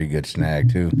pretty good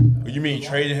snag too. You mean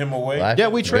traded him away? Yeah,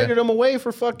 we traded him away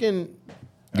for fucking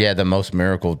Yeah, the most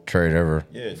miracle trade ever.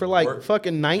 Yeah, for like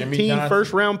fucking 19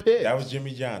 first round picks. That was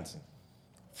Jimmy Johnson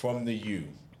from the U.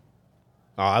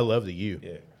 Oh, I love the U.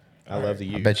 Yeah. I love the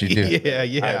U. I bet you do.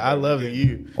 Yeah, I love the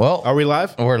U. Well, Are we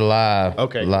live? We're live.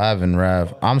 Okay. Live and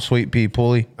Rav. I'm Sweet Pea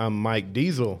Pulley. I'm Mike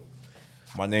Diesel.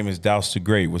 My name is Douse the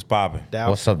Great. What's poppin'? Douse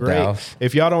What's up, great. Douse?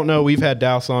 If y'all don't know, we've had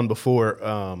Douse on before.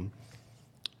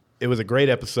 It was a great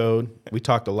episode. We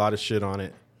talked a lot of shit on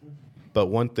it. But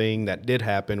one thing that did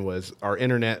happen was our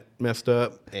internet messed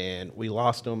up and we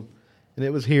lost him. And it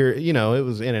was here, you know, it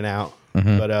was in and out.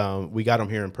 Mm-hmm. But we got him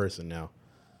here in person now.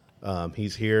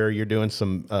 He's here. You're doing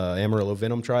some Amarillo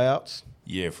Venom tryouts.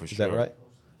 Yeah, for sure. Is that right?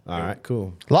 All right,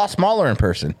 cool. A lot smaller in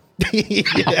person.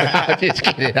 Yeah. I'm just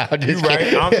kidding. You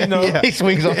right. He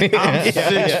swings on me. I'm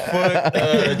 6 foot,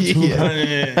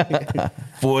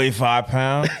 245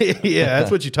 pounds. Yeah,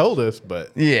 that's what you told us. But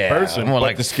Yeah, person, more but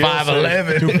like the scale says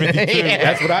 5'11". 252.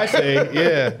 that's what I say.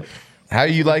 Yeah. How are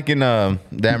you liking the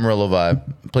Amarillo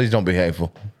vibe? Please don't be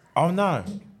hateful. Oh no,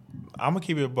 I'm gonna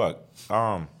keep it a buck.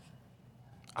 I've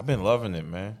been loving it,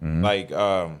 man. Mm-hmm. Like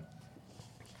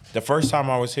the first time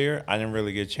I was here, I didn't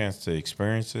really get a chance to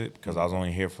experience it because I was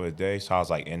only here for a day. So I was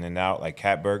like in and out, like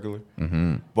cat burglar.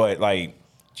 Mm-hmm. But like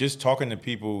just talking to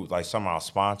people, like some of our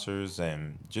sponsors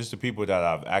and just the people that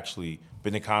I've actually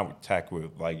been in contact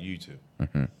with, like you two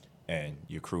and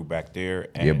your crew back there,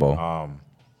 and Yeah, boy.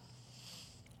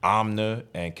 Omna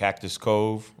and Cactus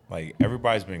Cove, like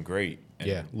everybody's been great. And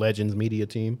Yeah. Legends media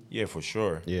team. yeah, for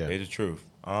sure. Yeah. They the truth.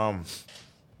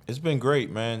 It's been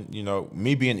great, man. You know,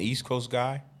 me being an East Coast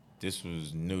guy, this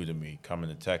was new to me coming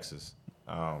to Texas.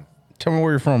 Tell me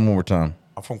where you're from one more time.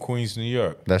 I'm from Queens, New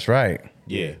York. That's right.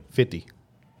 Yeah. 50.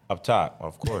 Up top,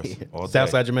 of course. All day.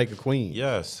 Southside Jamaica Queen.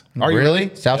 Yes. Are you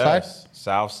really? Southside? Yes.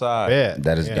 South side. Yeah.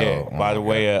 That is Yeah. dope. Yeah. By the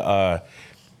way,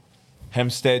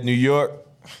 Hempstead, New York.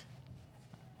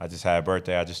 I just had a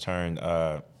birthday. I just turned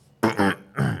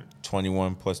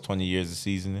 21 plus 20 years of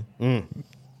seasoning.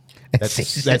 That's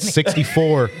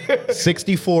 64.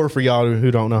 64 for y'all who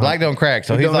don't know. Black don't crack,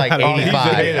 so he's don't know like how to-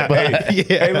 85. Hey, but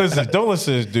hey, listen, don't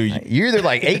listen to this dude. you're either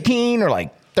like 18 or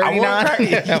like 39.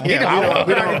 I won't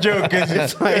crack a joke because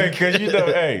It's like- you know,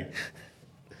 hey.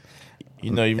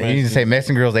 You know, you You need to say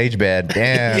Mexican girls age bad.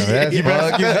 Damn, that's you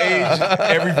fucked his up. age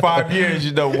every 5 years.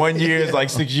 You know, 1 year is like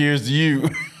 6 years to you.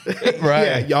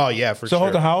 Right. Yeah. Oh, yeah, for So sure.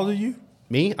 hold on, how old are you?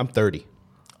 Me? I'm 30.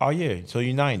 Oh yeah, so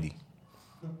you're 90.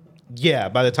 Yeah.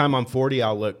 By the time I'm 40,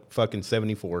 I'll look fucking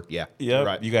 74. Yeah. Yeah,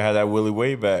 Right. you gotta have that Willie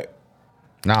way back.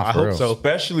 Nah, I for hope real. so.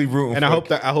 Especially rooting And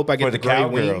for I hope I get for the the gray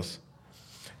Cowgirls. wings.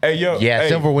 Hey yo, Yeah, hey,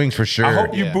 silver wings for sure. I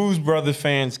hope you Yeah. Booze Brothers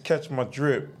fans catch my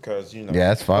drip because you know. Yeah,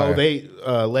 that's fire. Oh, they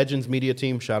Legends media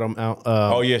team, shout them out.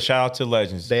 Oh yeah, shout out to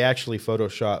Legends. They actually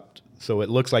photoshopped, so it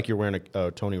looks like you're wearing a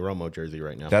Tony Romo jersey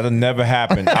right now. That'll never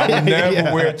happen. I would never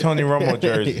Yeah. wear a Tony Romo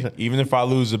jersey, even if I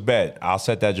lose a bet. I'll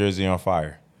set that jersey on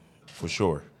fire, for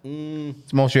sure.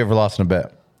 It's the most you ever lost in a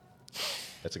bet.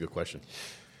 That's a good question.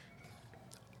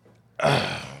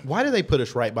 Why do they put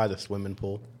us right by the swimming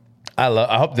pool?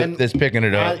 I hope that And- this picking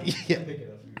it up. Yeah.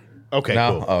 Okay,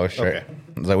 No? cool. Oh, shit. Okay.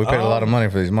 I was like, we paid a lot of money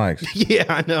for these mics. Yeah,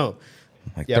 I know.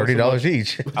 Like Yeah, what's $30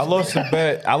 each. I lost a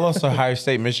bet. I lost a Ohio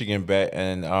State Michigan bet,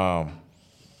 and I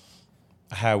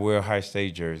had to wear a Ohio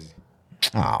State jersey.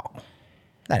 Oh,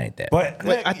 that ain't that. But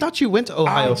Wait, I thought you went to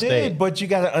Ohio I State. did, but you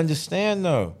got to understand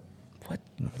though. What?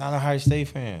 I'm not a Ohio State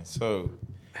fan, so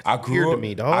I grew weird to up.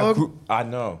 me, dog. I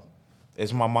know.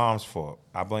 It's my mom's fault.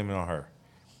 I blame it on her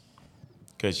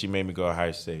because she made me go to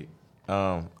Ohio State.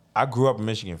 I grew up a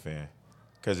Michigan fan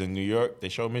because in New York they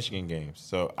show Michigan games.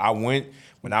 So I went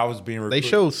when I was being They recruited.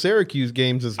 show Syracuse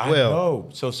games as I well. know.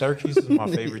 So Syracuse is my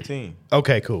favorite team.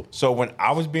 Okay, cool. So when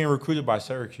I was being recruited by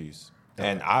Syracuse,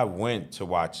 and I went to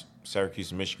watch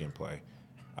Syracuse and Michigan play,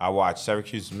 I watched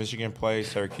Syracuse and Michigan play,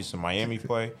 Syracuse and Miami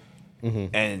play,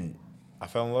 and I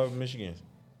fell in love with Michigan.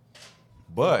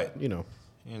 But You know,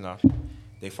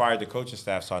 they fired the coaching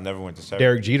staff, so I never went to Syracuse.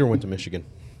 Derek Jeter went to Michigan.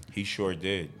 He sure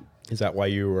did. Is that why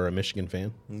you were a Michigan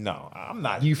fan? No, I'm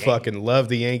not. You Yankee. fucking love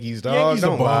the Yankees, dog. Yankees are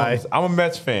Don't lie. bums. I'm a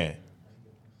Mets fan.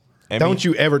 Don't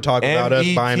you ever talk about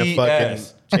us buying a fucking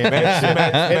METS.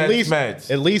 championship.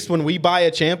 Mets. At least when we buy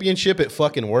a championship, it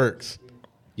fucking works.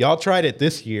 Y'all tried it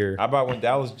this year. How about when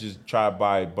Dallas just tried to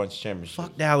buy a bunch of championships?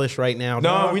 Fuck Dallas right now. No,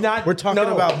 dog. we're not. We're talking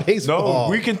no, about baseball. No,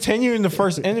 we continue in the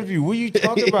first interview. What are you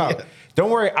talking about? Don't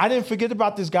worry, I didn't forget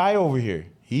about this guy over here.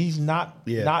 He's not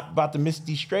about to miss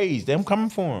these strays. Them coming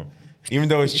for him. Even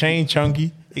though his chain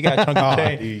chunky, he got a chunky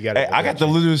chain. Dude, you gotta hey, put I that got the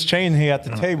littlest chain here at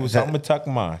the table, so I'm gonna tuck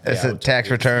mine. It's a tax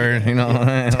return, you know.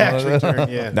 Tax return,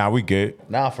 yeah. Nah, we good.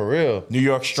 Nah, for real. New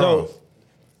York strong. So,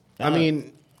 I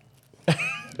mean,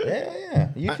 Yeah.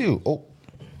 You too. Oh,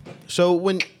 so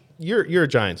when you're a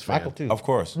Giants fan, Michael too. Of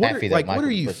course. what Happy are, that like what Michael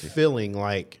are you pussy. feeling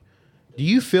like? Do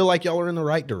you feel like y'all are in the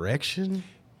right direction?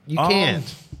 You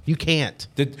can't. You can't.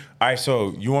 All right,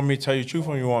 so you want me to tell you the truth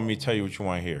or you want me to tell you what you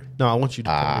want to hear? No, I want you to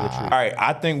tell me the truth. All right,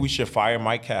 I think we should fire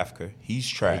Mike Kafka. He's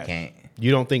He trash. can't.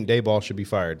 You don't think Dayball should be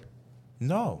fired?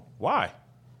 No. Why?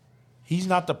 He's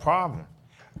not the problem.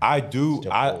 I do.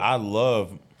 Still I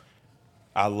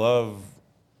love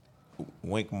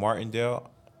Wink Martindale.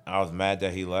 I was mad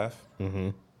that he left. Mm-hmm.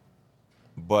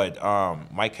 But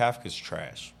Mike Kafka's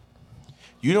trash.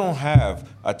 You don't have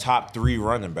a top 3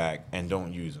 running back and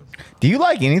don't use him. Do you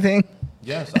like anything?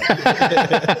 Yes, I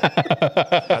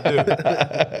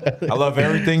do. I love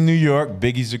everything New York.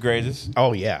 Biggie's the greatest.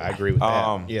 Oh yeah, I agree with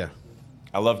that. Yeah.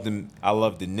 I love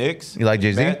the Knicks. You like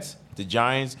Jay-Z? Mets, the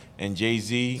Giants, and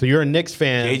Jay-Z. So you're a Knicks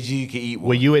fan. Jay-Z can eat one.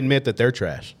 Will you admit that they're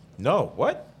trash? No.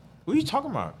 What? What are you talking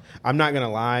about? I'm not gonna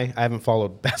lie. I haven't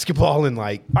followed basketball in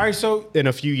like All right, so in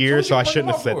a few years, so I what you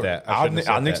shouldn't have bring said them up that. for? I shouldn't have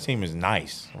said Our Knicks that. team is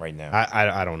nice right now.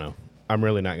 I don't know. I'm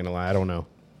really not gonna lie. I don't know.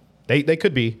 They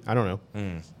could be. I don't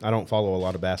know. I don't follow a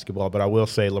lot of basketball, but I will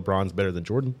say LeBron's better than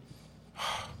Jordan.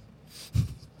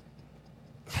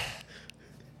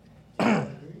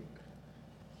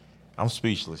 I'm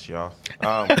speechless, y'all.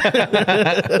 I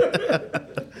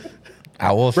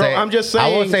will say. I'm just I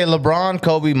will saying- say LeBron,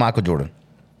 Kobe, Michael Jordan.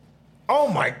 Oh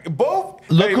my! Both.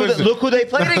 Look Hey, who listen. look who they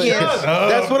played against.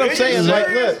 That's what I'm saying. Like,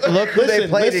 Look who they listen,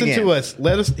 played listen against. to us.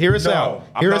 Let us hear us No, out.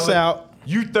 I'm Hear not us let- out.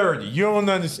 You 30. You don't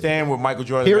understand what Michael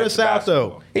Jordan. Hear meant us to out basketball.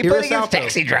 though. He Hear played us against out, though.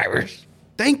 taxi drivers.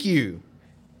 Thank you.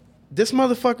 This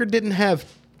motherfucker didn't have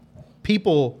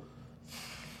people.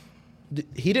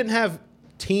 He didn't have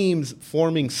teams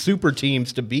forming super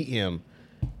teams to beat him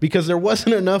because there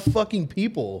wasn't enough fucking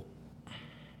people.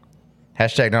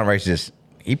 Hashtag not racist.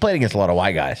 He played against a lot of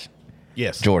white guys.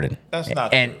 Yes, Jordan. That's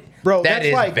not and true. Bro, that that's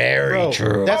is like- very bro,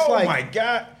 true. that's oh like- my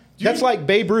God. That's like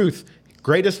Babe Ruth,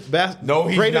 greatest No,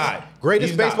 he's not.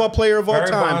 greatest He's baseball not. player of all Barry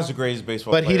time. Bonds is the greatest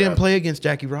baseball But player. he didn't ever. play against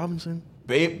Jackie Robinson.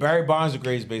 Barry Bonds is the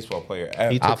greatest baseball player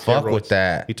ever. He took I fuck steroids. with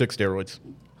that. He took steroids.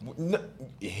 No,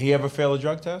 he ever failed a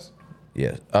drug test?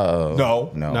 Yeah.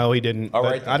 No. No, he didn't. All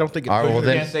But right, I don't think. All right, So well you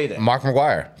then, can't say that. Mark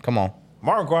McGuire. Come on.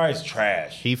 Mark McGuire is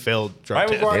trash. he failed drug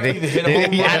Mike tests. McGuire Did he? either hit a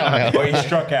home Yeah. run or he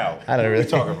struck out. I don't really-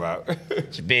 What are you talking about?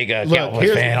 It's a big Look, Cowboys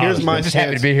here's- fan. here's honestly. my I'm just happy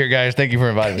to stance. be here, guys. Thank you for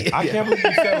inviting me. I can't believe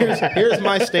you said that. Here's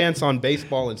my stance on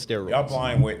baseball and steroids. Y'all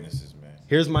blind witnesses, man.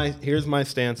 Here's my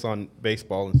stance on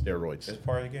baseball and steroids. It's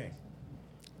part of the game.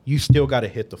 You still got to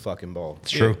hit the fucking ball. It's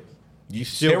true. You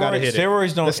still got to hit it.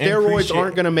 Steroids don't The steroids increase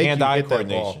aren't going to make you hand-eye hit that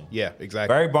ball. coordination. Yeah,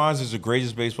 exactly. Barry Bonds is the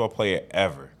greatest baseball player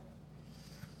ever.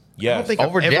 I Yes. don't think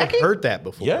Over I've ever Jackie? heard that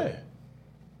before. Yeah.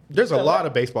 There's a lot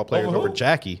of baseball players Over over who?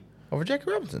 Jackie. Over Jackie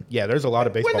Robinson. Yeah, there's a lot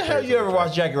of baseball When the hell players. you ever over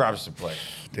watch Jackie Robinson play?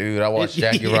 Dude, I watched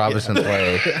Jackie Yeah. Robinson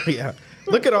play. Jackie. Yeah.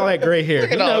 Look at all that gray hair.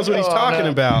 He at all- knows what he's oh, talking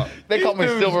no. about. They call me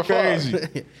This dude's Silver crazy.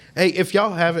 Fox. Hey, if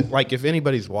y'all haven't, like, if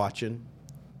anybody's watching,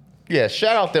 Yeah,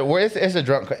 shout out that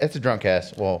it's a drunk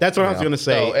cast. Well, that's what you I was know. going to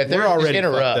say. So if We're there's already just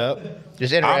interrupt. fucked up.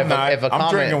 Just interrupt. I'm not. If a I'm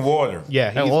comment, drinking water.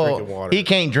 Yeah, he's well, drinking water. he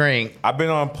can't drink. I've been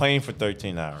on a plane for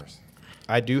 13 hours.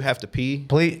 I do have to pee.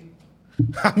 Please,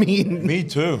 I mean, Me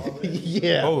too.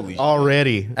 yeah. Holy shit.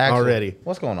 already. Axel, Already.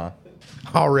 What's going on?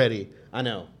 Already. I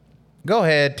know. Go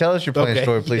ahead. Tell us your plane Okay,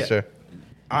 story, please, yeah. sir.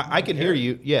 I can hear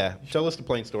you. Yeah. Tell us the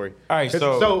plain story. All right,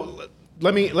 so-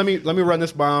 let me run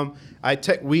this bomb.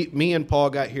 Me and Paul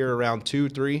got here around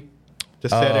 2-3 to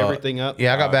set everything up.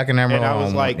 Yeah, I got back in there. And I was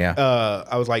around- like,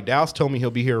 yeah. Douse told me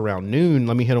he'll be here around noon.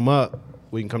 Let me hit him up.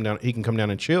 We can come down. He can come down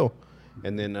and chill.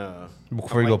 And then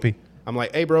Before you go pee. I'm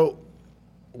like, hey, bro,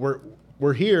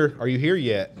 we're here. Are you here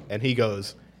yet? And he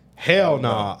goes, hell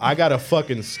nah. I got a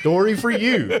fucking story for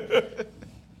you.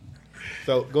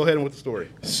 So go ahead with the story.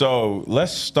 So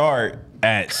let's start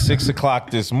at 6 o'clock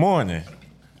this morning.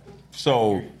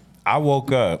 So I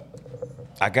woke up.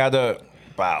 I got up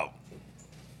about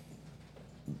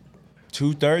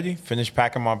 2:30. Finished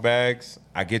packing my bags.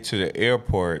 I get to the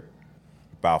airport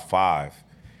about 5.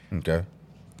 Okay.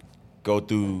 Go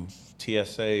through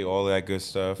TSA, all that good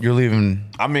stuff. You're leaving.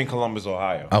 I'm in Columbus,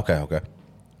 Ohio. Okay, okay.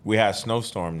 We had a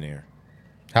snowstorm there.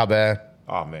 How bad?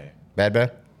 Oh man, Bad?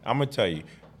 I'm gonna tell you.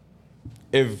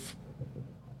 If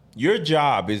your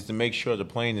job is to make sure the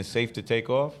plane is safe to take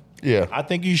off, Yeah. I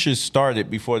think you should start it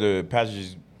before the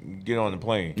passengers get on the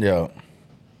plane. Yeah.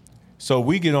 So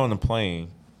we get on the plane,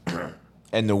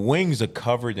 and the wings are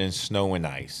covered in snow and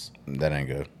ice. That ain't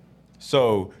good.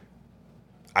 So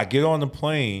I get on the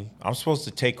plane. I'm supposed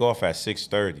to take off at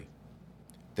 6:30.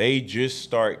 They just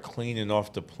start cleaning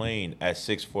off the plane at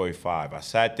 6:45. I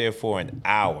sat there for an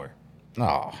hour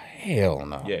Oh, hell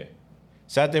no. Yeah.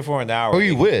 Sat there for an hour. Who are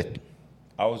you with?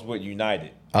 I was with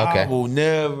United. Okay. I will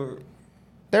never.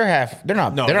 They're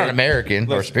not American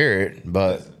or listen, Spirit,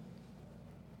 but listen.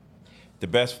 The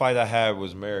best flight I had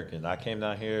was American. I came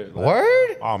down here.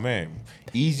 Word? Oh man,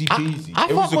 easy peasy. I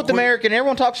fuck with American.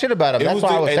 Everyone talks shit about them. That's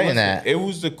why I was saying that. It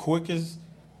was the quickest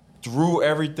through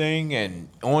everything and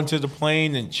onto the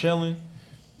plane and chilling.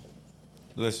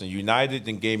 Listen, United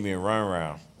then gave me a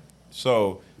runaround.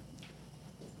 So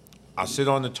I sit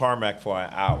on the tarmac for an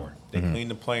hour. They clean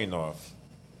the plane off.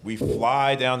 We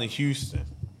fly down to Houston.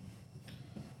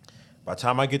 By the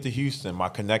time I get to Houston, my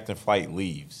connecting flight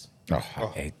leaves. Oh, I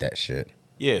hate that shit.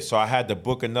 Yeah, so I had to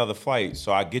book another flight.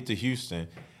 So I get to Houston.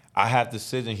 I had to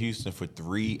sit in Houston for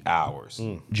 3 hours.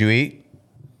 Did you eat?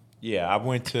 Yeah, I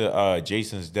went to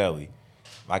Jason's Deli.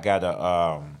 I got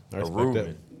a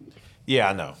Reuben. Yeah,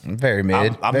 I know. Very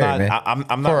mid. I'm very not. mid.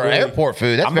 I'm not for really, airport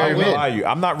food. That's I'm very not gonna mid. lie to you.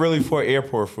 I'm not really for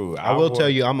airport food. I will tell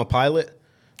you, I'm a pilot.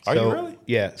 Are you really?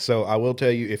 Yeah. So I will tell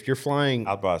you, if you're flying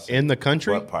I was about to say, in the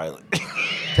country, what pilot?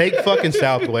 take fucking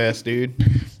Southwest, dude.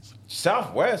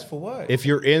 Southwest for what? If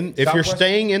you're Southwest-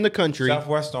 staying in the country,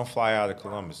 Southwest don't fly out of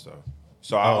Columbus though.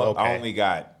 So okay. I only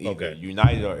got either Okay.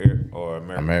 United or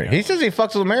American. American. He says he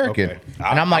fucks with American, Okay.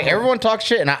 and I'm like, everyone talks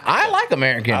shit, and I like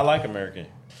American. I like American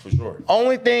for sure.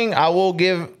 Only thing I will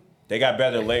give. They got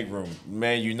better leg room,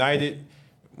 man. United,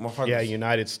 motherfuckers. yeah,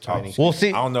 United's tiny. We'll see.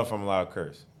 I don't know if I'm allowed to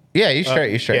curse. Yeah, you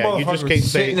straight. You straight. yeah, you just Motherfuckers can't say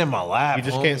sitting in my lap. You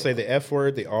just homie. can't say the F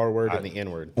word, the R word, and the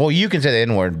N word. Well, you can say the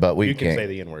N word, but we You can can't. say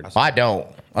the N word. I don't,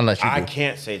 unless you I do.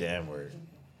 can't say the N word.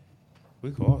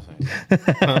 We can all say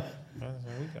it.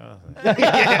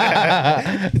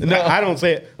 No, I don't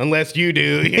say it unless you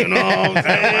do. You know what I'm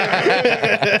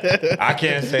saying? I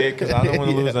can't say it because I don't want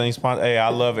to lose any sponsors. Hey, I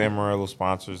love Amarillo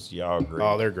sponsors. Y'all agree?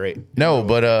 Oh, they're great. No,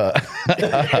 but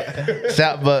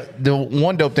but the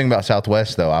one dope thing about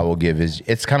Southwest though I will give is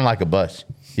it's kind of like a bus.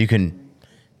 You can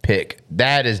pick.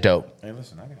 That is dope. Hey,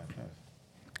 listen, I got this.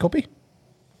 Go pee.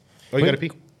 Oh, you got to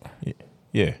pee?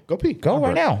 Yeah. Go pee. Go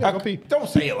right now. Yeah, go pee. Don't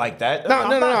say it like that. No.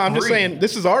 I'm just saying,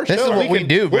 this is our show. This is what we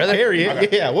do, brother. We'll carry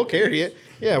it. Yeah, we'll carry it.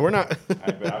 Yeah, we're not.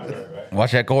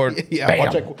 Watch that cord. Yeah, Bam.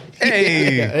 watch that.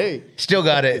 Hey, Yeah, hey. still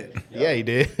got it. Yeah, he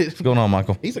did. What's going on,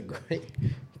 Michael? He's a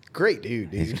great dude.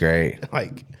 He's great.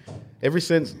 Like, ever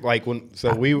since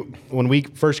when we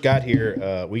first got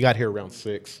here, we got here around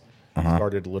 6.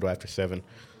 Started a little after 7.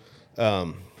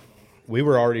 We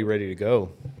were already ready to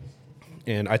go,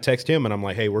 and I text him and I'm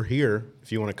like, "Hey, we're here.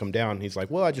 If you want to come down." He's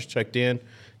like, "Well, I just checked in.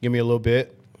 Give me a little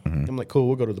bit." I'm like, "Cool,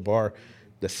 we'll go to the bar."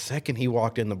 The second he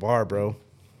walked in the bar, bro,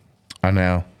 I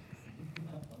know.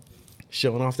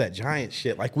 showing off that giant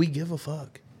shit. Like, we give a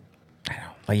fuck. I know.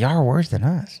 But y'all are worse than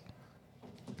us.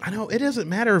 I know. It doesn't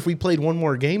matter if we played one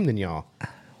more game than y'all.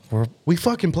 We're, We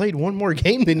fucking played one more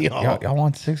game than y'all. y'all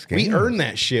won 6 games. We earned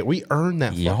that shit. We earned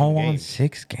that Y'all fucking won game.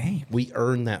 6 games. We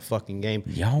earned that fucking game.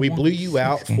 Y'all We won blew you 6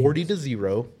 out games.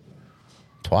 40-0.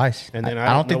 Twice. And then I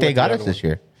don't know think they what got the us other this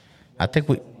year. I think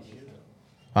we.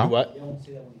 Huh? What?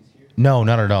 No,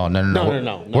 not at all. No.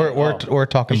 No. We're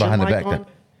talking Is your behind the mic back. on?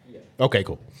 Okay,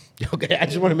 cool. Okay, I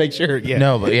just want to make sure. Yeah.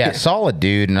 No, but yeah, solid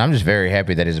dude, and I'm just very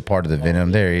happy that he's a part of the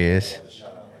Venom. There he is.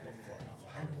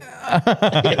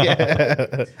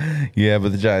 Yeah,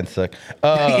 but the Giants suck.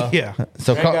 Yeah.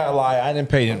 So, I ain't gotta lie, I didn't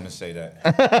pay him to say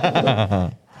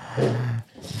that.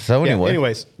 so Yeah, anyway,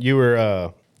 anyways,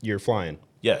 you're flying.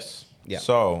 Yes. Yeah.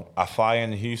 So I fly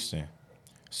into Houston.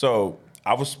 So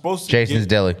I was supposed to Jason's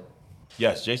Deli.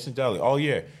 Yes, Jason Deli. Oh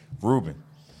yeah, Reuben.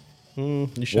 You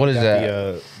should What have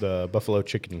is got the buffalo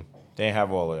chicken. They didn't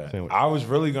have all of that. Sandwich. I was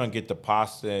really gonna get the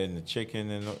pasta and the chicken,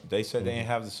 and they said they didn't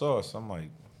have the sauce. I'm like,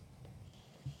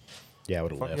 Yeah, I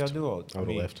would have fuck y'all left. do all? I would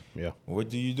have left. Yeah. What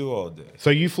do you do all day? So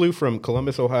you flew from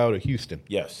Columbus, Ohio to Houston.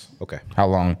 Yes. Okay. How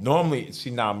long? Normally, see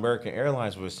now American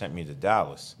Airlines would have sent me to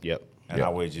Dallas. Yep. And Yep. I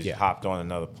would have just Yeah. hopped on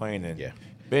another plane and Yeah.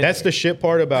 been That's there. the shit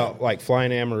part about like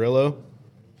flying to Amarillo.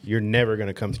 You're never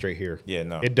gonna come straight here. Yeah,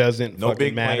 no. It doesn't No fucking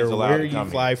big matter planes allowed where to you come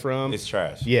fly here. from. It's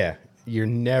trash. Yeah, you're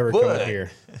never But- coming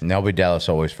here. And that'll be Dallas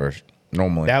always first.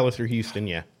 Normally. Dallas or Houston,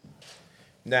 yeah.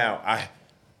 Now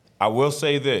I will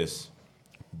say this: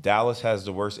 Dallas has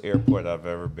the worst airport I've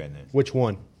ever been in. Which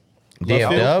one? DF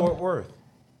Love Dub? Fort Worth.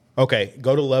 Okay,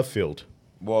 go to Love Field.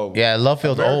 Well, Yeah, Love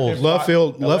Field's old. Love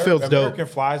Field's dope. American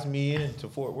flies me in to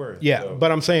Fort Worth. Yeah, so-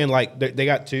 but I'm saying like they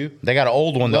got 2. They got an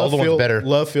old one. The older one's better.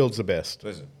 Love Field's the best.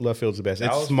 Listen. Love Field's the best.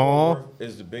 Dallas, It's small. Fort Worth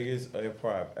is the biggest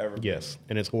airport I've ever been. Yes,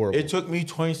 and it's horrible. It took me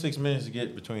 26 minutes to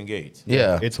get between gates.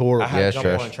 Yeah. It's I horrible. had Yeah, to it's jump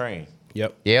trash. on a train.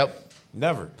 Yep. Yep.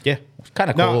 Never. Yeah.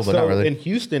 Kind of cool, but not really. In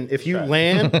Houston, if you Trash.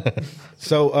 land,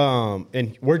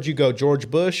 and where'd you go? George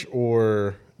Bush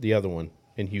or the other one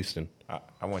in Houston?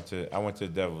 I went to the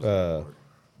Devil's.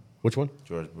 Which one?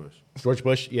 George Bush. George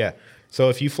Bush. Yeah. So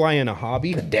if you fly in a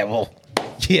hobby, The devil.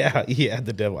 yeah,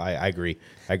 the devil. I agree.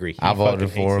 He I voted fucking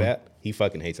for hates him. that. He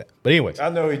fucking hates that. But anyways, I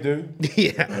know he do.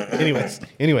 yeah.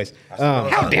 Anyways.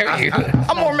 How dare you?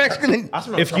 I'm more Mexican than.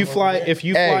 If you fly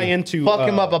into fuck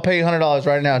him up, I'll pay you $100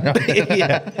 right now. No.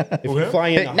 yeah. If you fly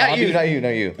in a Not hobby, you, not you, not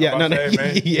you. yeah, no, Say,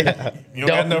 man. yeah. You don't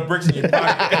got no bricks in your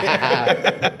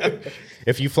pocket.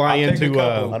 If you fly I'll take a into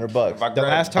couple. $100. If I the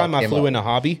grab- last time I him flew up. in a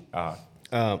hobby,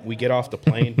 we get off the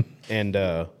plane and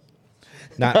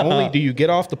not only do you get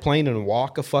off the plane and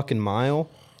walk a fucking mile,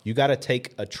 you got to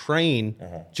take a train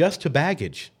just to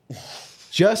baggage.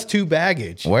 Just to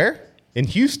baggage. Where? In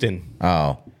Houston.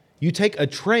 Oh. You take a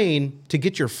train to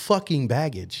get your fucking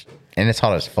baggage. And it's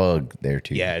hot as fug there,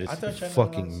 too. Yeah, I it's thought you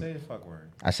fucking say the fuck word.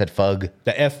 I said fug.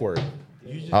 the F word.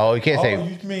 Oh, you can't Oh, say.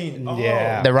 you mean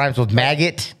Yeah. That rhymes with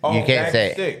maggot. Oh, You can't bag say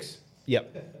of it. sticks.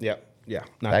 Yep. Yeah,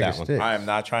 not Bag that of one. sticks. I am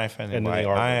not trying to offend And then anybody. the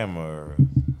R I word. am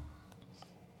a.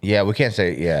 Yeah, we can't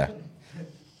say, yeah.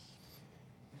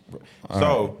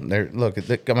 So There, look,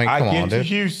 I mean, I come get on, to dude.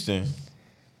 Houston,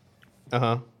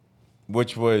 Uh-huh.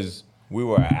 which was we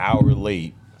were an hour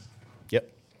late, Yep.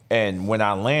 and when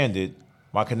I landed,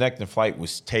 my connecting flight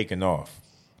was taking off.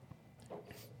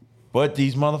 But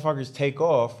these motherfuckers take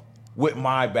off with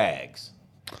my bags.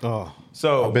 Oh.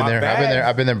 So I've been my there. bags-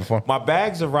 I've been there before. My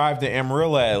bags arrived in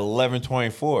Amarillo at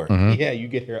 11:24. Yeah, you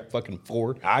get here at fucking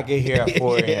 4. I get here at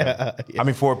 4 a.m. Yeah. I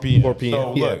mean 4 p.m. 4 p.m.,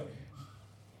 So yeah. look,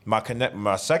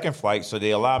 my second flight, so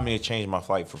they allowed me to change my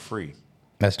flight for free.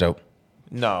 That's dope.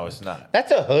 No, it's not.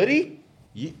 That's a hoodie?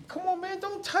 Come on, man,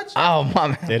 don't touch it. Oh, my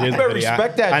man. It is a better hoodie.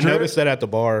 respect that, I Drew. noticed that at the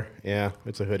bar. Yeah,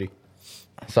 it's a hoodie.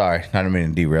 Sorry, I didn't mean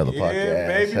to derail the podcast. Yeah,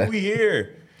 baby, we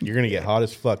here. You're gonna get hot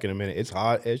as fuck in a minute. It's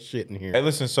hot as shit in here. Hey,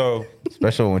 listen, so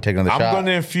Especially when we're taking the I'm shot. going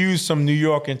to infuse some New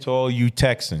York into all you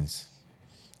Texans.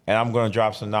 And I'm going to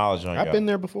drop some knowledge on you. I've been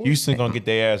there before. Houston going to get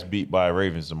their ass beat by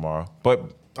Ravens tomorrow.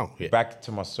 But Oh, yeah. back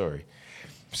to my story.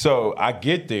 So I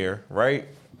get there, right?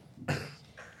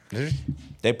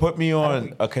 They put me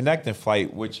on a connecting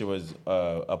flight, which was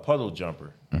a puddle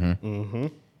jumper.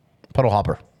 Puddle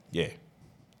hopper. Yeah.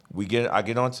 I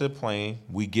get onto the plane.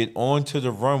 We get onto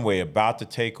the runway about to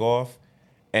take off,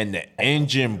 and the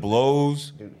engine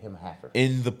blows Dude, him halfer.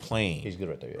 in the plane. He's good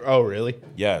right there. Oh, really?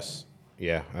 Yes.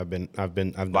 Yeah, I've done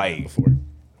that Like- before.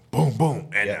 Boom, boom.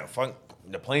 And Yeah.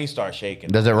 the plane starts shaking.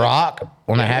 Does it rock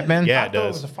when that happens? Yeah, I it thought does.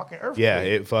 It was a fucking earthquake. Yeah,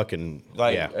 it fucking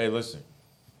Like, yeah. hey, listen.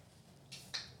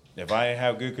 If I didn't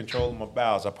have good control of my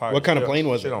bowels, I probably What kind of shit- plane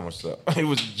was shit it? on myself. It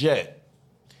was a jet.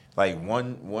 Like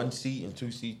one seat and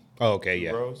 2 seat. Oh, okay,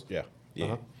 yeah, rows? yeah. Yeah.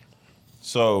 Uh-huh.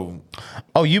 So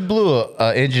Oh, you blew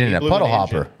a engine in a blew puddle an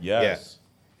engine. hopper. yes.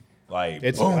 Like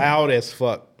It's boom. loud as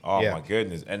fuck. Oh yeah. my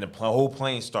goodness! And the whole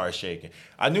plane started shaking.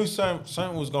 I knew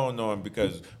something was going on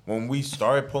because when we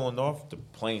started pulling off, the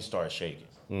plane started shaking.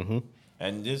 Mm-hmm.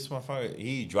 And this motherfucker,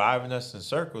 he driving us in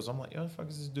circles. I'm like, yo, what the fuck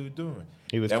is this dude doing?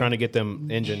 He was Then- trying to get them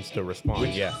engines to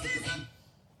respond. Yeah.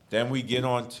 Then we get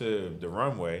onto the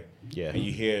runway, Yeah. and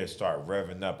you hear it start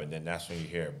revving up, and then that's when you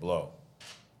hear it blow.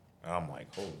 And I'm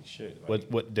like, holy shit! Like,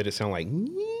 What did it sound like?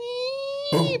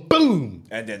 Boom.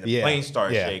 and then the Yeah, plane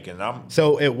starts yeah. shaking. And I'm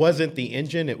So it wasn't the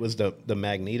engine; it was the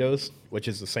magnetos, which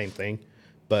is the same thing.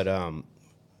 But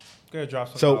gonna drop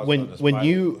some. so knowledge when on this when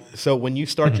pilot. you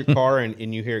start your car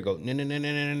and you hear it go na na na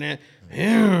na na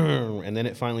na, and then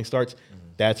it finally starts,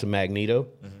 that's a magneto.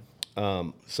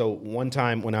 So one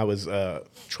time when I was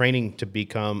training to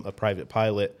become a private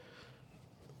pilot,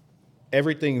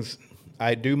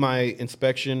 I do my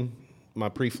inspection, my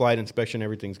pre-flight inspection,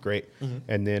 everything's great.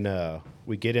 And then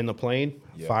we get in the plane,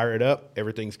 fire it up,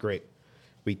 everything's great.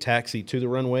 We taxi to the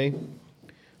runway.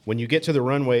 When you get to the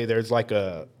runway, there's like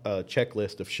a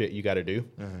checklist of shit you got to do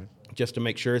just to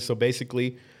make sure. So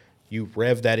basically, you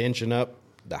rev that engine up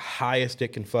the highest it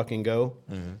can fucking go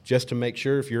just to make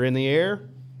sure if you're in the air,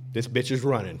 this bitch is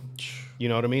running. You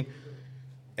know what I mean?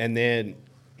 And then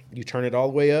you turn it all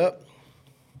the way up.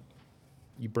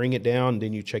 You bring it down,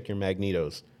 then you check your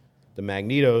magnetos. The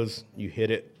magnetos, you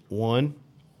hit it 1,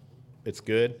 it's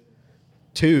good.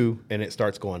 2, and it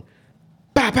starts going,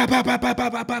 pow, pow, pow, pow, pow, pow,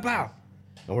 pow, pow, pow.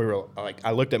 And we were like,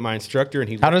 I looked at my instructor, and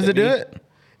he How looked does at it do me, it?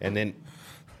 And then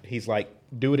he's like,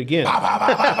 do it again.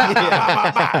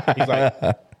 Yeah. He's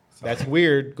like, that's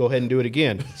weird. Go ahead and do it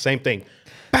again. Same thing.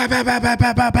 Pow, pow, pow, pow,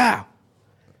 pow, pow, pow.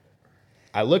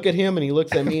 I look at him, and he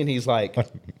looks at me, and he's like,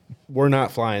 we're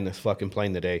not flying this fucking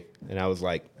plane today. And I was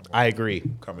like, I agree.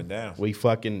 coming down. We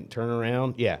fucking turn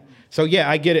around. Yeah. So, yeah,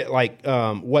 I get it. Like,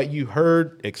 what you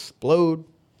heard explode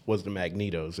was the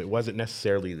magnetos. It wasn't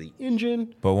necessarily the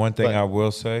engine. But one thing But- I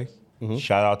will say,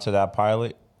 Shout out to that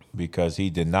pilot because he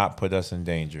did not put us in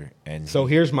danger. And So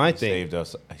here's my he thing. Saved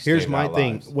us. Here's saved my our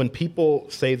thing. lives. When people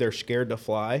say they're scared to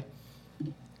fly,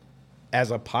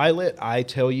 as a pilot, I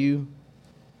tell you,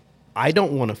 I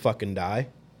don't want to fucking die.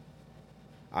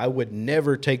 I would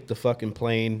never take the fucking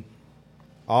plane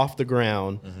off the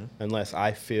ground unless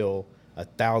I feel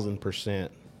 1,000%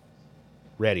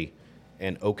 ready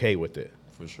and okay with it.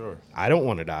 For sure. I don't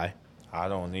want to die. I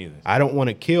don't either. I don't want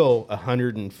to kill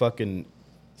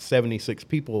 176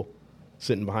 people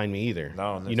sitting behind me either.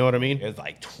 No, you know what I mean? It's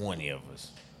like 20 of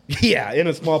us. Yeah, in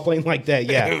a small plane like that.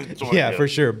 Yeah, yeah, for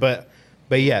sure. But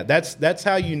yeah, that's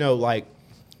how you know. Like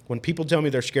when people tell me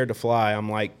they're scared to fly, I'm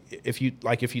like, if you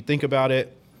think about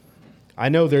it, I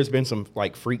know there's been some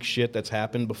like freak shit that's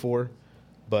happened before,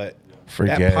 but Freak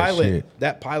that ass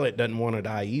shit. pilot doesn't want to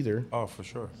die either. Oh, for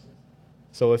sure.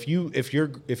 So if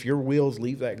your wheels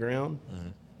leave that ground,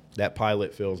 that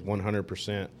pilot feels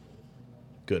 100%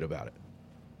 good about it.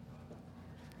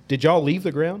 Did y'all leave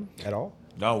the ground at all?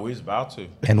 No, we was about to.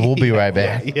 And we'll be right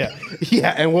back.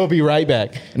 Yeah, and we'll be right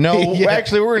back. No, Yeah.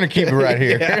 actually, we're going to keep it right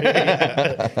here.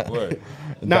 What?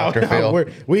 Dr. Phil.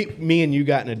 Me and you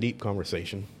got in a deep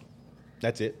conversation.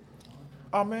 That's it.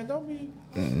 Oh, man, don't be.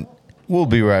 We'll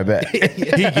be right back. He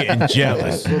getting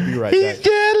jealous. We'll be right He's back.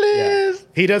 jealous. Yeah.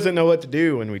 He doesn't know what to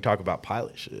do when we talk about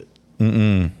pilot shit.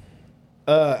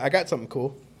 I got something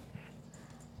cool.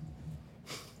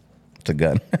 It's a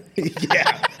gun.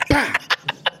 Yeah. Bah!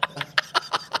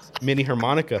 Mini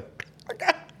harmonica.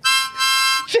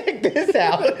 Check this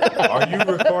out. Are you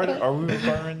recording? Are we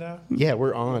recording now? Yeah,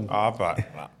 we're on. I'm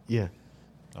Yeah.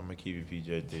 going to keep it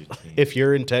PJ-13. If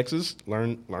you're in Texas,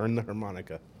 learn the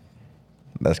harmonica.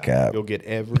 That's cap. You'll get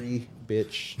every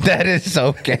bitch. That is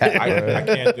so cap. I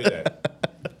can't do that.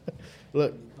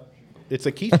 Look, it's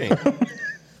a keychain.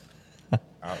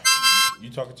 You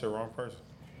talking to the wrong person.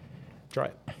 Try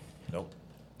it. Nope.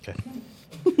 Okay.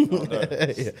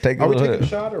 Take a Are we little taking a hit.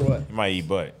 shot or what? You might eat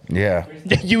butt. Yeah.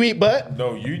 You eat butt?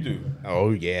 No, you do.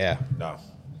 Oh yeah. No.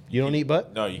 You don't eat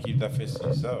butt? No, you keep that fist to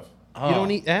yourself. You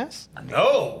don't eat ass?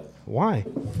 No. Why?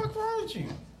 What the fuck wrong with you?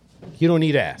 You don't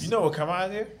eat ass? You know what come out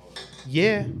of there?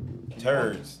 Yeah.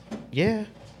 Turds. Yeah.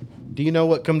 Do you know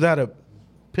what comes out of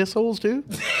piss holes too?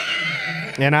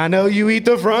 And I know you eat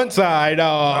the front side.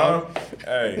 Oh.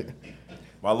 Hey,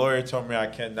 my lawyer told me I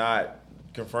cannot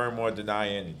confirm or deny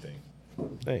anything.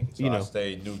 Hey, So you I know.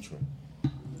 stay neutral.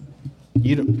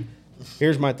 You don't.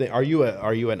 Here's my thing. Are you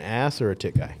an ass or a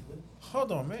tit guy?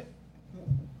 Hold on, man.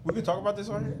 We can talk about this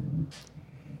on here?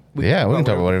 Yeah, we can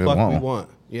talk about whatever the we fuck want. we want.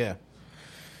 Yeah.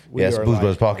 We Yeah, it's are Booze like-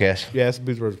 Brothers Podcast. Yeah, it's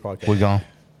Booze Brothers Podcast. We gone.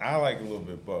 I like a little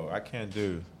bit both. I can't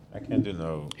do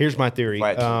no. Here's my theory.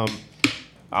 Flat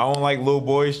I don't like little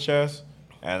boys' chest,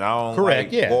 and I don't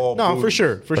Correct. like Yeah. ball No, for booties.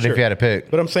 sure. For But sure. if you had to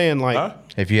pick, But I'm saying like, Huh?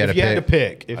 if you had to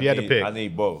pick, if you had to pick, I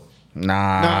need both.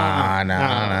 nah.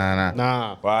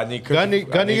 nah. Well, I need Gun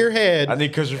cushion. to your head. I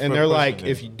need cushion. And for they're pushing like,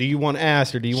 it. do you want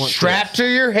ass or do you want Strap to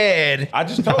your head. I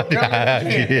just told you. I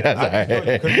just told you,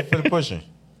 cushion for the pushing.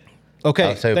 Okay.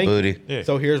 I'll say thank you. booty. Yeah.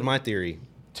 So here's my theory.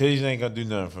 Titties ain't gonna do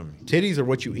nothing for me. Titties are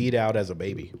what you eat out as a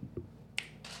baby.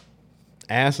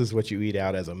 Ass is what you eat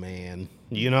out as a man.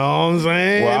 You know what I'm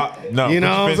saying? Well, no. You know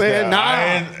what I'm put your saying? fist Nah.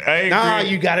 down. I ain't Nah, agree.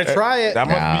 you gotta try it. That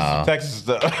must be No. some Texas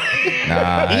stuff.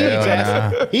 Nah, He eats hell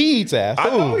ass. nah. He eats ass. I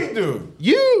know Who? he do.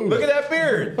 You. Look at that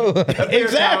beard. That beard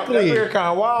Exactly. That beard kind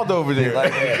of wild over there. Like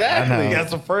Exactly. He got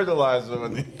some fertilizer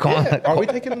on it. Come on. Are we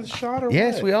taking the shot or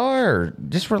Yes, what? we are.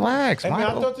 Just relax, Hey, man, I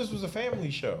Michael. thought this was a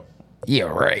family show. Yeah,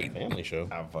 right. Family show.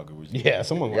 I'm fucking with you. Yeah,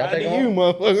 someone Yeah, lied to take you, them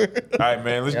motherfucker. All right,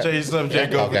 man. Let's change the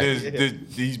subject Yeah, over okay.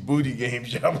 these booty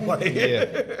games y'all play.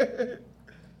 Yeah.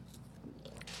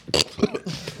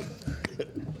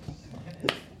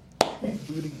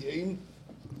 Booty game.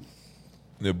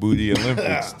 The booty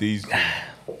Olympics. These.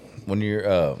 When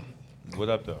you're, What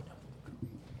up, though?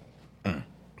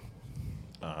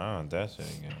 That shit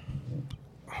again.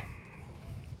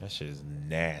 That shit is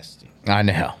nasty. I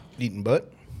know. Eating butt?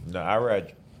 No, I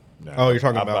read. No, Oh, you're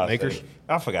talking I'm about to Makers? say-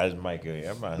 I forgot his mic.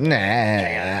 I'm about to-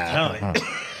 Nah.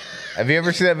 Have you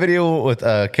ever seen that video with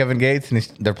Kevin Gates and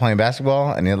they're playing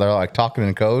basketball and they're like talking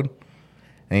in code?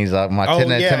 And he's like, Oh, to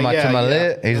my yeah.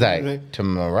 left. He's like, to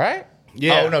my right?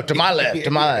 Yeah. Oh, no, to my left.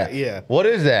 To my left. Yeah. What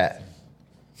is that?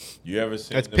 You ever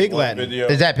seen That's the Pig one Latin. video?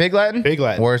 Is that Pig Latin? Pig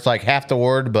Latin. Where it's like half the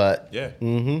word, but Yeah.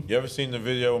 Mm-hmm. You ever seen the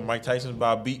video when Mike Tyson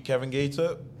about beat Kevin Gates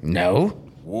up? no.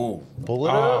 Whoa. Pull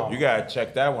it up. You gotta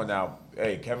check that one out.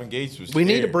 Hey, Kevin Gates was. We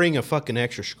need to scared. bring a fucking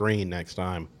extra screen next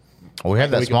time. We have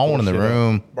that We can small one in the pull shit up.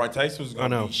 room. Mike Tyson was I gonna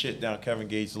know. beat shit down Kevin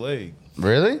Gates' leg.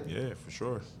 Really? Yeah, for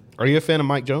sure. Are you a fan of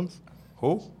Mike Jones?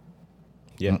 Who?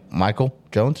 Yeah. Michael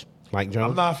Jones? Mike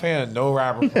Jones. I'm not a fan of no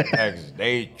rapper from Texas.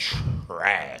 They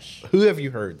trash. Who have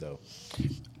you heard though?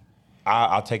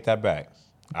 I'll take that back.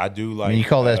 I do like. When you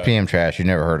call SPM trash, you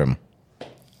never heard him.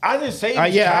 I didn't say.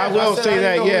 Yeah, trash. I will said say I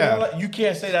didn't that, know yeah. you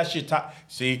can't say that shit.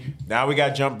 See, now we got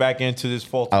to jump back into this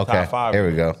faulty Okay, top 5. here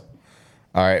we go.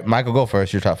 All right, Michael, go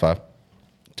first. Your top 5.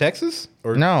 Texas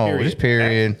or No, just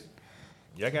period.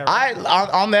 Yeah,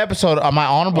 On the episode, on my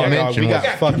honorable mention, we got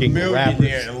was, fucking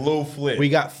rappers. and Lil Flip. We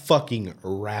got fucking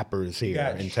rappers here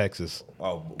got- in Texas.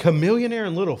 Oh, Chameleonaire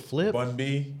and Little Flip. Bun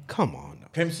B. Come on.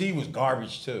 Pimp C was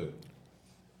garbage too.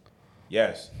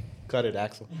 Yes. Cut it,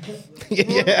 Axel.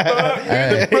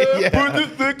 Hey, Put the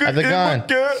thicker How's it in my going?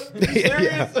 gut. You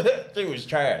serious? It was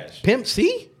trash. Pimp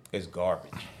C? It's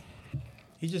garbage.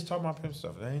 He just talking about pimp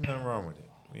stuff. There ain't nothing wrong with it.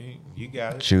 You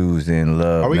got it. choosing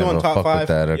love. Are we never going top fuck 5?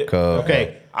 Without a cup.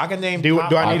 Okay. I can name. Do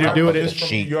I need to do it in- from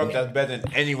New York that's better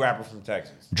than any rapper from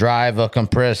Texas. Drive a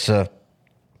compressor.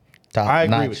 Top I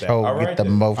agree with notch that. hoe, All get right the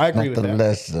then. most, I agree not with the that.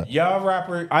 lesser. Y'all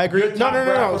rapper. I agree. your top No.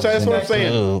 rapper So that's from what I'm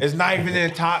saying. Ooh. It's not even in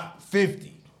the top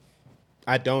 50.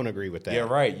 I don't agree with that. Yeah,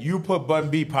 right. You put Bun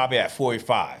B probably at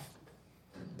 45.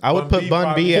 I would put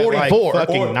Bun B at like 44.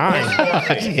 fucking 9.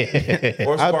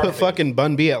 Or I would put Scarface. fucking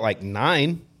Bun B at like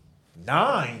 9.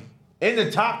 9 in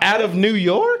the top. Out of New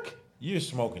York? You're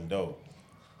smoking dope.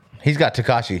 He's got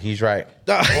Tekashi. He's right.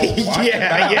 Yeah.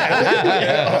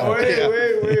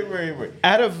 Wait.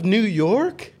 Out of New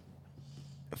York?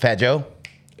 Fat Joe,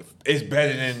 It's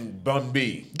better than Bun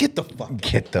B. Get the fuck.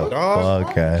 get the Dog.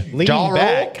 fuck out. Leaning Jaw roll?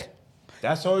 back.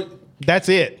 That's all. That's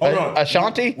it. Hold on.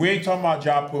 Ashanti? We ain't talking about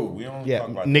Japu. We don't Yeah. talk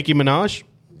about Nicki Minaj?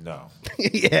 No.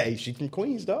 Yeah, she's from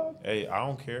Queens, dog. Hey, I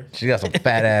don't care. She got some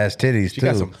fat ass titties She too.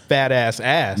 got some fat ass.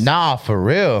 Nah, for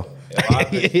real. A lot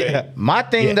of it's Yeah. fake. My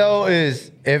thing though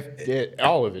is if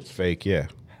All of it's fake, yeah.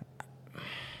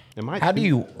 How do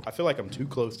you- I feel like I'm too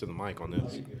close to the mic on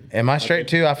this. am I straight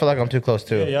too? I feel like I'm too close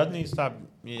Yeah, too. y'all need to stop.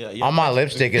 Yeah, All my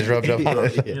lipstick is rubbed up on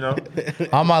it. You know,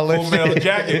 On my Full Metal lipstick.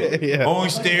 Jacket. Yeah. Only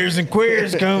stairs and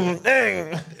queers come.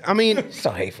 Dang. I mean,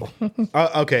 So hateful.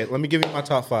 okay, let me give you my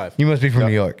top 5. You must be from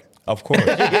New York. Of course.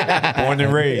 Born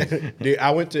and raised. Dude,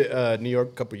 I went to New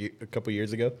York a couple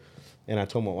years ago, and I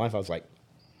told my wife, I was like,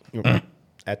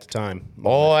 at the time,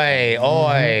 Oi.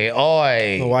 my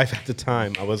wife at the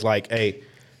time, I was like, hey,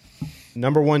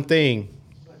 number one thing,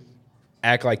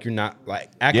 act like you're not like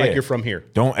Yeah. you're from here.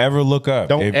 Don't ever look up.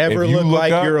 Don't If ever you look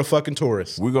like up, you're a fucking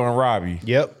tourist. We're gonna rob you.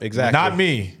 Yep, exactly. Not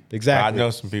me. Exactly. I know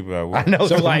some people that work. I know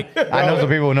So, some, like, I know some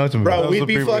people who know some Bro, people. Those we'd are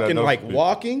be people that fucking know like people.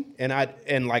 walking, and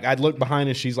I'd look behind,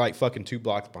 and she's like fucking 2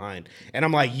 blocks behind, and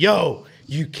I'm like, yo,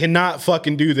 you cannot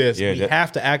fucking do this. Yeah, we that-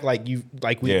 have to act like you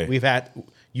Yeah. we've had.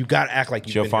 You got to act like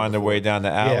you've She'll been here find her before. way down the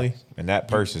alley, and that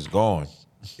purse is gone.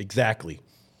 Exactly.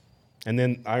 And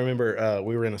then I remember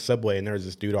we were in a subway, and there was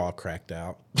this dude all cracked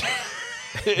out,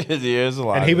 Yeah, it's a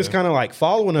lot. and he was of kind of like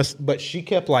following us, but she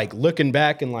kept like looking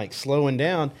back and like slowing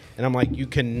down, and I'm like, you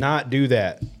cannot do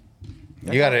that.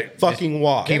 You gotta Fucking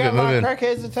walk. keep it moving.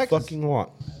 crackheads in Texas. Fucking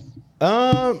walk.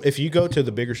 If you go to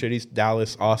the bigger cities,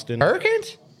 Dallas, Austin,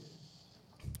 Hurricanes?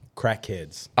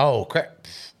 crackheads. Oh, crap.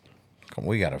 Come on,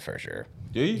 we got it for sure.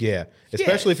 Do you? Yeah,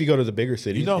 especially if you go to the bigger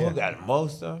cities. You know yeah. who got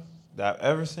most stuff that I've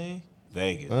ever seen?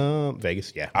 Vegas.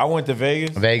 Vegas, yeah. I went to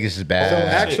Vegas. Vegas is So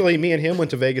bad. actually, me and him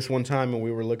went to Vegas one time, and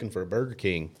we were looking for a Burger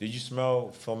King. Did you smell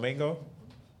flamingo?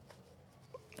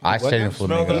 I stayed in Smell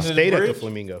Flamingo. We Under the stayed at the bridge?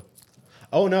 Flamingo.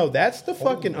 Oh no, that's the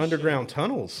fucking underground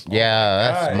tunnels. Yeah,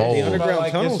 that's God, mold. the underground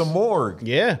like tunnels. It's a morgue.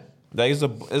 Yeah, Like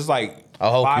it's like A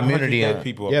whole 500 community dead on-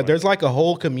 people. up yeah. there. There's like a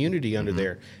whole community under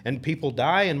there, and people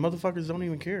die, and motherfuckers don't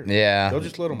even care. Yeah. they'll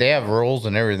just let them. They have rules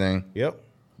and everything. Yep.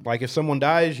 Like if someone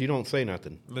dies, you don't say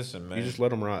nothing. Listen, man. just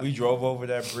let 'em rot. We drove over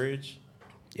that bridge,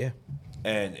 Yeah.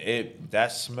 and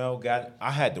that smell got. I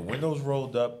had the windows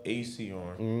rolled up, AC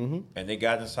on, and they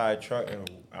got inside the truck, and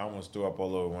I almost threw up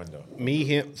all over the window.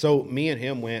 Me and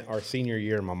him went our senior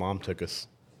year, and my mom took us.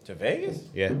 To Vegas?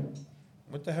 Yeah,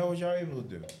 What the hell was y'all able to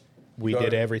do? we You go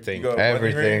did to- everything. you go to Bunny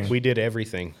Everything. Ranch? We did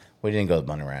everything. We didn't go to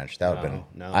Bunny Ranch. That would have been.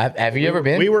 No. Have you ever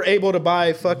been? We were able to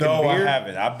buy fucking No, beer. I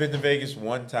haven't. I've been to Vegas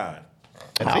one time.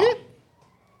 That's it.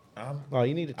 I'm- Oh,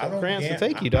 you need to I tell don't Krantz to gam-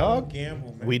 take you, I don't dog.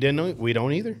 gamble, man. We didn't. We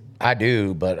don't either. I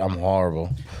do, but I'm horrible.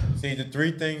 See, the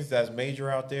 3 things that's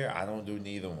major out there, I don't do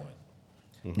neither one.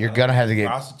 You're gonna have to get.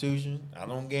 Prostitution, I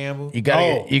don't gamble. You gotta.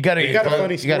 Oh, get, you gotta. we get got a drunk-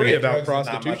 funny you gotta story get- about Drugs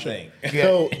is not my prostitution. thing.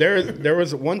 So there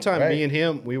was one time Right. me and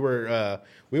him we were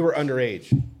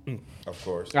underage. Of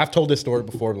course. I've told this story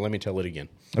before, but let me tell it again.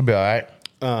 It'll be all right.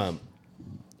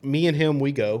 Me and him,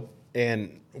 we go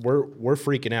and we're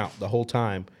freaking out the whole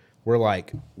time. We're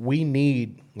like, we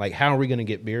need like, how are we going to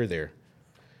get beer there?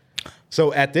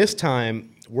 So at this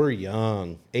time, We're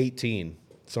young, 18.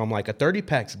 So I'm like, a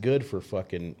 30-pack's good for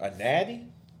fucking... A natty?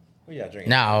 What y'all drinking?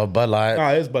 No, Bud Light. No,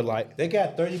 it's Bud Light. They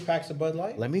got 30 packs of Bud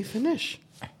Light? Let me finish.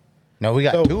 No, we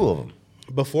got So- 2 of them.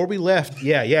 Before we left,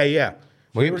 yeah.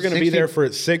 We were going to be 60 there for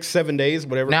 6-7 days,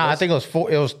 whatever. No, it was. I think it was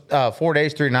 4. It was 4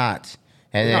 days, 3 nights.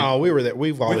 And then, No, we were there.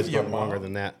 We've always your gone mom? longer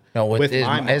than that. no, with his,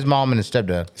 my mom. his mom and his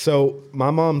stepdad. So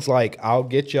my mom's like, I'll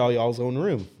get y'all's own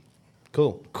room.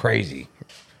 Cool. Crazy,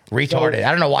 retarded.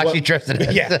 I don't know why she trusted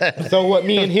us. Yeah. So what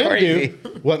me and him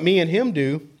Crazy.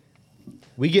 do,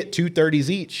 we get 230s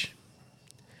each.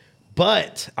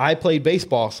 But I played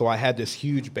baseball, so I had this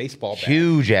huge baseball bag.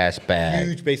 Huge ass bag.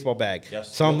 Huge baseball bag.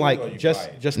 Just So I'm steal it or like, you just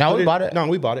buy it? just No, put we bought it. No,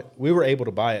 we bought it. We were able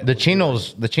to buy it. The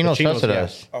Chinos trusted yeah.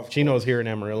 us. Chino's here in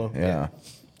Amarillo. Yeah.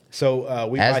 So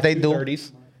we As buy they do.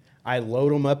 230s. I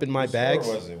load them up in my bags.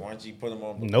 Or was it? Why don't you put them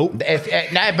on? Nope.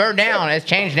 It burned down. It's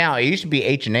changed now. It used to be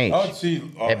H&H. Oh, see.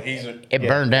 Oh, It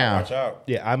burned down. Watch out.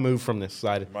 Yeah, I moved from this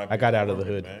side. Might be I got out of the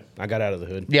permanent, hood. man. I got out of the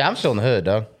hood. Yeah, I'm still in the hood,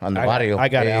 dog. On the body. I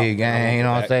got out. Gang, you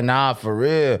know what I'm saying? Nah, for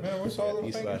real. Man, what's all the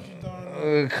East fingers side. you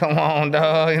doing? Come on,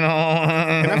 dog. You Can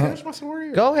I know. finish my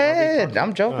story? Go ahead.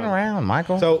 I'm joking around,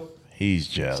 Michael. So He's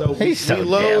jealous. So He's so we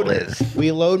load, jealous.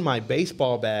 We load my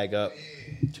baseball bag up,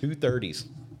 230s.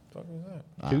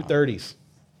 230s.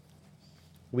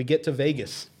 We get to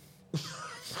Vegas.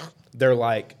 They're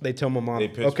like, they tell my mom, They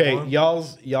pitch okay, one?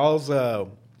 y'all's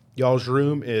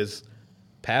room is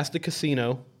past the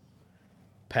casino,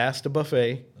 past the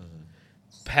buffet,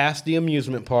 past the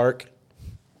amusement park.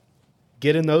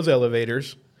 Get in those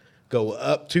elevators, go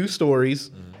up 2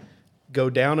 stories, go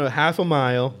down a half a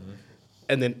mile,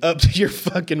 and then up to your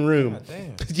fucking room.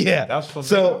 damn. Yeah. That's for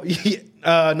so.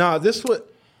 No, this was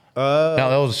no,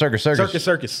 that was a circus.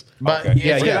 circus. But Okay.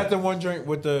 Yeah, Was yeah. that the one drink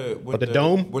with the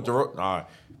dome? With the nah.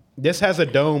 This has a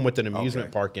dome with an amusement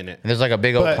Okay. park in it. And there's like a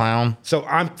big old But- clown. So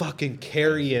I'm fucking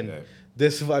carrying Yeah.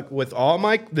 this with all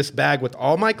my bag with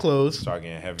all my clothes. Start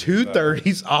getting heavy.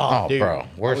 230s. Oh, Oh, dude. bro. I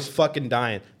Where's- was fucking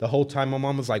dying. The whole time my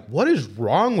mom was like, "What is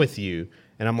wrong with you?"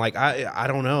 And I'm like, I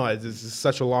don't know. This is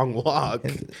such a long walk.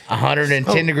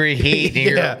 110 degree heat,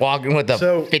 and Yeah. you're walking with a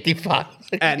So- 55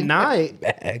 At night,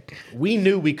 bag. we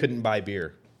knew we couldn't buy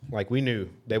beer. Like, we knew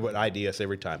they would ID us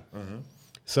every time.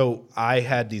 So I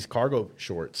had these cargo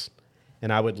shorts,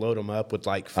 and I would load them up with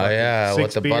like fucking yeah, 6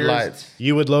 with the Bud beers. Lights.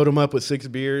 You would load them up with 6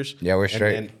 beers. Yeah, we're and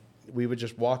straight. then we would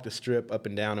just walk the strip up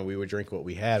and down, and we would drink what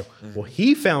we had. Well,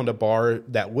 he found a bar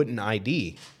that wouldn't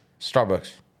ID. Starbucks.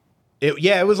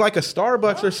 It was like a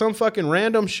Starbucks or some fucking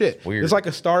random shit. Weird. It was like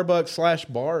a Starbucks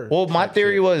 / bar. Well, my type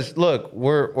theory shit. was, look,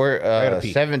 we're gotta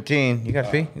pee. 17. You got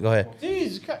to pee? Go ahead.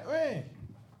 Jeez, man.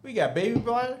 We got baby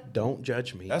bladder? Don't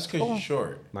judge me. That's because you're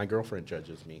short. My girlfriend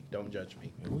judges me. Don't judge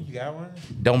me. Ooh, you got one?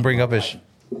 Don't bring up his.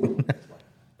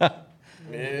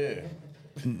 Yeah.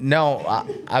 No,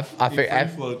 I Free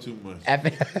figured. flow too much. After,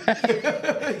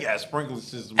 You got a sprinkler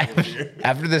system over here.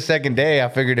 after the second day, I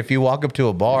figured if you walk up to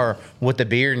a bar with the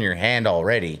beer in your hand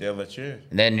already, They'll let you in.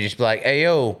 and then you just be like, "Hey,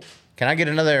 yo, can I get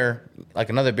another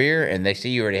beer?" And they see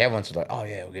you already have one, so they're like, "Oh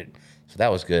yeah, we're good." So that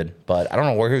was good, but I don't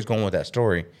know where he was going with that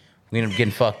story. We ended up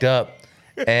getting fucked up,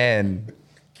 and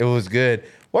it was good.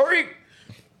 Where are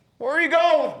you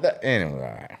going with that? Anyway, all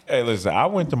right. Hey, listen, I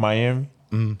went to Miami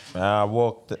and I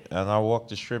walked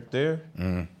the strip there.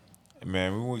 And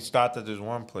man, when we stopped at this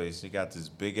one place, they got this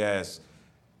big ass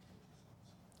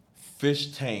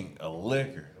fish tank of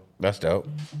liquor. That's dope.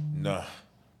 Nah.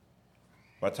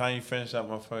 By the time you finish that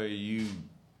motherfucker, you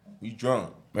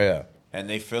drunk. Yeah, And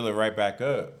they fill it right back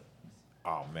up.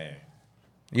 Oh man.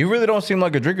 you really don't seem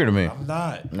like a drinker to me. I'm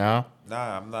not. No.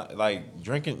 Nah, I'm not like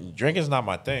drinking's not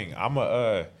my thing. I'm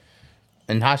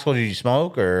In high school, did you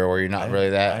smoke, or were you not really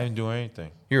I that? didn't do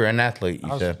anything. You were an athlete,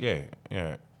 you said.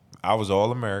 Yeah. I was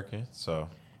all American, so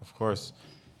of course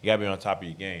you gotta be on top of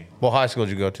your game. What high school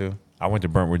did you go to? I went to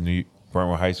Brentwood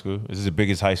High School. This is the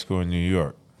biggest high school in New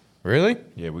York. Really?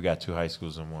 Yeah, we got 2 high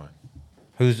schools in one.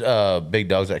 Who's big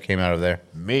dogs that came out of there,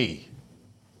 Me.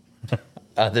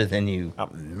 other than you?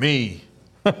 Me.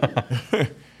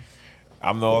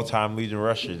 I'm the all-time leading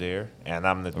rusher there, and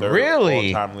I'm the 3rd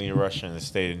Really? all-time leading rusher in the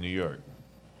state of New York.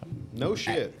 No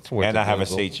shit. It's worth And the I have a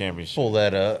Google. state championship. Pull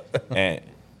that up.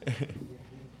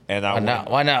 And I Why went, not?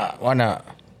 Why not? Why not?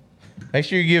 Make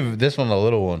sure you give this one a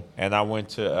little one. and I went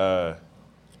to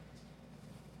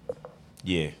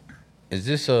yeah. Is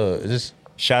this?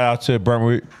 Shout out to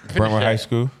Brentwood that. High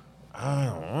School. I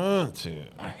don't want to.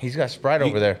 He's got Sprite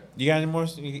over there. You got any more?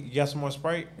 You got some more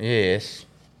Sprite? Yes.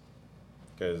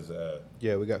 Because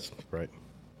Yeah, we got some Sprite.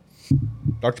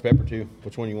 Dr. Pepper, too.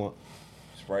 Which one you want?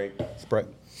 Sprite. Sprite.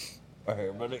 Right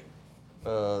here, buddy.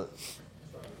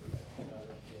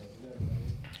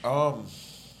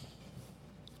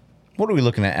 What are we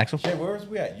looking at, Axel? Jay, where was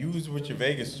we at? You was with your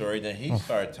Vegas story, then he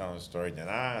started telling the story, then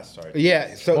I started.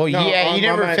 Yeah. So Oh, no, yeah, you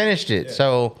never my, finished it.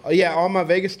 So, Yeah, on my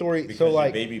Vegas story. Because So your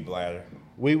like baby bladder.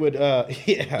 we would,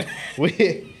 yeah,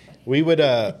 we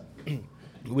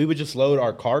would just load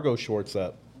our cargo shorts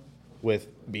up with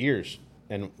beers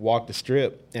and walk the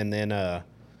strip, and then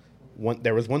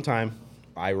there was one time,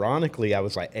 ironically, I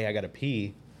was like, "Hey, I gotta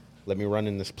pee. Let me run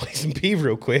in this place and pee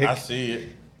real quick." I see it.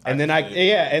 And then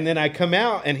I come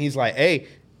out, and he's like, "Hey,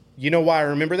 you know why I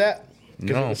remember that?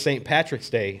 Because No. it was St. Patrick's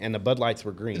Day, and the Bud Lights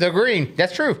were green." they're green.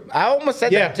 That's true. I almost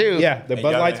said Yeah, that too. yeah, the And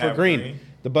Bud y'all Lights didn't were have green. green?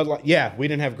 The Bud Light, yeah, we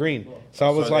didn't have green. So I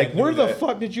was So like, they "Where knew the that-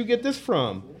 fuck did you get this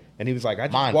from?" And he was like, "I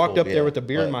just Mindful, walked up yeah, there with the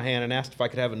beer in but- my hand and asked if I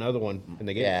could have another one, and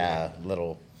they gave it to me." Yeah,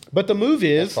 little. But the move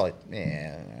is Probably,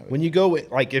 yeah. when you go,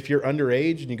 like, if you're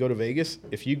underage and you go to Vegas,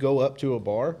 if you go up to a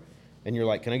bar and you're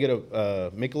like, "Can I get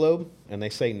a Michelob?" and they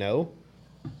say no,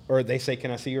 or they say, "Can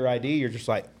I see your ID?" You're just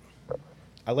like,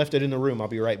 "I left it in the room. I'll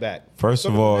be right back." First Go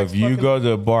of to the all, next if you fucking- go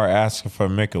to a bar asking for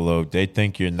Michelob, they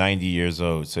think you're 90 years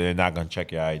old, so they're not gonna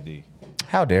check your ID.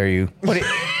 How dare you? What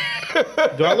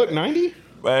Do I look 90?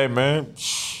 Hey man,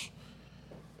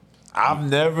 I've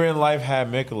never in life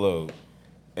had Michelob.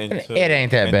 Until, It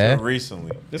ain't that until bad.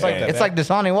 Recently, It's like And- that it's like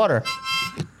Dasani water.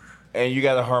 And you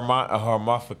got a harmonica.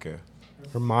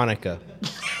 Harmonica.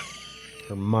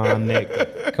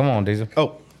 Harmonica. Come on, Diesel.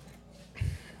 Oh,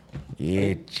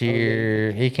 Yeah,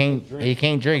 cheer. He can't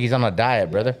drink. He's on a diet,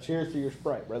 brother. cheers to your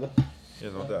Sprite, brother.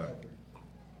 There's no doubt.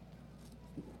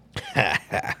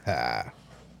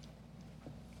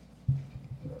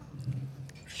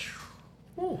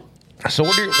 So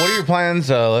what are your plans?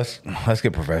 Let's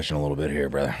get professional a little bit here,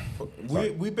 brother.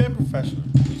 We've been professional.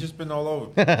 We just been all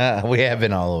over. We have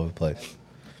been all over the place.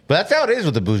 But that's how it is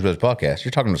with the Booze Brothers podcast.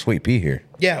 You're talking to Sweet Pea here.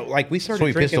 Yeah, like we started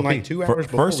Sweet drinking Pistol like Pea. 2 hours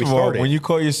before First we of all, started. when you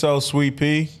call yourself Sweet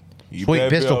Pea, you Sweet better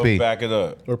be Pistol able Pea. to back it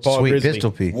up. or Paul Sweet Grizzly.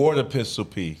 Pistol Pea. Water Pistol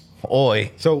Pea.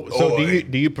 Oi. So Oi.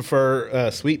 do you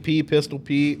prefer Sweet Pea, Pistol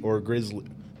Pea, or Grizzly?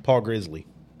 Paul Grizzly.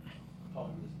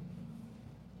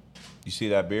 You see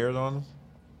that beard on him?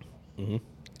 Mm-hmm.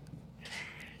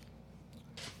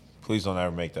 Please don't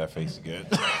ever make that face again.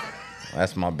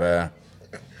 That's my bad.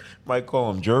 Might call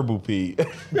him Gerbil Pea.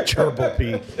 Gerbil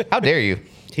Pea. How dare you?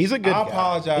 He's a good I guy.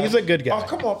 apologize. He's a good guy. Oh,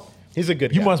 come on. He's a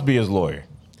good You guy. must be his lawyer.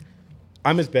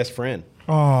 I'm his best friend.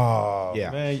 Oh, Yeah.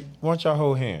 man. Why don't y'all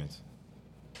hold hands?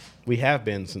 We have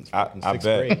been since I fucking bet.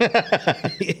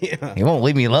 sixth grade. Yeah. He won't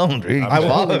leave me alone, dude. I He's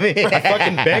following me. I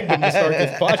fucking begged him to start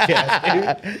this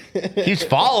podcast, dude. He's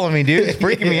following me, dude. It's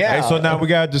freaking me Hey, out. so now we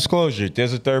got a disclosure.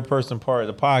 There's a third person part of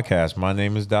the podcast. My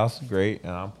name is Douse Great,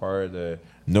 and I'm part of the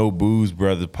No Booze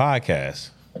Brothers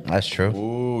podcast. That's true.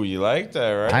 Ooh, you like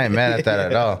that, right? I ain't mad at that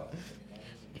at all.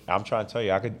 I'm trying to tell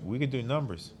you, we could do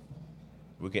numbers.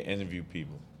 We could interview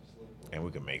people, and we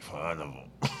could make fun of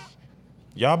them.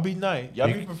 Y'all be nice. Y'all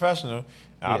be professional.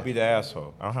 I'll Yeah. be the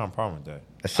asshole. I don't have a problem with that.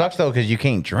 It sucks though because you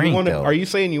can't drink though. Are you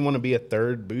saying you want to be a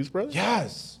third Booze Brother?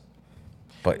 Yes.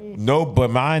 But No, but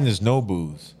mine is no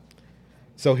booze.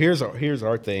 So here's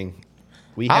our thing.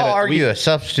 I'll argue a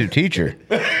substitute teacher.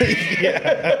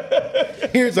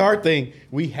 Here's our thing.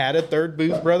 We had a third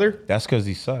Booze Brother. That's because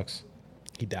he sucks.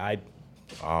 He died.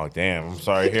 Oh, damn. I'm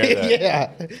sorry to hear that.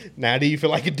 Yeah. Now do you feel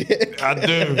like a dick? I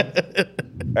do.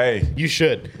 Hey. You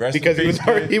should, Rest in because peace,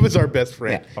 he was our best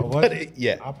friend. Oh, what? But,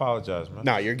 yeah. I apologize, man.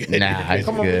 No, you're good. Nah, You're it's good.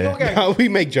 Come on, good. you don't got No, we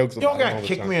make jokes You about don't it all gotta the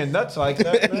kick time. me in nuts like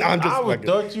that. Man. No, I'm just I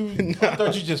fucking-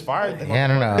 thought you just fired him. Yeah, I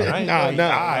don't know. ain't No, he no,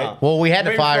 died. no. Well, we had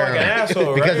to Made me fire feel like an him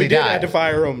asshole, because right? he We did have to died.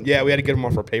 fire him. Yeah, we had to get him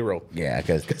off our payroll. Yeah,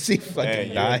 because Because he fucking Man,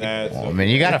 you're died. an asshole. I mean,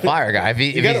 you got to fire a guy. If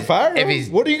You got to fire If him? he's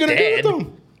What are you going to do dead, with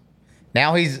him?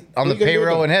 Now he's on the What are you gonna do with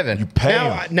payroll him? in heaven. Pay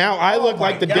him. Now I look my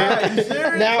like the God, you dick.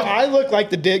 serious? Now I look like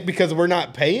the dick because we're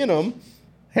not paying him.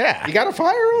 Yeah. You got to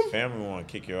fire him. Family want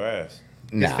to kick your ass.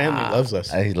 Nah, family loves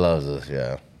us. He loves us,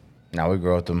 yeah. Now we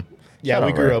grew up with him. Yeah, Shout we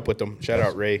out grew Ray. up with him. Shout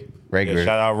out Ray. Ray Yeah, Grizzly.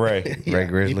 shout out Ray. Ray Yeah,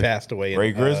 Grizzly. He passed away.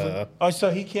 Ray Grizzly. So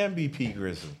he can be P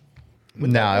Grizzly.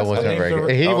 No, it wasn't name's Ray. a-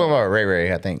 Grizzly. He oh. went about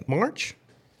Ray, I think. March?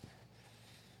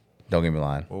 Don't get me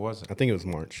lying. What was it? I think it was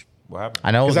March. What happened?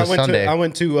 I know it was Because a Sunday. I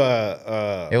went to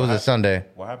It was a Sunday.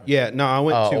 What happened? yeah, no, I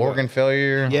went to Organ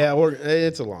failure. Yeah,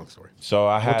 it's a long story. So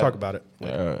I had We'll talk about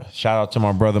it. shout out to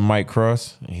my brother Mike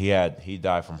Cross. He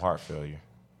died from heart failure,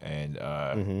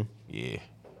 and yeah,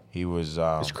 he was.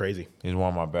 It's crazy. He's one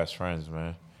of my best friends,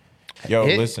 man. Yo,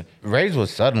 It- listen. Ray's was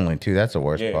suddenly too. That's the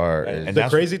worst Yeah, part. and is- The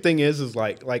that's- crazy thing is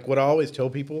like what I always tell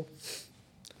people.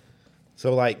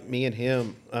 So like me and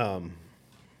him, Are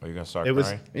you gonna start it was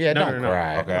crying? yeah, no, don't no, no.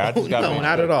 cry. Okay, I just got No,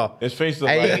 not at all. His face look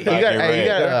Hey, like you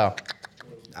gotta.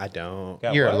 I don't.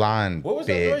 Got You're what? a lying What was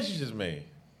that bitch. noise you just made?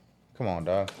 Come on,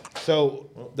 dog. So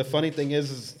the funny thing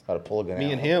is How to pull a gun me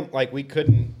out. and him, like we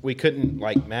couldn't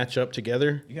like match up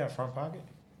together. You got a front pocket?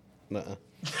 Nuh-uh.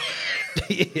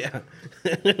 Yeah.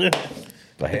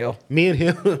 The hell? Me and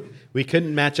him, we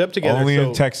couldn't match up together. Only so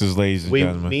in Texas, ladies and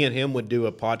gentlemen. me and him would do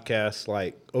a podcast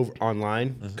like over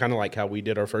online, kind of like how we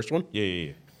did our first one.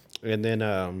 Yeah. And then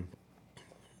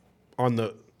on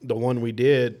the one we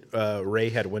did, Ray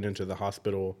had went into the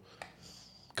hospital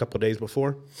a couple of days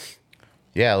before.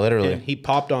 Yeah, literally. And he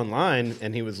popped online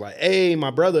and he was like, "Hey,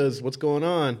 my brothers, what's going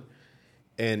on?"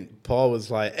 And Paul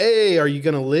was like, "Hey, are you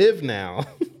gonna live now?"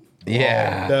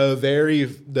 Yeah. The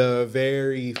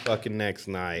very fucking next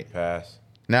night. Pass.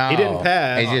 No. He didn't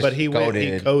pass, just but he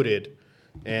coded. coded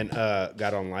and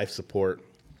got on life support.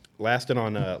 Lasted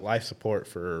on life support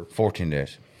for 14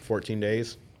 days. 14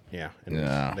 days. Yeah. And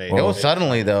Yeah. they- It was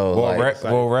suddenly, though. Well,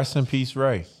 like, rest in peace,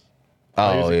 Ray.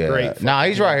 oh, he was a yeah. great Nah,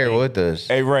 he's right here with us.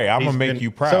 Hey, Ray, I'm he's going to make been-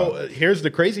 you proud. So here's the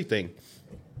crazy thing.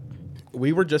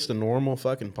 We were just a normal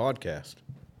fucking podcast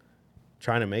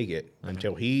trying to make it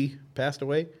until he passed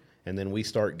away. And then we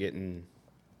start getting,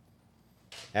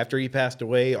 after he passed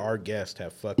away, our guests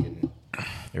have fucking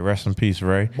Hey, rest in peace,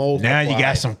 Ray. Multiply. Now you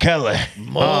got some color.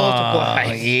 multiplied.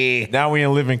 Oh, yeah. Now we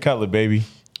in living color, baby.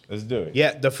 Let's do it.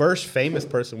 Yeah, the first famous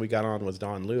person we got on was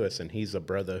Don Lewis, and he's a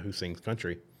brother who sings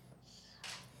country.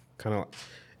 Kind of like,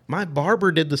 my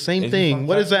barber did the same Is he thing. from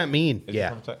What does Texas? that mean? Is he Yeah.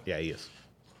 from Texas? Yeah, he is.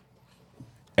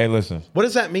 Hey, listen. What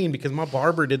does that mean? Because my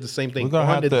barber did the same thing. We're gonna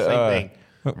Don have did the to, same thing.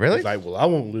 Really? He's like, well, I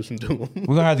won't listen to him. We're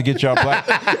going to have to get y'all black.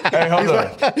 Hey, hold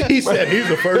on. He said he's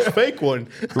the first fake one.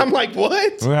 I'm like, what?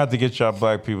 We're going to have to get y'all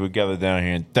black people together down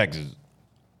here in Texas.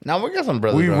 Now, we got some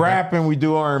brothers. We around rap and we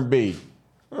do R&B.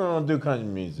 We don't do country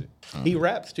music. He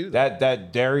raps too. though.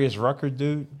 That Darius Rucker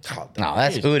dude. there. No,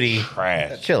 that's Hootie.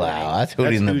 Trash. Chill out. That's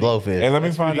Hootie in the Hootie. blowfish. Hey, let me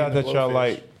find Hootie out and that y'all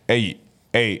Blowfish. like.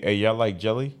 Hey, y'all like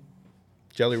Jelly?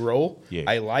 Jelly Roll. Yeah.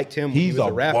 I liked him when He's he was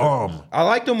a a rapper. bum. I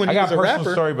liked him when I he got was a a personal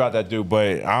rapper. story about that dude,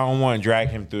 but I don't want to drag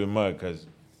him through the mud because,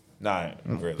 nah,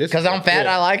 really. Because I'm fat,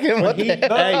 I like him. What He, the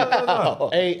hell? No.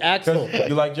 hey, Axel.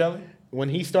 You like Jelly? When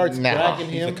he starts No. dragging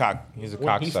He's him, a cock. He's a when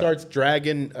cock. he starts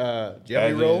dragging Jelly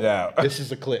Edit Roll, it out. this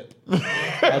is a clip.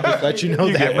 I'll just let you know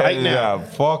You that can right edit it now. out.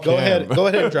 Fuck Go him. ahead, go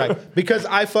ahead and drag. Because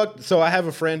so I have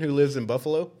a friend who lives in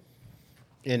Buffalo,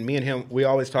 and me and him, we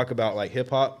always talk about like hip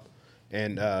hop,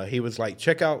 and he was like,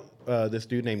 check out this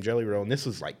dude named Jelly Roll, and this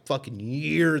was like fucking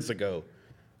years ago,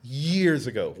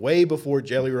 way before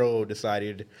Jelly Roll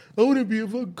decided I want to be a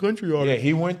fucking country Yeah, artist.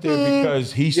 he went there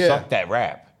because he Yeah. sucked at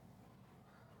rap.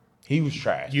 He was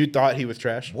trash. You thought he was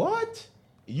trash? What?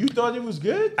 You thought it was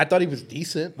good? I thought he was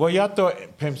decent. Well, y'all thought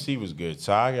Pimp C was good,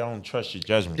 so I don't trust your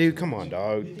judgment. Dude, come on,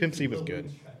 dog. Pimp C was good.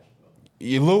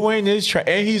 Lil Wayne is trash,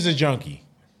 and he's a junkie.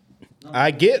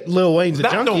 I get Lil Wayne's a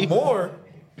Not junkie. no more.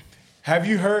 Have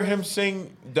you heard him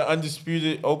sing the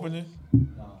Undisputed opening?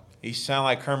 He sound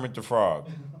like Kermit the Frog.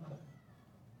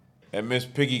 And Miss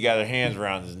Piggy got her hands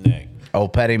around his neck. Oh,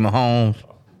 Patty Mahomes.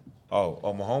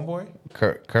 Oh, my homeboy?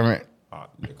 Kermit. Oh,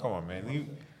 come on, man.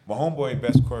 My homeboy,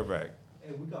 best quarterback.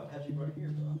 Hey, we got Patrick right here,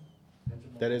 bro.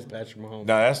 That is Patrick Mahomes.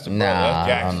 No, that's the brother. Nah,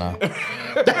 That's Jackson. I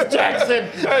don't know. Jackson.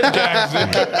 That's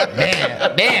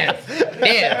Jackson. Dance.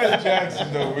 That's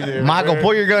Jackson over there. Michael, man.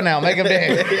 pull your gun out. Make him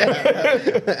dance.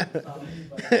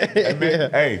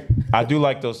 Hey, I do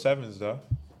like those sevens, though.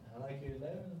 I like your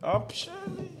 11. Oh, sure,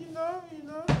 you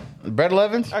know. Brett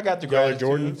Levens? I got the Y'all are gratitude.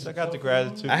 Jordans? I got the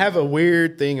gratitude. I have a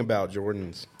weird thing about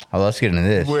Jordans. Oh, let's get into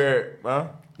this. Where,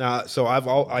 huh? So I've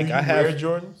all like Do I you have. wear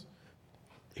Jordans?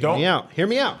 Hear me out. Hear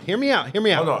me out. Hear me out. Hear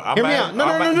me out. Hold on. I'm Hear me at- out. No,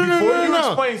 I'm no, at- no, no, Before no, you no,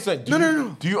 explain something,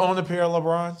 No. do you own a pair of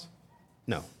LeBrons?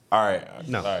 No. All right.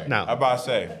 No, All right. no. I'm about to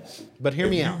say. But hear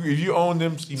me out. If you own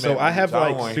them, So I have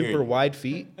like super wide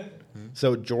feet.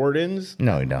 So Jordans,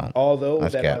 No, we don't. although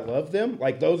That's that cap. I love them,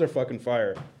 like those are fucking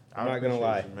fire. I'm not gonna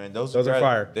lie, man. Those are are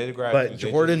fire. They the But gratitude. They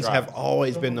just Jordans drop. have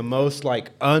always been the most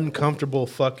like uncomfortable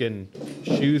fucking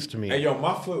shoes to me. Hey, yo,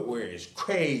 my footwear is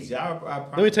crazy. I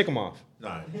Let me take them off.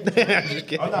 Nah. I'm just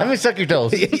kidding. Let me suck your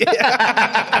toes. Hey,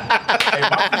 my feet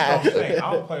don't stink.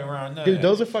 I don't play around none. Dude,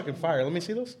 those are fucking fire. Let me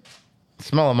see those.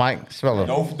 Smell them, Mike. Smell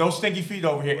them. No stinky feet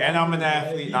over here. And I'm an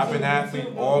athlete. I've been an athlete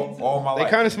all my They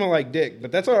life. kind of smell like dick,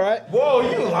 but that's all right. Whoa,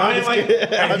 you lying like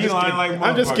I'm you just lying kidding. like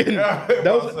I'm just motherfucker. kidding. Yeah, I'll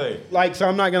Those, say. like, so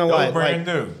I'm not gonna lie. Those brand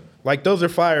Like, new. like those are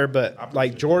fire, but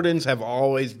like Jordans have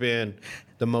always been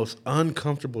the most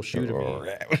uncomfortable shoe to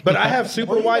me. But I have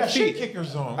super Well, you wide got shit feet.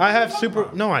 kickers on. I have What you super.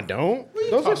 talking No, I don't. are you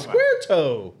Those are talking square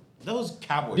toe. about? Those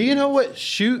cowboys. Do you know what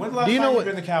shoe? When the last Do you time know you what?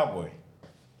 been a cowboy?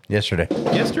 Yesterday.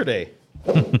 Yesterday,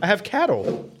 I have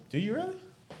cattle. Do you really?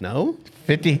 No.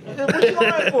 50. What you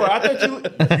lying for? I thought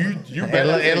you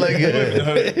It look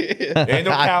good. Ain't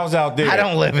no cows out there. I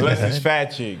don't live in unless that. it's fat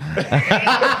chick.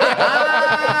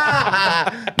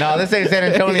 No, this ain't San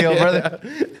Antonio, brother.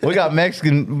 We got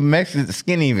Mexican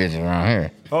skinny bitches around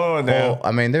here. Oh, no. Well,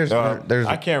 I mean, there's.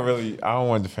 I can't really. I don't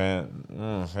want to defend. I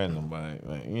don't defend nobody.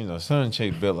 Like, you know, some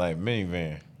chick built like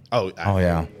minivan. Oh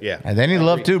yeah. Yeah. And they need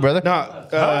love too, brother.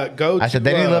 No. Go. I said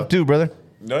they need love too, brother.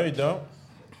 No, you don't.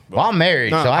 Well, I'm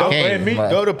married, No, so I go- can't. me- but-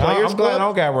 Go to Players I'm glad I Club.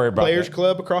 don't gotta worry about Players that.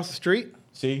 Club across the street.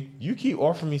 See, you keep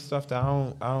offering me stuff that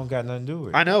I don't got nothing to do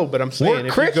with. I know, but I'm saying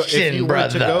We're Christian, if you were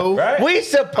brother. to go, Right? We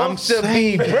supposed to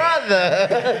be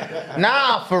brother.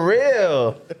 Nah, for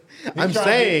real. I'm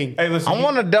saying, Hey, listen, I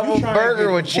want a double you trying to burger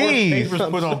get with divorce cheese. Papers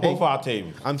put on both our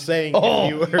tables. I'm saying, Oh.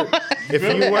 if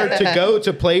you were to go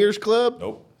to Players Club,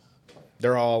 Nope.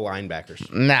 they're all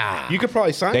linebackers. Nah. You could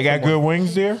probably sign. They got someone. good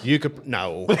wings there. You could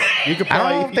no. You could I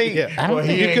probably. don't think. yeah. I don't Well,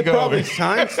 think. he You ain't could going. probably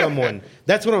sign someone.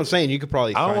 That's what I'm saying. You could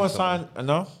probably. I don't want to someone. sign.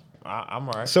 No, I'm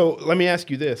all right. So let me ask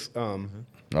you this: Oh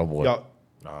boy. y'all,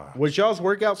 was y'all's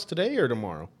workouts today or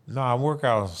tomorrow? No, I work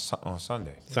out on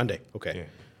Sunday. Sunday. Okay. Yeah.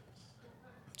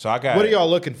 So I got. What are y'all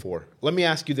looking for? Let me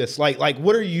ask you this: like,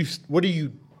 what are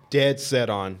you dead set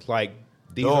on? Like,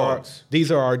 Dogs.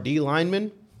 these are our D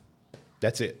linemen.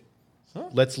 That's it.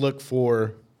 Let's look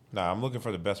for. Nah, I'm looking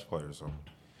for the best players.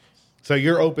 So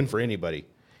you're open for anybody.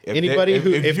 If Anybody they-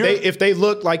 who if if you're- they if they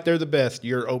look like they're the best,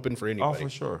 you're open for Oh, anybody. for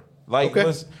sure. Like, Okay.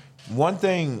 listen, one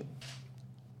thing.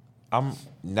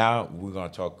 Now we're gonna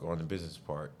talk on the business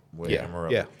part with Yeah,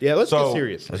 Amarillo. yeah. Let's So- get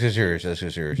serious. Let's get serious. Let's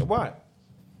get serious. What?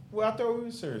 Well, I thought we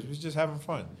were serious. We was just having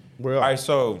fun. We are. All right,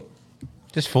 so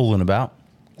Just fooling about.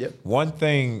 Yep. one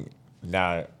thing.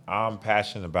 Now I'm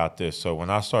passionate about this. So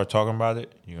when I start talking about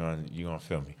it, you're gonna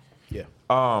feel me. Yeah.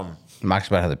 Mike's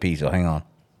about to have the pee, so hang on.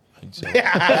 right?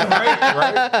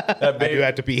 That I baby. do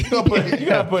have to pee. You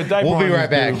gotta put a diaper We'll on be this right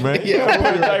back. dude, man. You gotta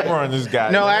put a diaper on this guy.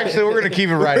 No, actually, we're gonna keep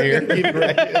it right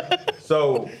here.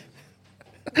 So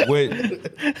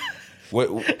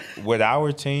with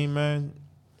our team, man,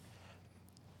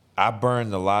 I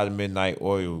burned a lot of midnight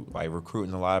oil, like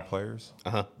recruiting a lot of players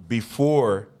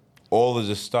before all of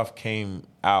the stuff came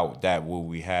out that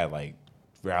we had, like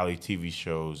reality TV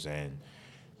shows and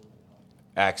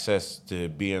access to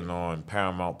being on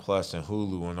Paramount Plus and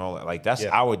Hulu and all that. Like that's Yeah.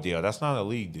 our deal. That's not a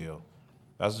league deal.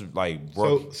 That's like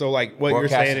So like what you're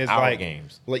saying is our like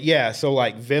games. yeah. So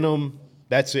like Venom,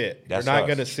 that's it. That's you're not us.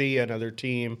 going to see another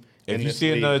team. If in you this see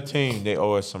league. another team, they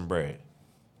owe us some bread.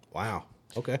 Wow.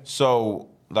 Okay. So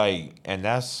like, and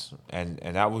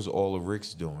that was all of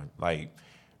Rick's doing. Like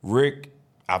Rick,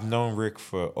 I've known Rick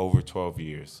for over 12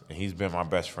 years, and he's been my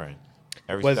best friend.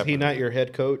 Every Was step he of not it. your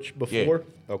head coach before?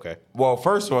 Okay. Well,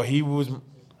 first of all, he was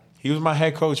my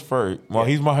head coach first. Well,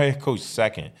 he's my head coach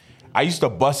second. I used to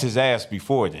bust his ass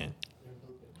before then.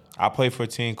 I played for a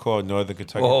team called Northern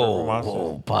Kentucky Purple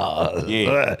Monsters. Pause.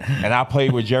 Yeah, and I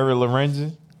played with Jerry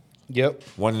Lorenzen, Yep.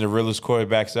 one of the realest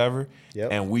quarterbacks ever. Yep.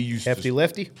 And we used Hefty to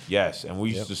lefty. Yes, and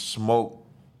we used to smoke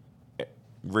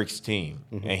Rick's team,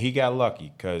 and he got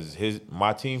lucky because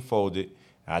my team folded.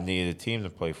 I needed a team to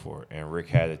play for, and Rick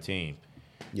had a team.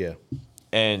 Yeah.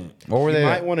 And What were You they?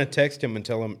 might want to text him and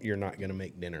tell him you're not going to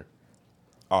make dinner.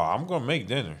 I'm gonna make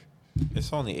dinner.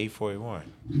 It's only 8:41.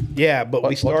 Yeah, but we What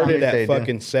time started did they at do?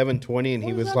 fucking 7:20, and he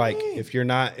What was does that like, mean? "If you're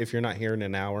not here in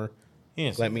an hour, He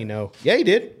didn't say let me that. know." Yeah, he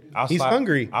did. He's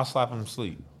hungry. I'll slap him to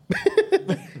sleep.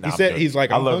 He said he's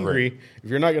like, I "I'm love hungry. Rick. If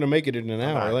you're not going to make it in an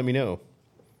hour, not. let me know."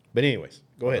 But anyways,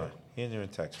 go ahead. He didn't even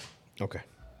text me. Okay.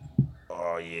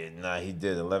 Oh yeah, nah, he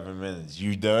did 11 minutes.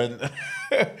 You done?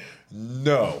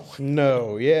 No.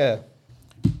 No. Yeah.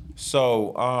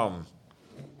 So,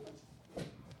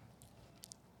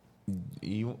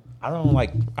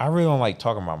 I really don't like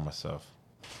talking about myself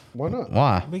Why not?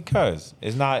 Why? because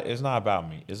it's not about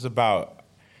me. It's about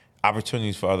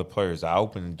opportunities for other players. I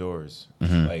open the doors.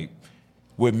 Like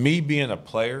with me being a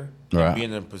player, and Right.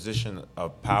 being in a position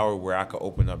of power where I could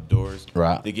open up doors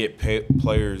Right. to get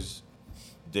players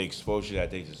the exposure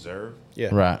that they deserve. Yeah.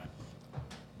 Right.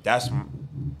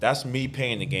 That's me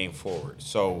paying the game forward.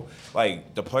 So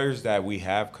like the players that we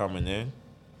have coming in,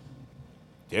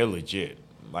 they're legit.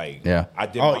 Like Yeah. I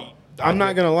did. Oh, I'm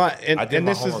not gonna lie, and I did and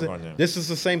my this is homework on them. this is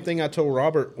the same thing I told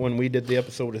Robert when we did the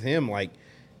episode with him. Like,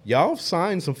 y'all have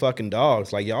signed some fucking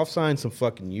dogs. Like, y'all have signed some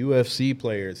fucking UFC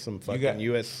players, some fucking got-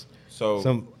 US, So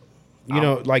some, you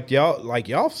know, like y'all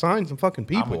have signed some fucking I'm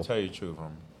people. gonna tell you the truth.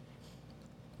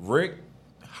 Rick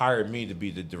hired me to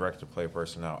be the director of player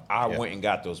personnel. I Yeah. went and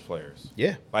got those players.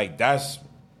 Yeah. Like I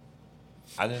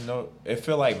didn't know. It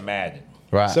felt like Madden.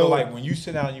 Right. So So- like when you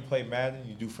sit down and you play Madden,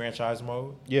 you do franchise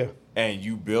mode, Yeah. and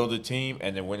you build a team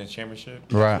and then win a championship.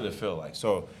 That's Right. what it feel like.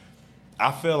 So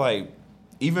I feel like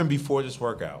even before this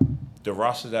workout, the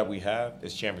roster that we have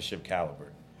is championship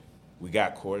caliber. We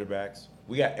got quarterbacks.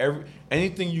 We got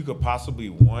anything you could possibly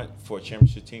want for a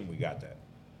championship team. We got that.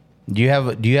 Do you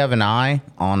have an eye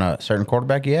on a certain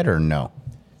quarterback yet, or no?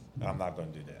 I'm not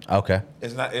going to do that. Okay.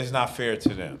 It's not fair to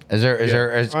them.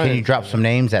 Can you drop some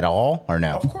names at all, or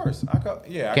no? Of course, I could.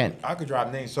 Yeah, Can't. I could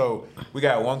drop names. So we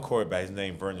got one quarterback. His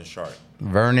name Vernon Sharp.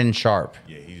 Vernon Sharp.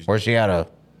 Yeah, Where's he out of?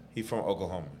 He's from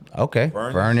Oklahoma. Okay.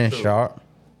 Vernon too. Sharp.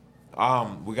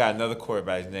 We got another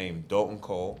quarterback named Dalton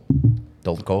Cole.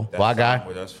 Dalton Cole. That's White guy. signed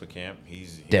with us for camp.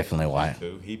 He's Definitely white.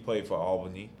 too. He played for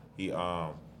Albany. He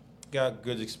got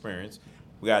good experience.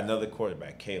 We got another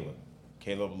quarterback,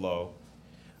 Caleb Lowe.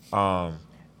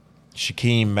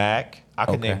 Shaquem Mack. I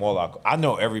can Okay. name all our. I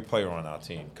know every player on our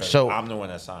team because So- I'm the one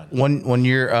that signed. When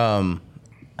you're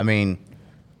I mean,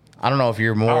 I don't know if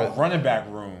you're Our more. running back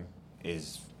room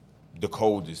is the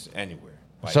coldest anywhere.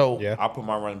 Like, So- Yeah. I put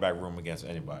my running back room against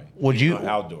anybody. Would you- Even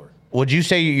outdoor? Would you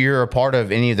say you're a part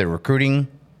of any of the recruiting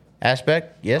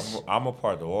aspect? Yes. I'm a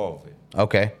part of all of it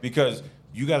Okay. because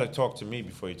you got to talk to me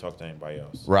before you talk to anybody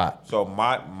else. Right. So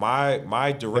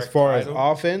my direct As far as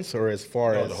title, offense or as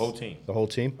far No, as the whole team. The whole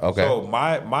team. Okay. So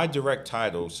my direct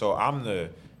title. So I'm the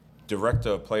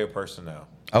director of player personnel,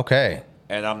 Okay.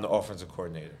 and I'm the offensive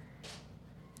coordinator.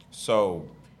 So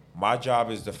my job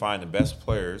is to find the best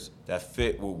players that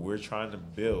fit what we're trying to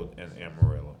build in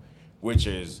Amarillo, which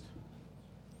is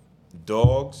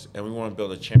dogs, and we want to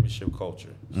build a championship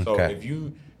culture. So Okay. if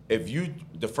you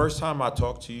the first time I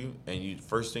talk to you and you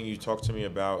first thing you talk to me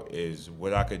about is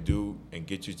what I could do and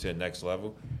get you to the next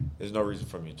level, there's no reason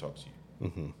for me to talk to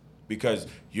you. Because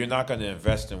you're not going to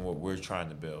invest in what we're trying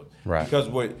to build. Right. Because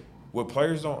what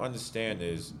players don't understand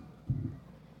is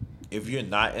if you're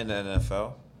not in the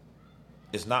NFL,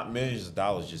 it's not millions of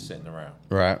dollars just sitting around.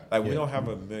 Right. Like we don't have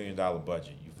 $1 million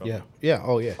budget. You feel Yeah. me? Yeah.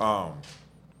 Oh yeah.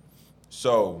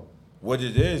 So what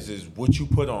it is what you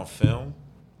put on film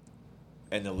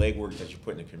and the legwork that you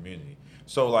put in the community.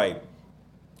 So like,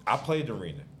 I played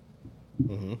arena.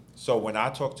 So when I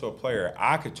talk to a player,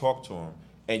 I could talk to him,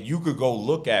 and you could go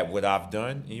look at what I've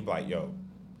done, and you'd be like, "Yo,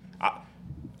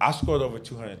 I scored over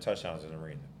 200 touchdowns in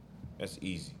arena. That's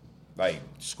easy. Like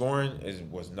scoring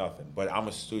was nothing, but I'm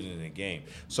a student in the game.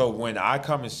 So when I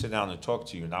come and sit down and talk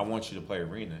to you, and I want you to play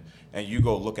arena, and you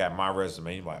go look at my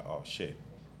resume, you're like, oh shit,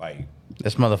 like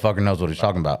This motherfucker knows what he's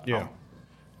talking about. Yeah.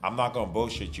 I'm not gonna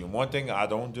bullshit you. And one thing I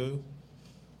don't do,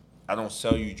 I don't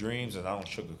sell you dreams, and I don't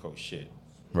sugarcoat shit.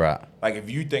 Right. Like if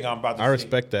you think I'm about to I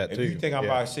respect that, if too. you think I'm Yeah.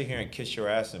 about to sit here and kiss your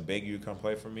ass and beg you to come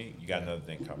play for me, you got another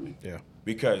thing coming. Yeah.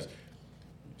 Because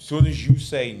as soon as you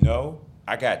say no,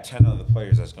 I got 10 other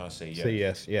players that's gonna say yes. Say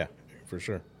yes. Yeah. For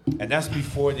sure. And that's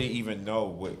before they even know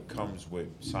what comes with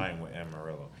signing with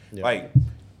Amarillo. Yeah. Like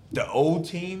the old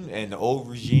team and the old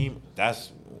regime,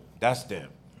 that's them.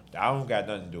 I don't got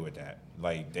nothing to do with that.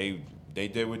 Like they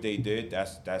did what they did.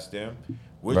 That's them.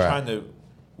 We're Right.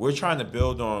 trying to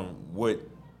build on what.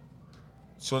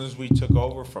 As soon as we took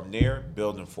over from there,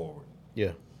 building forward.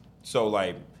 Yeah. So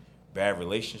like bad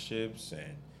relationships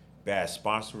and bad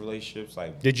sponsor relationships,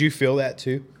 like Did you feel that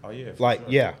too? oh yeah, for Like sure.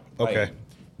 yeah. Okay.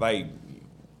 Like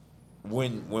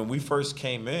when we first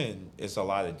came in, it's a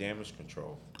lot of damage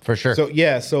control. For sure. So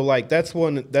yeah, so like that's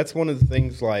one of the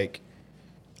things like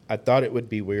I thought it would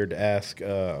be weird to ask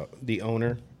the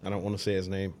owner. I don't want to say his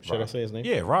name. Should I say his name?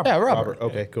 Yeah, Robert. yeah, Robert.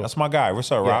 Okay, cool. That's my guy.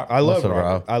 What's up, Yeah, Rob? I love What's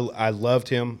up, Robert. I loved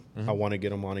him. I want to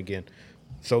get him on again.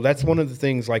 So that's one of the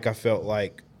things like I felt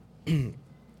like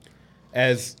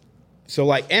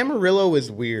like Amarillo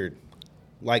is weird.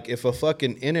 Like if a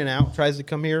fucking In-N-Out tries to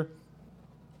come here,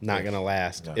 not gonna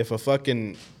last. No. If a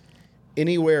fucking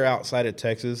anywhere outside of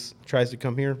Texas tries to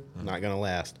come here, not gonna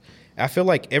last. I feel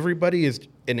like everybody is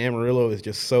in Amarillo is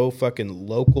just so fucking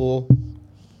local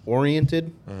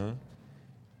oriented.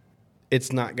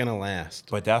 It's not gonna last.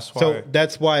 But that's why. So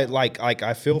that's why, like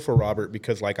I feel for Robert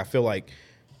because, like, I feel like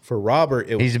for Robert,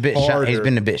 it was He's a bit. harder. He's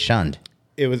been a bit shunned.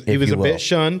 He was if a you will. bit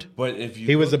shunned. but if you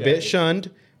He was a look bit at it-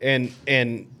 shunned,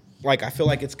 and like I feel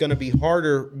like it's gonna be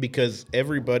harder because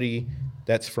everybody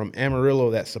that's from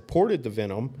Amarillo that supported the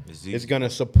Venom It's is easy. gonna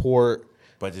support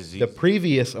But it's the easy.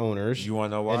 previous owners. You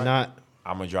want to know why? And not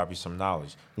I'm gonna drop you some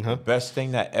knowledge. Uh-huh. The best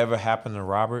thing that ever happened to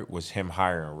Robert was him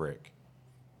hiring Rick.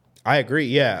 I agree.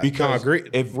 Yeah, Because no, I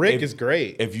agree. Rick is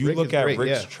great. If you Rick look is at great,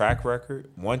 Rick's yeah. track record,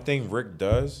 one thing Rick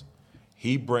does,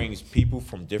 he brings people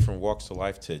from different walks of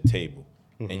life to the table.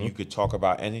 Mm-hmm. And you could talk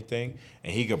about anything,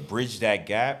 and he could bridge that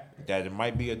gap that it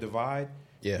might be a divide.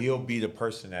 Yeah. He'll be the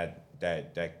person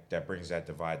that brings that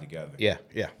divide together. Yeah,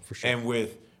 for sure. And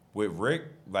with Rick,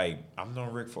 like I've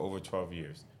known Rick for over 12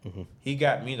 years. He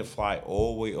got me to fly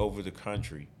all the way over the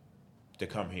country to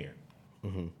come here.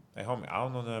 Like, homie, I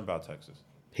don't know nothing about Texas.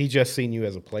 He just seen you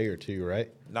as a player too,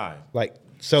 right? Nah. Like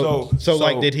so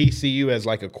like, did he see you as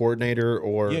like a coordinator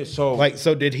or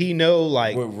so did he know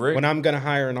like Rick, when I'm gonna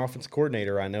hire an offensive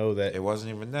coordinator, I know that it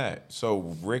wasn't even that.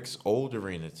 So Rick's old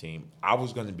arena team, I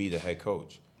was going to be the head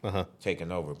coach,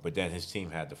 taking over, but then his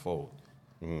team had to fold.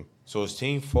 So his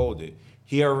team folded.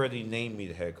 He already named me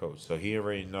the head coach, so he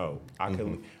already know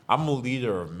I'm a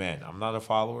leader of men. I'm not a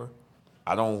follower.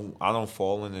 I don't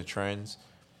fall into trends.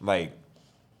 Like,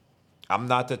 I'm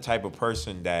not the type of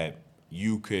person that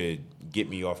you could get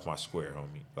me off my square,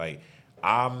 homie. Like,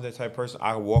 I'm the type of person,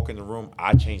 I walk in the room,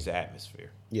 I change the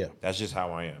atmosphere. Yeah. That's just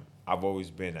how I am. I've always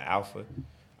been an alpha.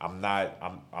 I'm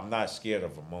not scared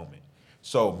of a moment.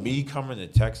 So me coming to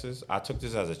Texas, I took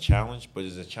this as a challenge, but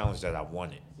it's a challenge that I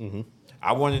wanted.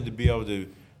 I wanted to be able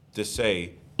to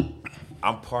say,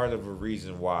 I'm part of a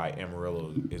reason why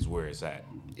Amarillo is where it's at.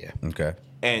 Yeah. Okay.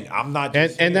 And I'm not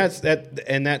just and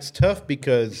that's tough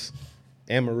because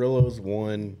Amarillo's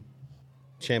won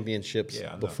championships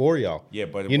before y'all. Yeah,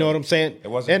 but you know what I'm saying? It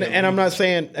wasn't. And I'm not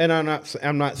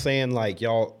saying like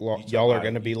y'all are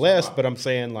going to be less, but I'm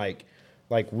saying like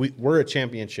we're a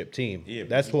championship team. Yeah,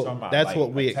 that's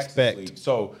what we expect. League.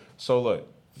 So look,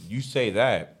 you say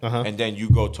that, and then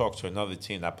you go talk to another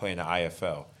team that play in the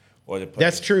IFL.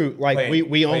 That's true. Like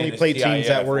we only play teams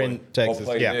that were in Texas. Or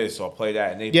play this or play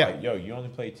that, and they like, yo, you only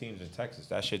play teams in Texas.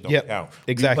 That shit don't count.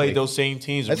 Exactly. We played those same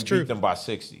teams. And we beat them by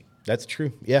 60. That's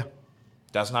true. Yeah.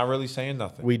 That's not really saying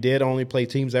nothing. We did only play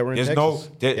teams that were in Texas.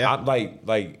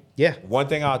 One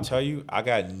thing I'll tell you,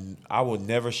 I will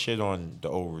never shit on the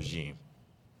old regime.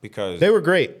 Because they were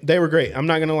great. I'm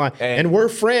not gonna lie. And we're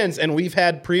friends, and we've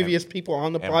had previous people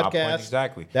on the podcast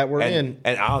that were in.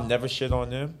 And I'll never shit on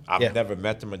them. I've never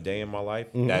met them a day in my life.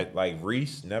 That like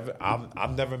Reese, never.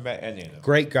 I've never met any of them.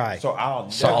 Great guy. So I'll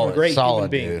solid human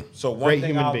being. Dude. So one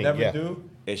thing I'll never do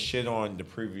is shit on the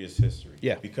previous history.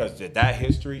 Yeah. Because that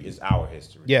history is our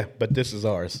history. Yeah, but this is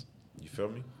ours. You feel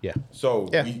me? Yeah. So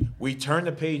we turn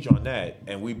the page on that,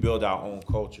 and we build our own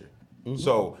culture.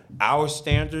 So our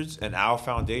standards and our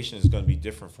foundation is going to be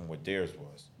different from what theirs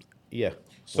was. Yeah.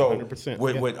 So 100%.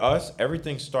 With us,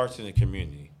 everything starts in the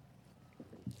community.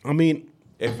 I mean,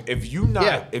 if you're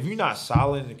not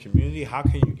solid in the community, how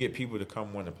can you get people to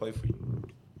come want to play for you?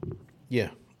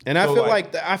 Yeah. And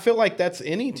I feel like that's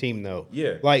any team though.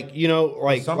 Yeah. Like, you know,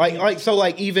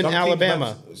 even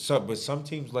Alabama. But some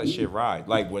teams let shit ride.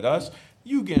 Like with us,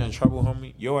 you get in trouble,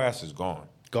 homie, your ass is gone.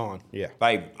 Gone. Yeah.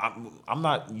 Like I'm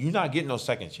not. You're not getting no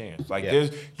second chance. Like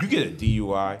you get a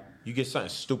DUI, you get something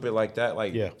stupid like that.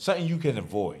 Like something you can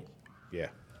avoid. Yeah.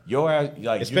 Your ass,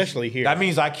 like especially here. That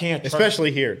means I can't.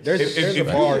 Especially here. There's a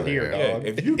bar here. Dog.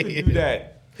 If you could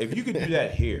do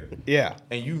that, here. Yeah.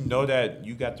 And you know that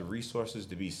you got the resources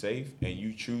to be safe, and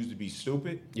you choose to be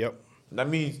stupid. Yep. That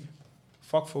means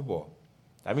fuck football.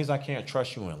 That means I can't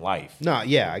trust you in life. No.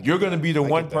 Yeah. You're gonna be the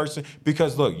one person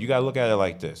because look, you gotta look at it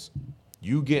like this.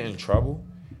 You get in trouble,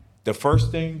 the first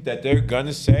thing that they're going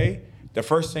to say,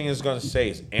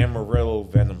 is Amarillo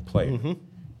Venom player.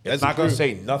 It's not going to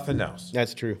say nothing else.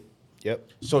 That's true. Yep.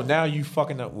 So now you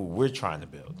fucking up what we're trying to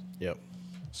build. Yep.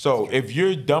 So if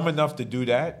you're dumb enough to do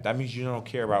that, that means you don't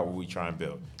care about what we try and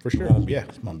build. For sure. Yeah.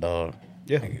 That's my dog.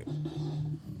 Yeah.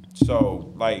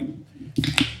 So, like...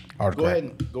 Go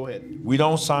ahead. We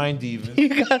don't sign divas.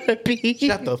 You gotta be.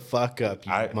 Shut the fuck up,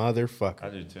 you motherfucker. I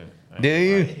do too. Do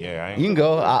you? Yeah, you can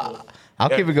go. I'll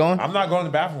keep it going. I'm not going to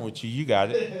the bathroom with you. You got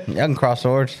it. I can cross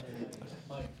swords.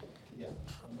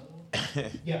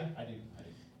 Yeah, I do.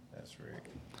 That's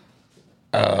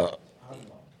right.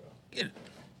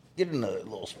 Get another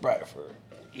little Sprite for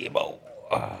Ebo.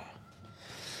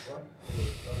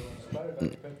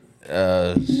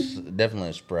 Definitely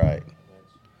a Sprite.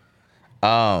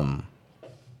 I'm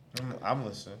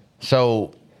listening.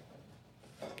 So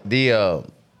the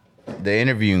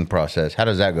interviewing process, how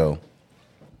does that go?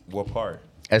 What part?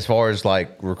 As far as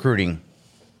like recruiting,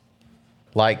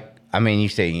 like I mean, you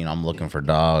say I'm looking for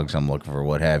dogs, I'm looking for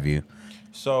what have you.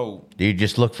 So do you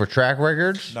just look for track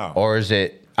records? No. Or is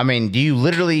it? I mean, do you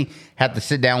literally have to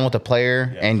sit down with a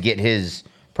player and get his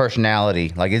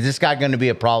personality? Like, is this guy going to be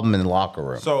a problem in the locker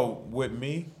room? So with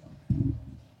me,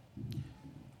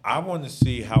 I want to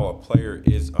see how a player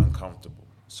is uncomfortable.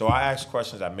 So I ask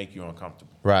questions that make you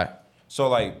uncomfortable. Right. So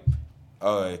like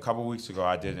a couple weeks ago,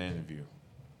 I did an interview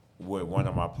with one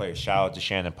of my players. Shout out to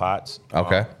Shannon Potts.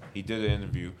 Okay. He did an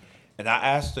interview, and I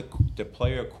asked the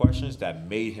player questions that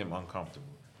made him uncomfortable.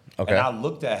 Okay. And I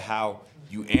looked at how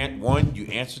you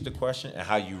answered the question and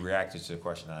how you reacted to the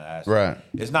question I asked. Right.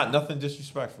 It's not nothing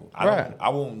disrespectful. I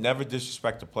won't never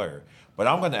disrespect the player, but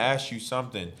I'm going to ask you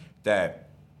something that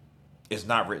is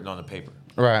not written on the paper.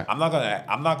 Right. I'm not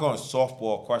going to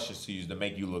softball questions to you to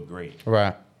make you look great.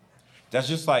 Right. That's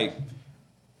just like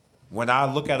when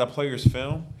I look at a player's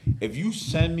film. If you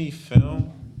send me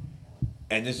film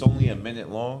and it's only a minute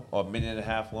long or a minute and a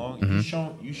half long,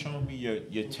 you showing me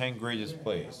your 10 greatest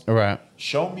plays. Right.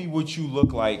 Show me what you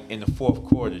look like in the fourth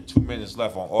quarter, 2 minutes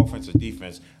left on offense or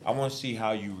defense. I want to see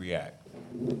how you react.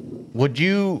 Would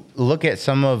you look at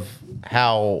some of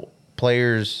how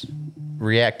players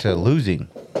react to losing?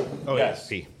 Oh, Yes. yes.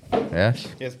 P. Yes?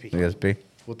 Yes, P. Yes, P.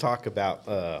 We'll talk about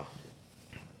I'll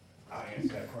answer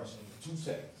that question in 2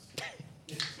 seconds.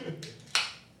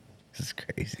 This is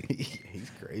crazy. he's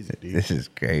crazy, dude. This is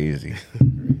crazy.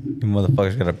 You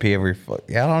motherfuckers gotta pee every fuck.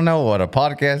 Yeah, I don't know what a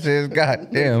podcast is. God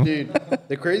damn. Dude,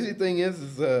 the crazy thing is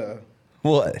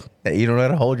What? That you don't know how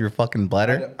to hold your fucking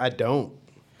bladder? I don't.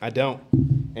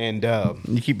 And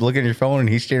You keep looking at your phone and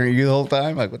he's staring at you the whole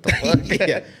time? Like, what the fuck?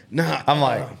 yeah, nah. I'm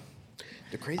like,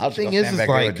 the crazy I'll just thing go is stand back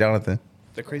here like with Jonathan.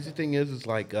 the crazy thing is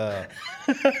like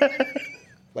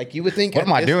you would think. What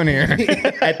am I doing here?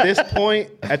 At this point,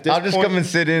 I'll just come and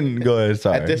sit in and go ahead.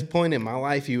 Sorry. At this point in my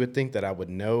life, you would think that I would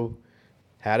know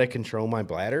how to control my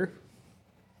bladder.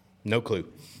 No clue.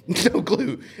 No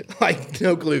clue. Like,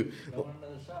 no clue. Don't want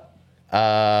another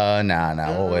shot.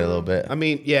 Nah. We'll wait a little bit. I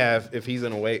mean, yeah, if he's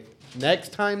in a wait.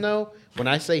 Next time, though, when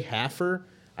I say halfer,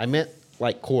 I meant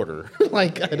like quarter.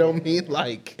 Like, I don't mean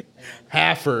like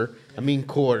halfer. I mean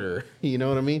quarter. You know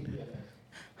what I mean?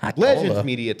 Hot Legends cola.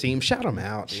 Media Team, shout them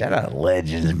out. dude. Shout out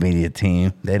Legends Media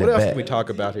Team. They What the else best. can we talk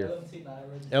about here? LMT, not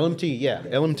original. LMT, yeah,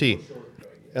 LMT.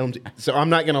 So I'm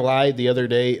not gonna lie. The other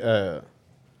day,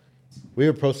 we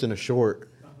were posting a short,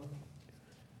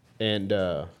 and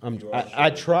I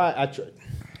try.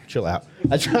 Chill out.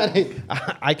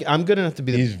 I'm good enough to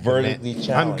be the. He's vertically I'm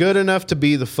challenged. good enough to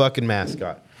be the fucking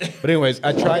mascot. But anyways,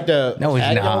 I tried to No, he's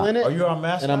add y'all not. in it. Are you our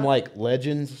mascot? And I'm like,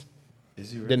 Legends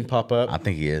Is he really? didn't pop up, I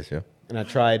think he is, yeah. and I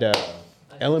tried LMT.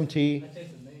 I changed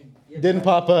the name. Yeah, Didn't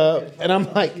pop up, and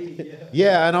I'm like,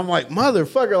 yeah, and I'm like,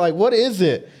 motherfucker, like, what is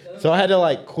it? So I had to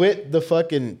like quit the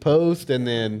fucking post and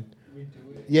then,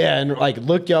 redo it. yeah, and like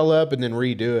look y'all up and then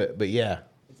redo it. But yeah,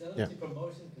 It's LMT Yeah.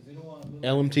 Promotions because we don't want to lose.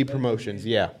 LMT Promotions,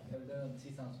 yeah,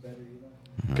 LMT sounds better, you know.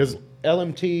 because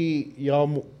LMT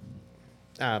y'all,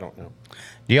 I don't know.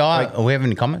 Do y'all, we have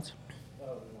any comments? Oh,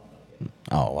 no, not yet.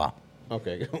 Oh, wow.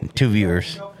 Okay, 2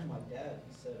 viewers. Email from my dad.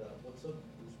 He said, "What's up,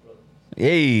 Bruce Brothers?"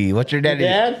 Hey, what's your daddy?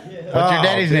 Dad, What's your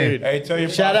daddy's name? Hey, tell your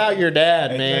Shout pops- out your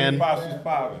dad, Hey, tell man. your pops who's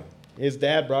popping. His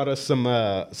dad brought us some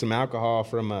alcohol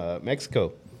from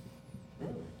Mexico.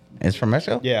 It's from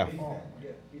Mexico? Yeah, Yeah,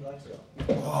 he likes it.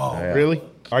 Yeah. really?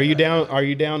 Are you down? Are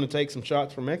you down to take some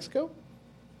shots from Mexico?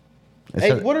 It's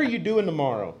Hey, a- what are you doing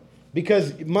tomorrow?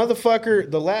 Because motherfucker,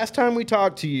 the last time we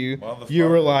talked to you, Motherfucker. you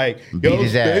were like, Beat "Y'all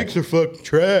his ass." steaks are fucking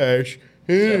trash."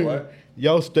 Said what?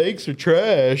 Y'all steaks are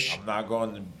trash. I'm not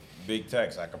going to Big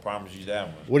Tex. I can promise you that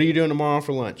one. What are you doing tomorrow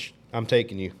for lunch? I'm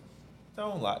taking you.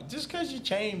 Don't lie. Just because you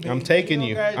chain, baby, I'm taking don't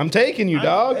you. got- I'm taking you,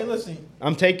 dog. Hey, listen.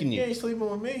 I'm taking You you. ain't sleeping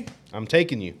with me. I'm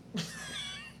taking you.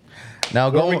 Now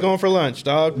Where are we going for lunch,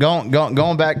 dog?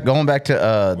 going back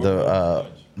to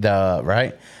the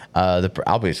right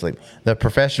I'll be asleep. The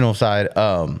professional side.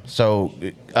 So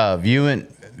viewing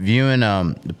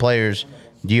the players.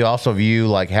 Do you also view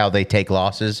like how they take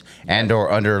losses and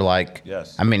or under like?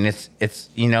 Yes. I mean it's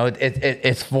you know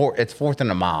it's fourth and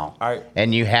a mile, Alright.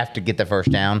 and you have to get the first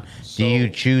down. So- Do you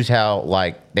choose how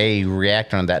like they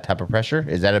react on that type of pressure?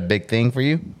 Is that a big thing for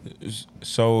you?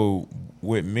 So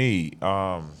with me,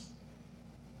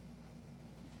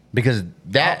 Because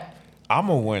that I'm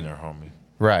a winner, homie,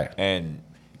 right. and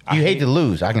You hate to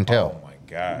lose. I can tell. Oh my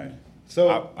god.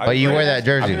 So, But you wear that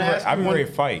jersey. I'm ready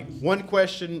to fight. one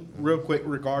question, real quick,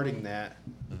 regarding that.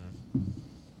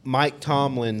 Mike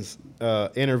Tomlin's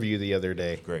interview the other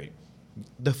day. Great.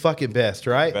 The fucking best,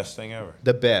 right? Best thing ever.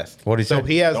 The best. What'd he so say?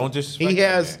 he has Don't disrespect he that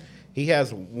has man. he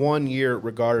has 1 year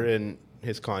regarding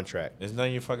his contract. It's none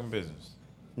of your fucking business.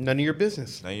 None of your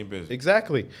business. None of your business.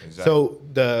 Exactly. So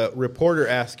the reporter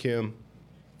asked him,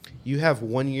 "You have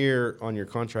 1 year on your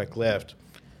contract left."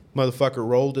 Motherfucker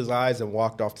rolled his eyes and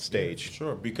walked off the stage.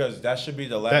 Sure, because that should be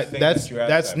the last thing That's that you have.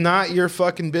 that's to not your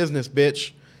fucking business,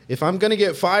 bitch. If I'm gonna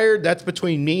get fired, that's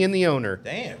between me and the owner.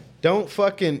 Damn. Don't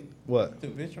fucking what? The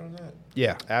bitch on that.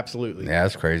 Yeah, absolutely. Yeah,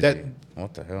 that's crazy. That-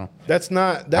 What the hell? That's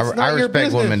not. That's I not your respect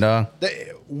business. women, dog.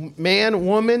 Man,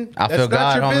 woman. I that's feel not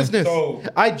God, your homie. business. So,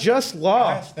 I just lost.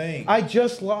 last thing. I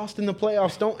just lost in the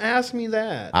playoffs. Don't ask me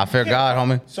that. I fear God,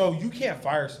 homie. So you can't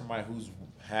fire somebody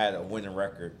had a winning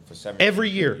record for 7 Every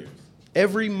year.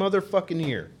 Every motherfucking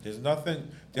year. There's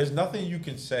nothing you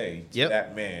can say to Yep.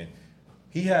 that man.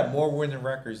 He had more winning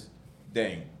records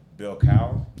than Bill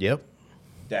Cowher, Yep.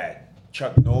 that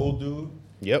Chuck Noll dude.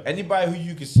 Yep. Anybody who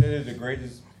you consider the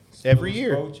greatest Every Steelers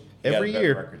year. coach, he had a Every better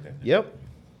year. record than him. Yep.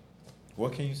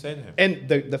 What can you say to him? And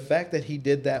the fact that he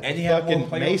did that And with he had more fucking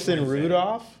playoff Mason wins than him.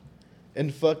 Rudolph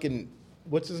and fucking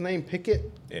what's his name? Pickett?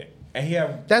 Yeah. And he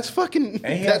had That's fucking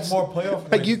And he that's has more playoff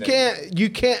like wins you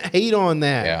than- can't hate on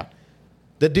that. Yeah.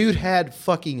 The dude had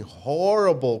fucking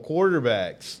horrible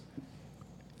quarterbacks.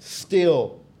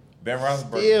 Still. Ben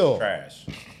Roethlisberger Still. was trash.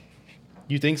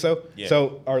 You think so? Yeah.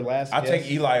 So our last I'll guest,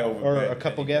 take Eli over or Ben a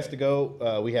couple any guests day.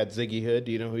 ago, we had Ziggy Hood.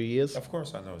 Do you know who he is? Of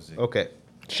course, I know Ziggy. Okay.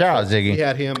 Shout out We Ziggy.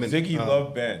 had him and Ziggy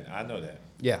loved Ben. I know that.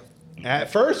 Yeah.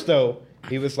 At first though,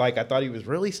 he was like, I thought he was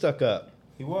really stuck up.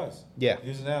 He was. Yeah. He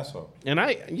was an asshole. And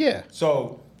yeah.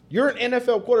 So You're an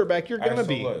NFL quarterback. You're gonna Alright, so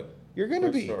be. look, You're gonna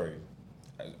quick be. Story.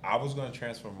 I was going to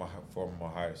transfer from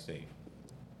Ohio State,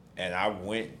 and I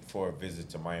went for a visit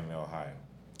to Miami, Ohio,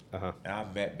 Uh huh. and I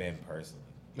met Ben personally.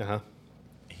 Uh huh.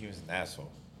 He was an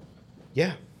asshole.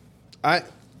 Yeah. And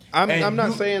I'm not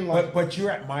you- saying like but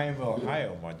you're at Miami,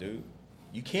 Ohio, my dude.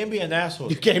 You can't be an asshole.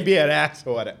 you can't be an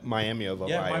asshole at Miami of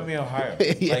Ohio. Yeah, Miami, Ohio.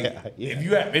 Yeah, Like, yeah. if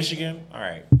you at Michigan, all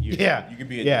right. You could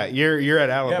be. You're at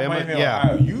Alabama. Miami, Yeah,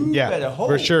 Ohio. You yeah, better hold.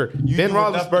 for sure. You Ben do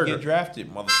enough to Roethlisberger. get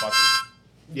drafted, motherfucker.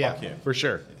 Yeah, Fuck him. for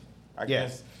sure. Yeah.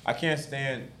 I can't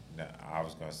stand. Nah,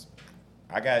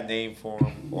 I got a name for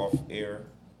him off air.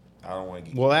 I don't want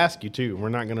to get. We'll ask you too. We're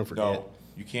not gonna forget. No,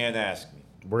 you can't ask me.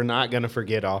 We're not gonna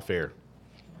forget off air.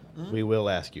 We will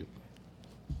ask you.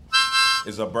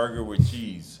 It's a burger with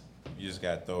cheese. You just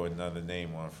got to throw another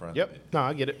name on front of Yep. it. No,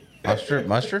 I get it.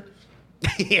 Mustard?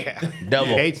 Yeah. Double.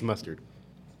 He hates mustard.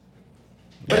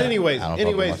 But Yeah, anyways, I don't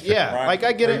fuck with mustard. yeah, Rhymes like I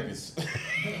with get it. crepes.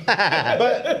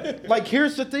 But like,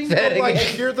 here's the thing, Say it though, like again.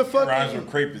 if you're the Rhymes fucking, with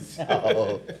crepes.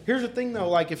 here's the thing though,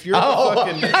 like if you're Oh.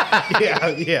 the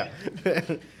fucking, yeah.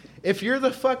 If you're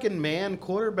the fucking man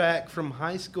quarterback from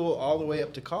high school all the way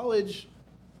up to college,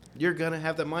 you're gonna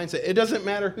have that mindset. It doesn't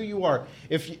matter who you are.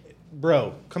 If you,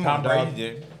 bro, come Tom on, dog. Brady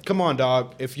did. Come on,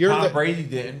 dog. If you're Tom the, Brady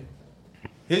didn't.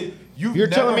 you're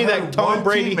telling me that Tom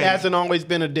Brady hasn't always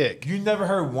been a dick You never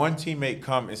heard one teammate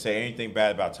come and say anything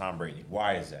bad about Tom Brady.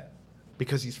 Why is that?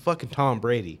 because he's fucking Tom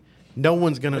Brady. No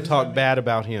one's gonna What does talk that mean? bad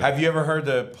about him. Have you ever heard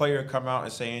the player come out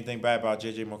and say anything bad about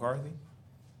J.J. McCarthy?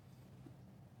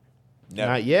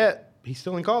 Never. Not yet. He's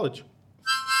still in college.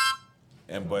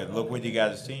 But look what he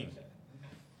got his team.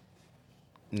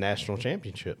 National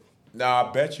championship. Now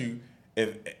I bet you,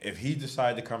 if he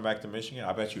decided to come back to Michigan,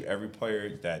 I bet you every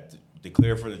player that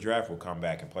declared for the draft will come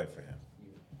back and play for him.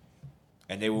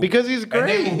 And they will Because he's and they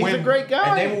great. will He's a great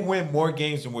guy. And they will win more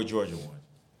games than what Georgia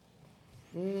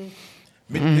won.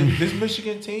 This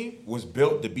Michigan team was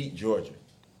built to beat Georgia.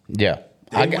 Yeah.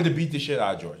 They would have beat the shit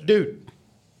out of Georgia. Dude,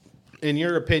 in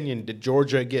your opinion, did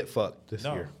Georgia get fucked this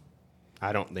No. year?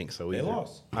 I don't think so either.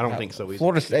 lost. I don't think so either.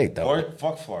 Florida State, though.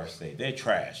 Fuck Florida State. They're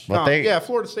trash. But yeah,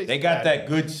 Florida State. They got that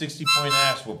good 60-point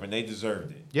ass whooping. They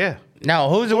deserved it. Yeah, Now,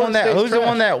 who's the one Florida that State's who's the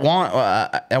one trash. that won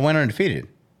that went undefeated?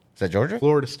 Is that Georgia?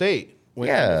 Florida State went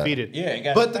Yeah. undefeated. Yeah, it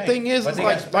got but the spanked. thing is, But is they got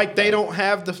like spanked, they though. don't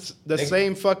have the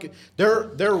same fucking their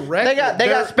record. They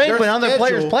got spanked their when other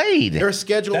players played. Their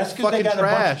schedule That's is because they fucking got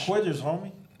a bunch of trash. quitters,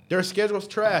 homie. Their schedule's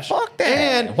trash. Fuck that.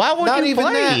 And Why would not you even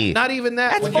play? That, not even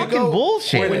that. That's When you fucking go-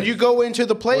 bullshit. When you go into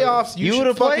the playoffs, You should would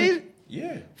have fucking- played?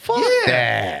 Yeah. Fuck Yeah.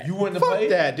 that. You wouldn't have Fuck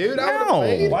played? that, dude. I would've No.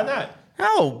 played. Why not?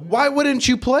 No, Why wouldn't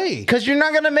you play? because you're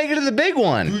not gonna make it to the big Do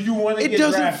one. you want to It get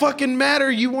doesn't drafted? fucking matter.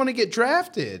 You want to get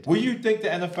drafted. What do you think the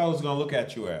NFL is going to look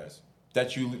at you as?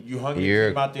 That you hung your You're-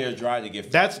 team out there dry to get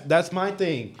That's my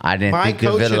thing. I didn't My think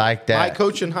of it coach in- like that. My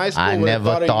coach in high school I would have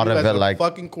never thought you of as it a like-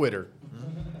 fucking quitter.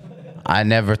 I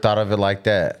never thought of it like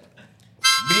that.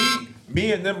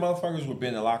 Me and them motherfuckers would be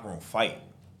in the locker room fighting.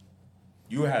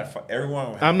 You had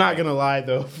everyone. Would have I'm not fight. gonna lie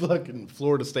though. Fucking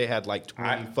Florida State had like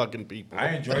 20 fucking people. I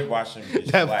enjoyed watching them get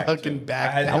That slacked, fucking too.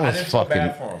 back- I That was didn't feel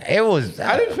bad for fucking. 'em. It was.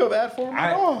 I didn't feel bad for him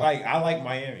at all. I like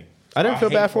Miami. I didn't feel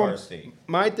hate bad for Florida him. State.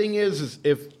 My thing is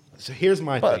if so here's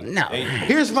my But thing. no.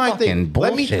 Here's my Fucking thing.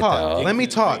 Let me bullshit, talk. though. Let me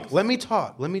talk. Let me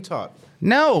talk. Let me talk.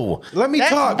 No. Let me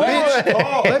That's talk, bullshit.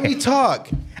 bitch. Let me talk.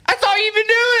 That's all you've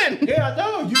been doing. Yeah, I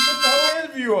know. You took the whole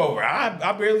interview over.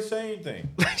 I barely say anything.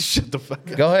 Shut the fuck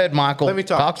up. Go ahead, Michael. Let me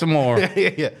talk. Talk some more.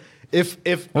 yeah. If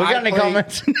We I got any play-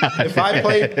 comments?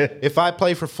 if I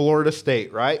play for Florida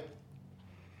State, right?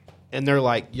 And they're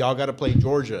like, y'all got to play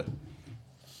Georgia.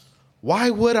 Why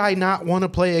would I not want to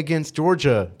play against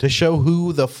Georgia to show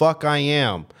who the fuck I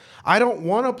am? I don't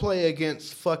want to play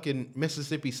against fucking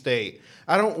Mississippi State.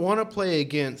 I don't want to play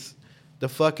against the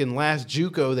fucking last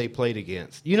JUCO they played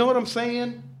against. You know what I'm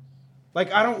saying?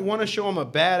 Like, I don't want to show them a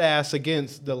badass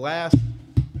against the last.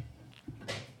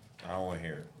 I don't want to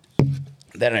hear it.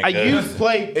 That ain't good. You've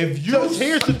played.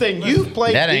 Here's the thing. You've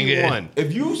played That ain't D1. good.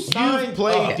 If you signed You've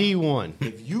played up, D1.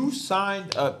 if you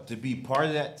signed up to be part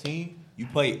of that team, you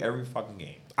play every fucking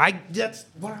game. That's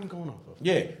what I'm going off of.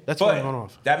 Yeah, That's what I'm going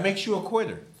off. That makes you a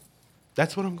quitter.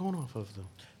 That's what I'm going off of, though.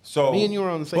 So Me and you are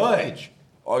on the same page.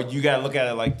 Or you gotta look at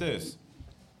it like this.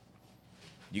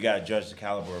 You gotta judge the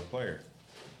caliber of player.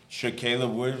 Should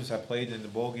Caleb Williams have played in the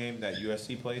bowl game that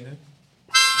USC played in?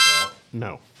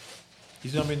 No.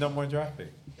 He's gonna be number one draft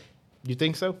pick. You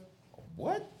think so?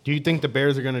 What? Do you think the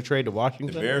Bears are going to trade to The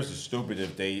Washington? Bears are stupid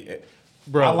if they.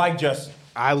 Bro. I like Justin.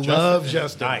 I love is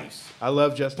Justin. Nice. I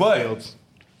love Justin But Fields.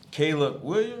 Caleb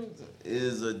Williams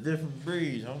is a different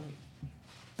breed, homie.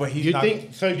 But he's You not.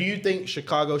 think so? Do you think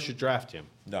Chicago should draft him?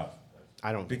 No,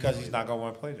 I don't. because he's not gonna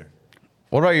want to play there.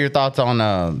 What about your thoughts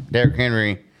on Derrick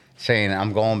Henry saying,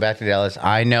 I'm going back to Dallas?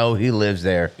 I know he lives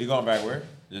there. He going back where?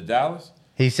 To Dallas?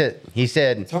 He said,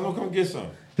 Tell him to come get some.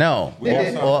 no. We got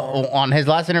something for him. On his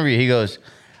last interview, he goes,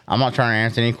 I'm not trying to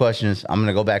answer any questions. I'm going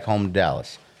to go back home to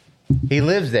Dallas. He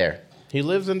lives there. He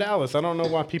lives in Dallas. I don't know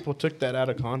why people took that out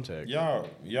of context.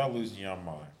 Y'all losing your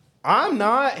mind. I'm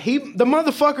not. The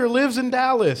motherfucker lives in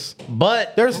Dallas.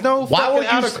 But There's no fucking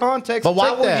out of context. But why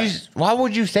take would that. why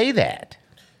would you say that?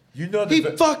 You know He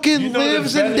fucking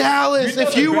lives in Dallas.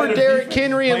 If you were Derrick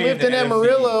Henry and lived in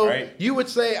Amarillo, right? you would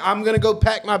say, I'm going to go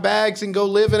pack my bags and go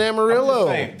live in I'm just Amarillo.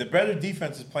 saying, the better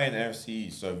defense is playing the NFC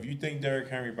East. So if you think Derrick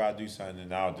Henry about to do something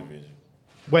in our division,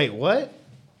 Wait, what?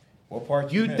 what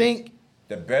part You miss? think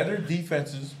the better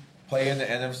defenses play in the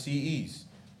NFC East?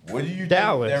 What do you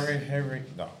Dallas. think Derrick Henry?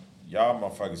 No, y'all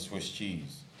motherfucking Swiss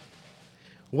cheese.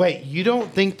 Wait, you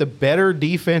don't think the better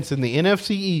defense in the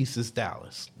NFC East is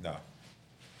Dallas? No,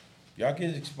 y'all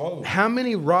get exposed. How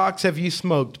many rocks have you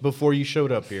smoked before you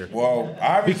showed up here? Well,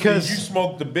 obviously Because- you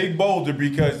smoked the big boulder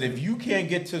because if you can't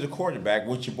get to the quarterback,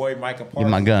 which your boy Micah Parsons, Give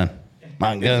my gun.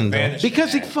 My is gun. advantage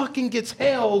Because he to that. fucking gets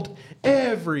held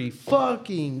every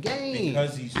fucking game.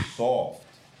 Because he's soft.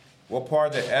 What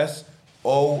part of the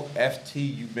SOFT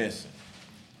you missing?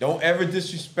 Don't ever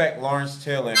disrespect Lawrence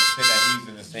Taylor and say that he's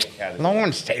in the same category.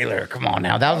 Lawrence Taylor, come on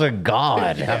now. That was a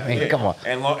god. I mean, Yeah. come on.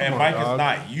 And Mike is dog.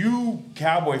 not. You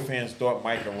Cowboy fans thought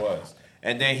Micah was.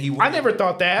 And then he I never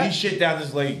thought that. He shit down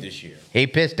his leg this year. He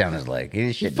pissed down his leg. He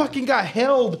He shit. fucking got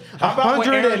held How about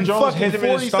when Aaron Jones hit him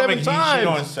in the stomach, 147 he shit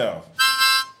on times. himself?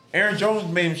 Aaron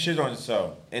Jones made him shit on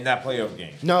himself in that playoff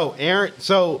game. No, Aaron.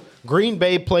 So Green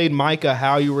Bay played Micah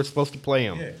how you were supposed to play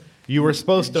him. Yeah. You were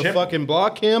supposed You to chip fucking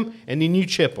block him, and then you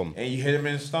chip him. And you hit him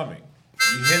in the stomach.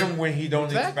 You hit him when he don't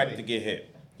Exactly. expect to get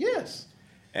hit. Yes.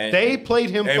 And They played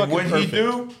him And fucking when perfect. he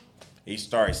do, he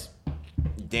starts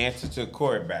dancing to the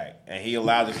quarterback, and he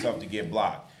allowed himself to get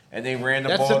blocked. And they ran the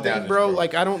That's ball the down thing, his bro. throat.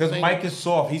 Like, I don't Because think- Mike is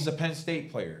soft. He's a Penn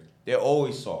State player. They're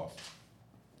always soft.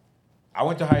 I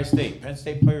went to Ohio State. Penn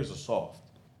State players are soft.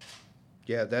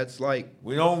 Yeah, that's like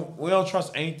We don't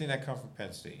trust anything that comes from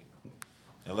Penn State,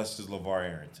 unless it's LeVar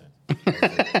Arrington.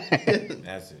 That's it.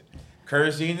 That's it.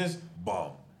 Curtis Enos,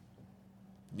 bum.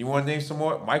 You want to name some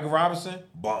more? Michael Robinson,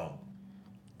 bum.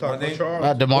 Taco they-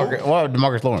 Charleston.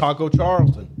 DeMarcus Lawrence. Taco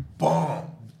Charleston. Bum.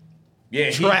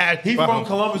 Yeah, Trash, He bum. from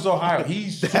Columbus, Ohio.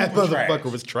 He's super That motherfucker trash.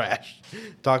 was trash.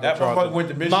 Taco That Charleston. motherfucker went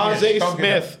to Michigan. Mozzie stunk it up.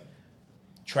 Smith.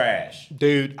 Trash.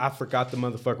 Dude, I forgot the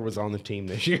motherfucker was on the team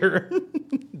this year.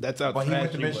 That's how But he trash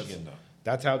went to he was. Michigan, though.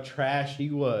 That's how trash he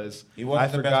was. He wasn't I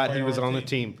the best forgot player he was on on the the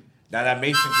team. Now that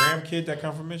Mason Graham kid that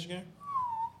come from Michigan,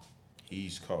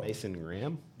 he's cold. Mason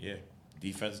Graham. Yeah.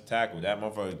 Defensive tackle. That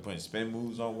motherfucker was putting spin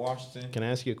moves on Washington. Can I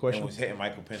ask you a And question? was hitting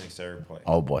Michael Penix every play.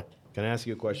 Oh boy. Can I ask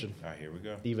you a question? All right, here we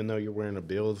go. Even though you're wearing a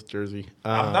Bills jersey,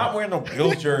 I'm not wearing no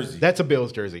Bills jersey. That's a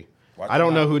Bills jersey. Watch I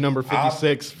don't it know out. who number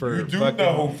 56 for. You do fucking-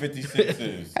 know who 56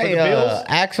 is. Hey, the Bills?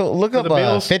 Axel, look for up the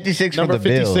Bills. 56 for number the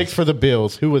Bills. 56 for the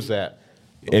Bills. Who was that?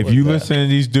 If you listen to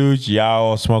these dudes, y'all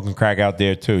all smoking crack out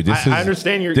there too. I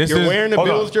understand you're wearing a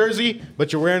Bills jersey,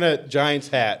 but you're wearing a Giants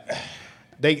hat.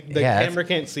 The Yeah, camera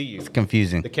can't see you. It's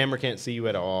confusing. The camera can't see you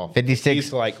at all. 56.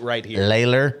 He's like right here.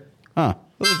 Layler. Huh.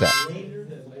 Who is that?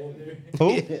 Who?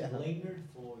 Leonard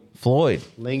Floyd. Floyd.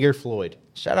 Langer Floyd.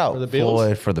 Shout out For the Bills.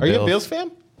 Floyd for the Are Bills. you a Bills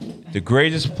fan? The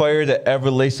greatest player to ever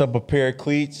lace up a pair of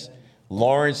cleats,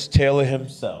 Lawrence Taylor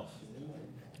himself.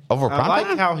 Over I prime like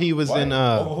time? how he was in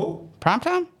Over who? Prime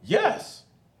time? Yes.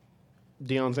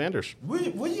 Deion Sanders. What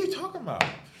are you talking about?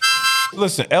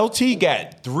 Listen, LT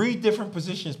got 3 different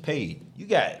positions paid. You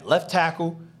got left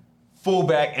tackle,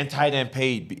 fullback, and tight end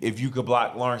paid if you could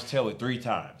block Lawrence Taylor 3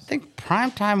 times. I think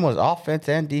primetime was offense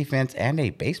and defense and a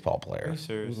baseball player. Are you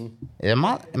serious? Am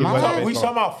I We lying? talking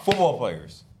about football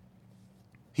players.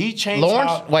 He changed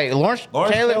Lawrence how, Lawrence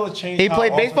Taylor changed he how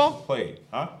played offenses baseball? Played,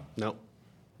 huh? No.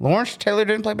 Lawrence Taylor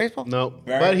didn't play baseball? No.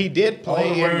 Very- But he did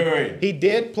play Oh, wait. He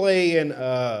did play in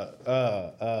Both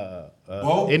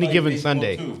any played given baseball,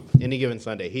 Sunday. too. Any given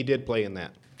Sunday. He did play in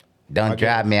that. Don't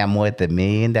drive me, I'm worth $1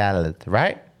 million,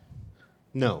 right?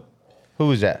 No. Who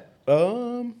was that?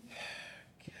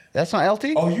 That's not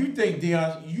LT? Oh, you think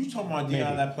Deion? You talking about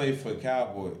Deion that played for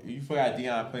Cowboys? You forgot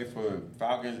Deion played for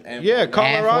Falcons and Yeah,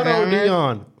 Colorado 49ers.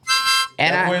 Dion.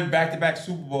 and that I won back-to-back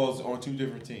Super Bowls on 2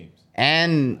 different teams.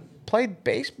 and played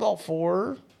baseball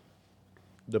for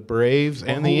The Braves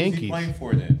Well, and the who was Yankees. he playing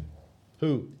for then?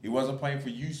 Who? He wasn't playing for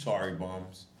you, sorry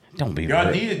bums. Don't be Y'all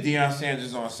rude. needed Deion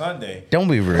Sanders on Sunday. Don't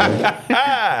be rude.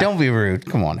 Don't be rude.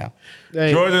 Come on now.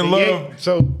 Hey, Jordan the Love-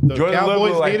 So the Jordan Love Cowboys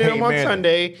looked like needed him Peyton on Manning.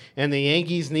 Sunday, and the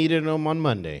Yankees needed him on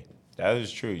Monday. That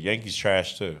is true. Yankees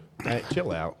trash too. Hey,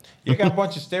 chill out. You got a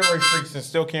bunch of steroid freaks and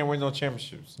still can't win no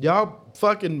championships. Y'all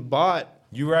fucking bought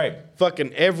You right.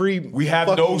 fucking every. We have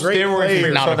fucking no great steroid player.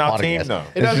 freaks Not on a our podcast. team though.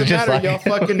 It This doesn't is just matter. like-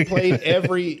 Y'all fucking played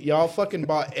every. Y'all fucking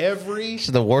bought every. This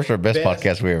is the worst or best Best.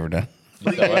 podcast we ever done.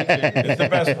 It's the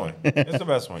best one. It's the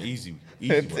best one. Easy one.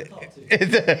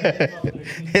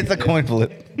 It's a coin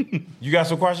flip. You got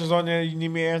some questions on there you need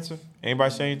me to answer?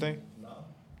 Anybody say anything?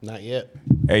 Not yet.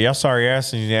 Hey, y'all sorry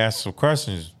asking you to ask some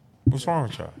questions. What's wrong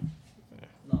with y'all?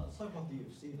 No, let's talk about the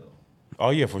UFC though.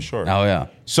 Oh yeah, for sure. Oh yeah.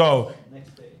 So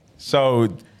Next day.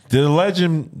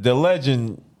 the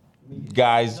legend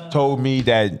guys told me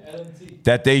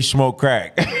that they smoke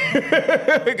crack.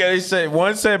 They said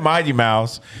one said Mighty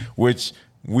Mouse, which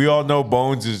we all know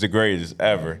Bones is the greatest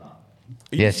ever.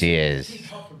 Yes, he is. He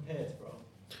popped for pads, bro.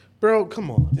 Bro,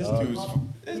 come on. This dude's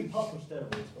He popped for steroids,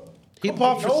 bro. He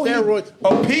popped for steroids.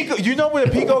 Oh, pico. You know what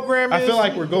a picogram is? I feel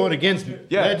like we're going against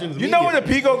yeah. legends. You know what a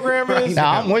immediately. picogram is? No,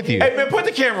 I'm with you. Hey man, put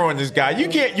the camera on this guy. You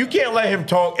can't let him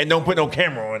talk and don't put no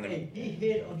camera on him. Hey, he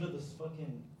hid under this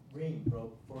fucking ring,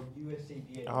 bro, for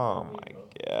USADA. Oh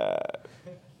my god.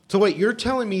 So wait, you're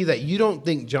telling me that you don't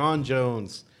think John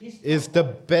Jones is the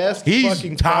best He's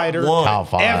fucking top fighter one. Top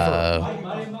five. ever?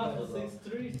 Mighty Mouse was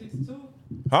 6'3", 6'2".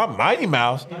 Huh? Mighty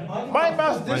Mouse? Mighty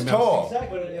Mouse this Mighty Mouse. tall.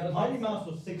 Exactly. Mighty Mouse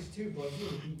was 6'2", but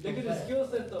Look at the skill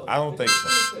set, though. I don't think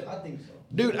so. I think so.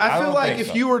 Dude, I I feel don't like think if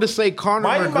so. you were to say Conor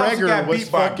Mighty Mouse McGregor got was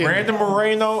beat by fucking Brandon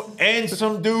Moreno and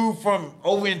some dude from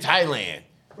over in Thailand.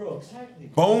 Bro, exactly.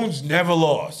 Bones never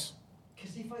lost.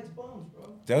 Because he fights bombs, bro.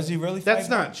 Does he really? That's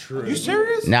fight? not true. You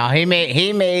serious? Now he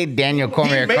made Daniel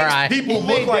Cormier makes cry. people- He look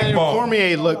made like Daniel Bones.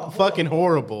 Cormier look fucking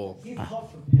horrible. He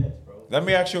popped for pads, bro. Let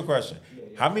me ask you a question.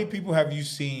 How many people have you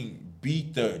seen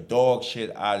beat the dog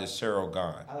shit out of Cyril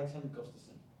Gahn? Alexander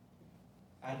Gustafsson.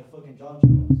 I had a fucking John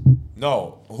Jones.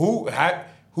 No. Who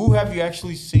have you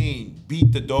actually seen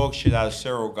beat the dog shit out of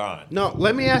Cyril Gahn? No,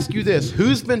 let me ask you this: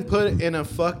 who's been put in a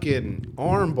fucking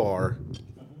armbar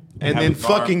and then have his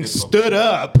arm fucking dislocated? stood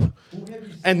up Who have you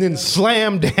seen? and then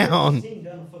slammed down? Seen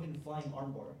down a fucking flying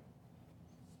armbar.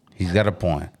 He's got a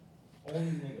point.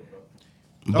 Only nigga, bro.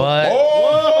 But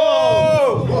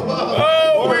Oh!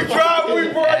 Oh! We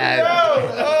brought it out.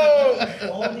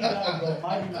 Oh! Only guy, bro.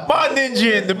 Mighty Mouse. My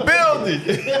ninja in the building.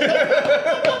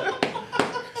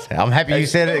 I'm happy you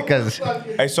said it because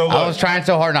Hey, so I was look, trying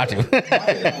so hard not to. Mighty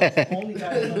Mouse. Only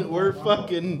guy. who's done We're armbar.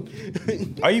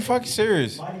 fucking. are you fucking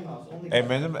serious? Mighty Mouse. Only Hey guy.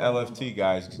 man, them LFT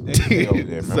guys, they over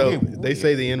there, man. So they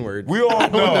say the N word. We all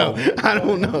know. I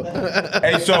don't know.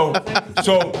 Hey, so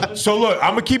look,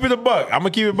 I'm gonna keep it a buck. I'm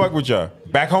gonna keep it a buck with y'all.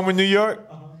 Back home in New York,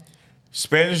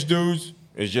 Spanish dudes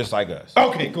is just like us.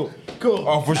 Okay, cool.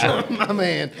 Oh, for sure. My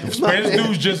man. Spanish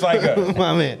dudes just like us.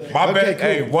 My man. My Okay, best, cool.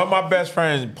 hey, one of my best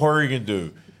friends, Puerto Rican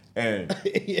dude, and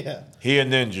Yeah. he a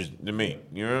ninja to me.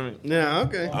 You know what I mean? Yeah.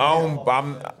 Okay.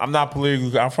 I'm not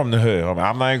politically. I'm from the hood.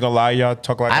 I'm not even gonna lie, y'all.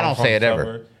 Talk like I I'm don't from say it the ever.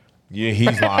 suburb. Yeah,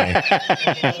 he's lying.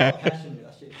 Passionate. That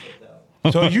shit fucked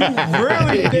out. So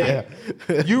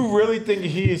you really think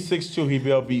if he is 6'2", he'd be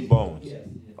able to beat Bones? Yeah.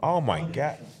 Oh my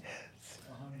god!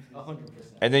 100%.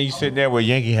 And then you sitting there with a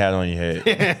Yankee hat on your head.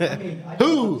 I mean, I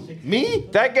Who? just got Me?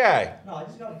 That guy, No, I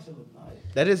just got to look nice.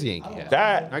 That is a Yankee hat.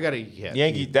 that I got a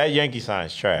Yankee hat. that Yankee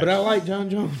sign's trash. But I like John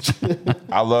Jones.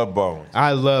 I love Bones.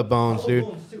 I love Bones, I dude.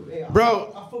 love Bones too. Hey,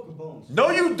 Bro. I fuck with Bones. No,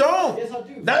 you don't. Yes, I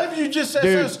do. Not if you just said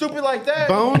Dude. something stupid like that.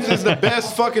 Bones is the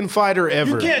best fucking fighter You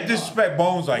ever. can't disrespect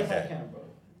Bones like Yes, I that. can, bro.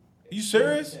 You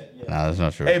serious? Yeah. No, that's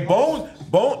not true. Hey, Bones,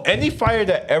 any fighter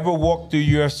that ever walked through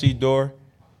UFC door,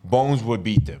 Bones would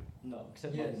beat them. No,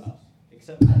 except Mighty Mouse.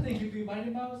 Except I think if you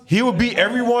Mighty Mouse, He would beat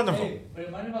every one of them. Hey, but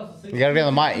if Mighty Mouse was 6'2", You gotta get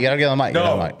on the mic. You gotta get on the mic. Get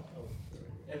on the No. mic.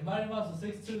 If Mighty Mouse was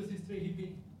 6'2", 6'3", he'd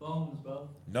beat Bones, bro.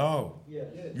 No. yeah.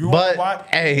 You But want to watch?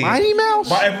 hey, Mighty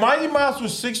Mouse. If Mighty Mouse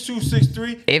was 6'2",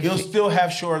 6'3", If he'll he- still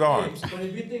have short arms. But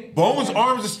if you think Bones'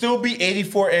 arms will still be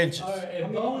 84 inches. Alright,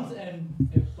 if Bones and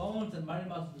Mighty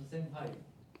Mouse was the same height,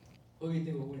 who do you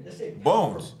think would win? Let's say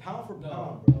Bones. pound for No.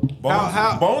 pound, bro. Bones,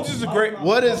 How- Bones is a great.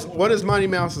 What is Mighty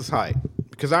Mouse's height?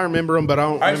 Because I remember him, but I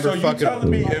don't All right, remember so you fucking. telling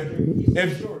me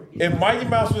if Mighty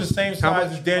Mouse was the same How size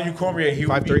much? as Daniel Cormier, he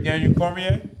would 5'3"? beat Daniel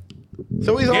Cormier?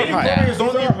 So he's our Daniel height. Cormier He's is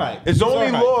only, our height. is He's only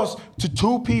our height. lost to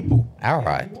 2 people. all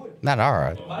right, not all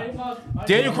right. Mighty Mouse.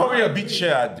 Daniel Cormier beat the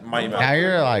shit out of Mighty Now Mouse.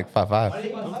 you're like 5'5".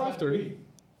 Mighty Mouse I'm 5'3".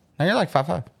 Now you're like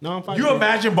 5'5". No, I'm 5'3". You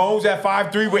imagine Bones at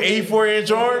 5'3" with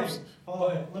 84-inch arms?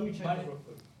 Hold on, let me check Mighty- this real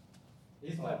quick.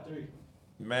 He's 5'3".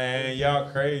 Man, y'all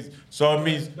crazy. So it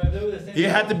means But if they were the same he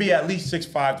had height- to be at least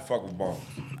 6'5" to fuck with Bones.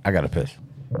 I gotta piss.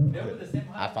 if they were the same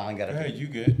height. finally got Hey, you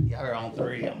good? Y'all are on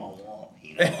 3. I'm on 1.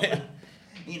 You know.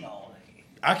 You know.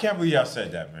 I can't believe y'all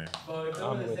said that, man. But if they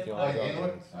were the same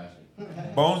Oh,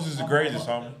 height, Bones is the greatest,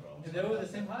 homie. if they were the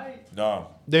same height, No.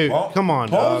 Dude, come on,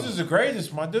 Bones dog. is the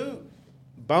greatest, my dude.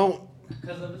 Bone.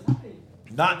 because of his height.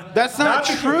 Not That's not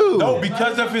because- true. No,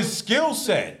 because of his skill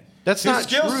set. That's his not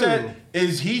skill true. set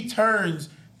is he turns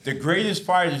the greatest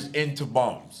fighters into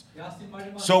bums. Y'all see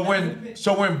Mighty Mouse? So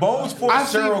when Bones I've fought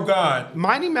seen- Cyril Gahn,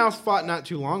 Mighty Mouse fought not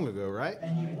too long ago, right?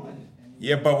 And he won.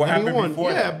 yeah, but what And he happened won.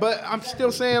 before Yeah, that? but I'm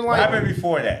still saying What like. happened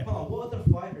before that? Hold on, what other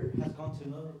fighter has gone to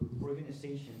another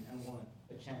organization and won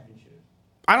a championship?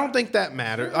 I don't think that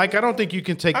matters. Like I don't think you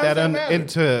can take How that, does that matter?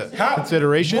 into How-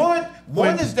 consideration. One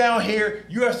When- is down here,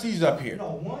 UFC's up here.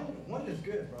 No, one is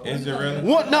good, bro. Is it really?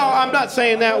 What? No, I'm not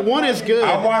saying that. One is good.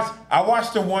 I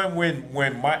watched the one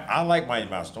when I like Mighty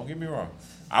Mouse. Don't get me wrong.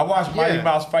 I watched Mighty Yeah.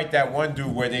 Mouse fight that one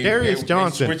dude where Darius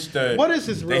Johnson. switched the. What is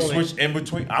his They real name? switched in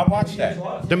between. I watched that.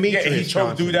 Demetrius Yeah, he choked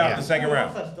Johnson, dude out yeah. in the second Who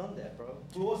round. else has done that, bro?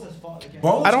 Who else has fought against?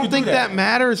 Bones I don't could think do that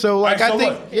matters. So like All right, I so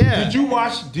think look, yeah.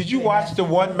 Did you watch the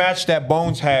one match that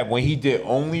Bones had when he did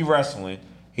only wrestling?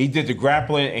 He did the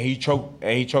grappling and he choked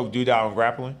dude out on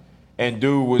grappling, and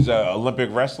dude was an Olympic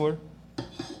wrestler.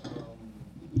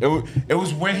 It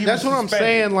was when he. That's was what I'm suspended.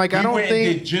 saying, like, I He don't went and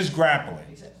think- did just grappling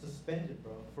Except suspended,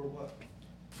 bro. For what?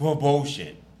 for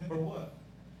bullshit. For what?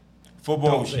 For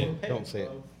bullshit. Don't say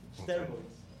it. Bro. Steroids.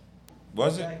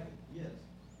 Was it? Exactly. Yes.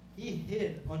 He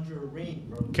hid under a ring,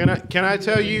 bro. Can I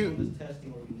tell From you? this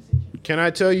testing organization. Can I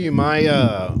tell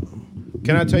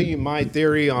you my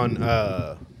theory on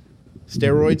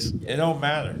steroids? It don't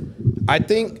matter. I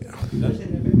think Especially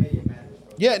in MMA, it matters,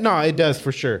 bro. yeah, no, it does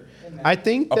for sure. I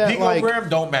think A that like picogram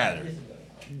don't matter.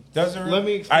 Doesn't really? let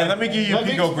me All explain. right, let me give you a Let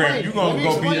me picogram. explain. You gonna Let me go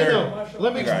be explain, there? though.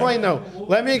 Let me Okay. explain though.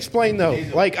 Let me explain though.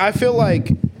 Like I feel like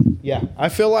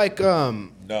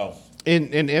No. in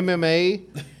MMA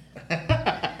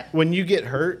when you get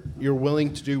hurt, you're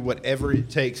willing to do whatever it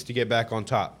takes to get back on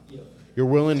top. You're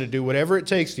willing to do whatever it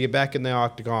takes to get back in the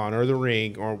octagon or the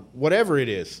ring or whatever it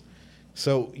is.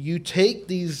 So you take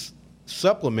these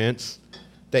supplements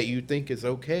that you think is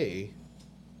okay,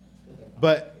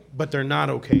 but they're not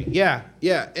okay. Yeah,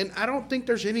 and I don't think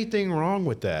there's anything wrong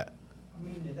with that. I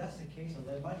mean, if that's the case, then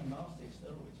let Mighty Mouse take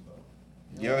steroids, bro.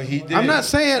 Yo, he did. I'm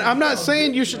not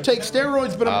saying you should take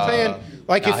steroids, but I'm saying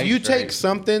like nah, if he's you straight. take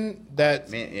something that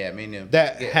Me knew.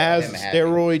 that Get has him happy.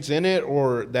 steroids in it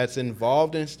or that's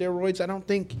involved in steroids, I don't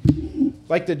think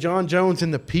like the John Jones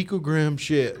and the picogram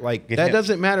shit, like Get that him-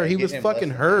 doesn't matter. He get was him fucking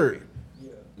less hurt.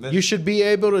 You should be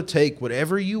able to take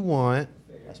whatever you want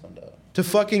That's my dog. to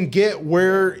fucking get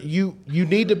where you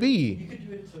need to You be. could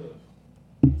do it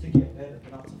to get better,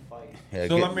 but not to fight. Yeah,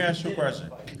 So get- let me ask you a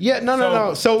question. Yeah,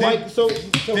 no. So did- like so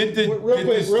Did the real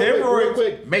steroids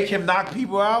quick. make him knock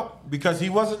people out? Because he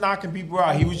wasn't knocking people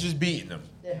out. He was just beating them.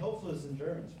 It helps with his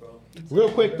endurance, bro. Real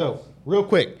quick though. Real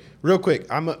quick.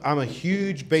 I'm a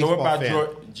huge baseball about fan. your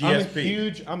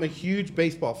GSP? I'm a huge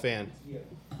baseball fan. Yeah.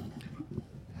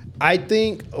 I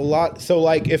think a lot. So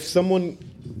like, if someone,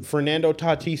 Fernando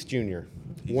Tatis Jr.,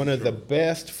 one of the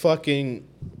best fucking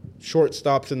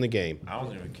shortstops in the game. I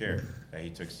don't even care that he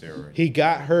took steroids. He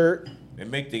got hurt. It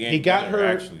make the game He got better,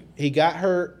 hurt. actually. He got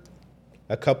hurt.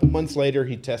 A couple months later,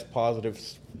 he tested positive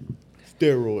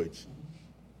steroids.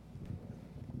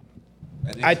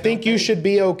 And it's I think you should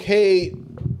be okay.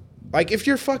 Like, if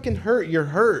you're fucking hurt, you're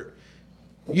hurt.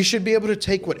 You should be able to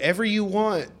take whatever you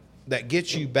want that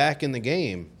gets you back in the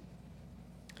game.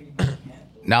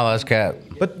 Now that's cap.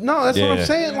 But no, that's what I'm Yeah.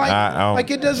 saying. Like, I don't- like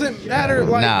it doesn't matter.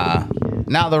 Like, Nah.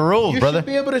 Now the rules, You brother. should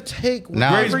be able to take Nah.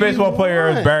 Greatest whatever baseball you player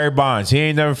is want. Barry Bonds. He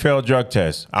ain't never failed a drug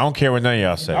test. I don't care what none of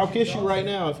y'all say. I'll kiss you right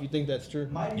now if you think that's true.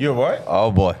 You what?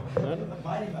 Oh boy.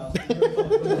 Mighty Mouse.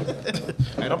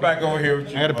 I'm back over here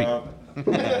with you. I gotta pee.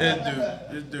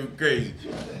 This dude crazy.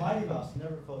 Mighty Mouse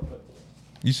never failed a drug test.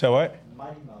 You said what?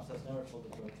 Mighty Mouse has never failed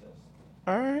a drug test.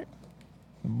 All right.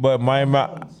 But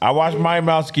I watched Mighty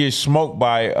Mouse get smoked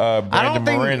by Brandon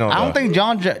Moreno. I don't though. think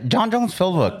John Jones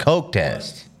failed a coke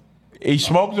test. He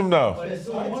smoked him though, It's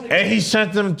 2-1 and he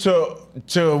sent them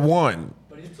to one.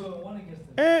 But he's 2-1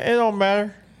 against them. It don't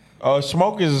matter.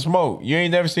 Smoke is a smoke. You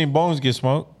ain't never seen Bones get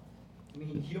smoked. I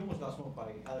mean, he almost got smoked by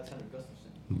Alexander Gustafsson.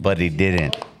 But he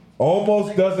didn't.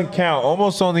 Almost doesn't count.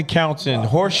 Almost only counts in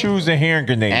horseshoes and hand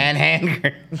grenades. And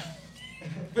hand.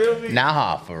 Feel me?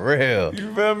 Nah, for real.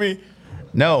 You feel me?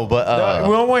 No, but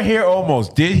We don't want to hear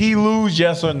almost. Did he lose?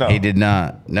 Yes or no? he did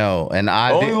not. No, and The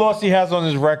I only did. loss he has on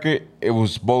his record, it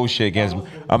was bullshit against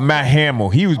Matt Hamill.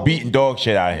 He was beating dog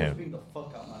shit out of He was him. beating the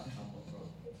fuck out of Matt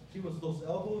Hamill, bro. Those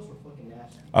elbows were fucking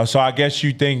nasty. So I guess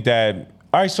you think that.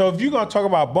 All right, so if you're going to talk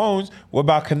about Bones, what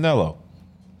about Canelo?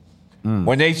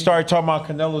 When they started talking about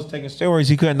Canelo's taking steroids,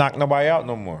 he couldn't knock nobody out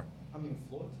no more. I mean,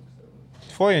 Floyd took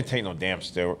steroids. Floyd didn't take no damn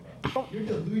steroid. You're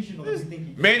delusional if you think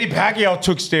he did. Manny Pacquiao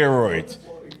took steroids.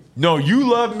 No, you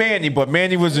love Manny, but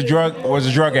Manny was a drug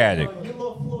addict. You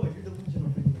love Floyd. You're delusional.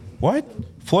 What?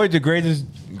 Floyd, the greatest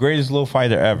little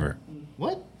fighter ever.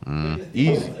 What?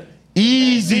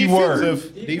 Easy word.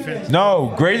 Defensive.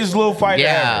 No, greatest little fighter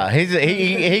Yeah, ever.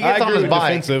 he I gets on agree his with bike.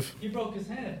 defensive. He broke his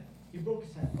hand. He broke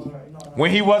his hand. All right, no.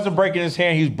 When he wasn't breaking his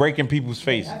hand, he was breaking people's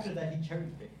faces. After that, he cherry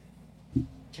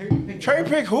picked. Cherry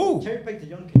pick who? Cherry picked the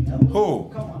young Canelo.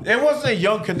 Who? Come on. It wasn't a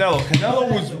young Canelo.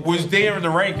 Canelo was there in the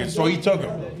rankings, so he took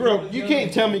him. Bro, you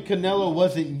can't tell me Canelo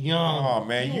wasn't young. Oh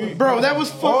man, you Bro, that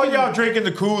was all fucking. y'all drinking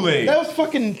the Kool-Aid. That was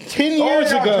fucking 10 All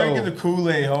years y'all ago. drinking the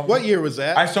Kool-Aid, homie. What year was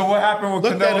that? All right, so what happened when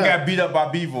Look that Canelo up. got beat up by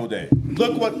Bevo Day?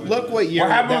 Look what year.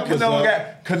 What happened that when was Canelo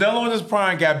up. Canelo in his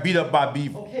prime got beat up by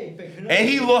Bevo? Okay, but Canelo, And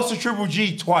he lost to Triple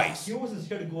G twice. he wasn't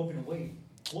scared to go up in weight.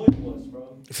 Floyd was, bro.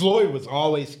 Floyd was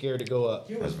always scared to go up.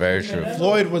 He was That's very true.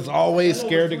 Floyd was always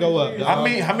scared to go up. How dog.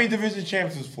 many division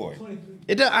champs is Floyd?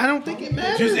 I don't think it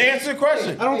matters. Just answer the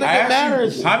question. I don't think it asked you,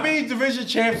 matters. how many division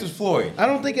champs is Floyd? I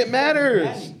don't think it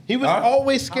matters. He was Huh?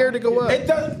 always scared to go up. It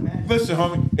doesn't. Listen,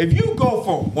 homie. If you go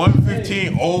from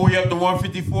 115 all the way up to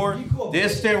 154,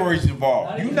 there's steroids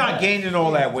involved. You're not gaining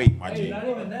all that weight, my Hey, G. not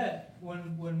even that.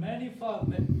 When Manny fought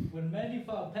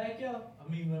Pacquiao,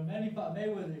 when Manny fought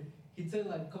Mayweather, he took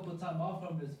like a couple of time off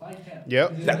from his fight camp. Yep.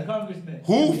 'Cause he was a congressman.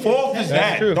 Who fault is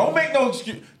That's that? true. Don't make no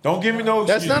excuse. Don't give me no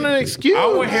excuse. That's not an excuse. I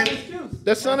want to hear.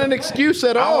 That's not an excuse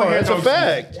at I all. don't hear That's no a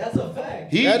fact. That's a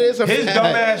fact. That is a his fact.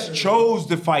 dumbass chose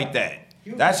to fight that.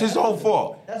 That's his own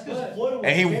fault. That's because Floyd was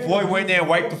And scared. Floyd went there and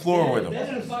wiped the floor with him.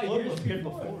 That's a fight Floyd years was scared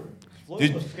before. before. Floyd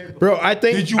Did- was scared Bro, before. I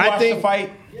think. Did you I watch think, the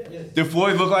fight? Yes. Did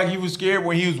Floyd look like he was scared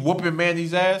when he was whooping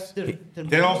Manny's ass?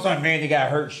 Then all of a sudden, Manny got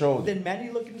hurt shoulder. Did Manny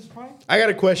look in his prime? I got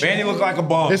a question. Manny looked like a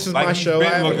bum. This is Like my he's show. been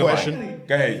I have a looking like. question.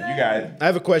 Go ahead, you got it. I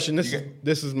have a question. This You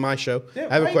is my show. Yeah,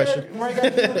 I have a right question. there, right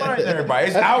there to remind everybody.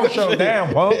 It's our show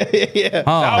now, punk. Yeah.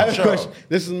 Oh. I have a Show. question.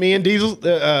 This is me and Diesel.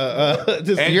 This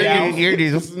is And your, Douse. Your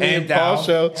Diesel. This is me And and Paul's Douse.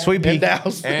 show. Sweet pea. And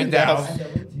Douse. And Douse.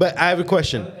 But I have a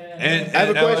question. And I have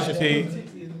a question. LST.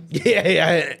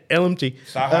 Yeah, LMT.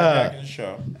 Stop hijacking the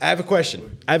show. I have a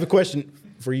question. I have a question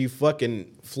for you fucking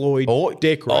Floyd Oh.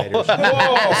 dick riders.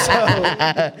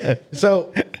 Whoa.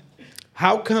 So,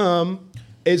 how come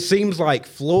it seems like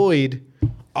Floyd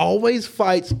always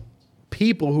fights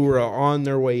people who are on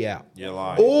their way out? You're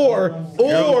lying. Or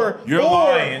You're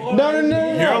lying. No.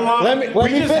 You're lying. Let me We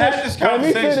finish. just had this Let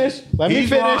me conversation. finish. Let me He's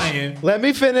finish. lying. Let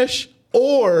me finish.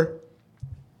 Or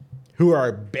who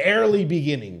are barely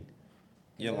beginning.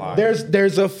 You're lying.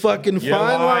 There's a fucking You're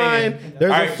fine lying. line.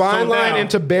 There's All a right, fine so line now-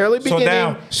 into barely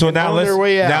beginning. So and now on let's their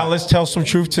way out. let's tell some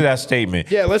truth to that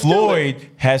statement. Yeah, let's do Floyd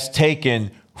has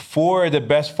taken 4 of the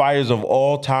best fighters of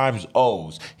all time's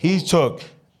O's. He took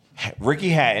Ricky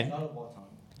Hatton. Not of all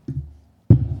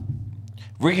time.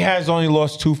 Ricky Hatton's only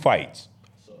lost 2 fights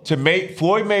to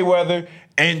Floyd Mayweather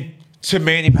and to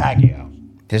Manny Pacquiao,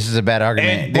 This is a bad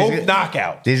argument. and both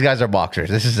knockouts. These guys are boxers.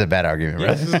 This is a bad argument, bro.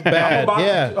 This is bad.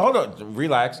 Yeah. Hold on,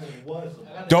 relax.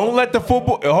 Don't let the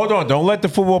football. Hold on. Don't let the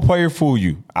football player fool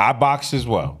you. I box as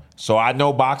well, so I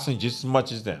know boxing just as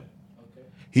much as them.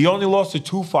 He only lost to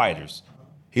 2 fighters.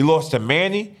 He lost to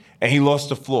Manny and he lost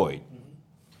to Floyd.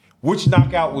 Which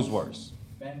knockout was worse?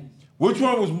 Manny's. Which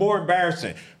one was more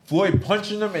embarrassing? Floyd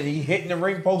punching him and he hitting the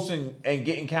ring post and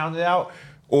getting counted out,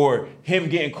 or him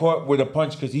getting caught with a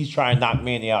punch because he's trying to knock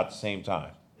Manny out at the same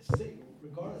time?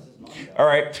 Regardless, it's not. All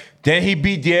right. Then he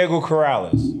beat Diego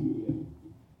Corrales.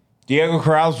 Diego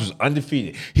Corrales was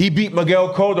undefeated. He beat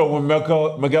Miguel Cotto when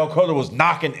Miguel Cotto was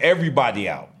knocking everybody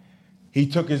out. He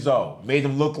took his own, made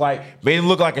him look like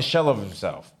a shell of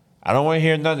himself. I don't want to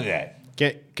hear none of that.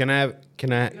 Can I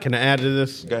add to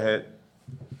this? Go ahead.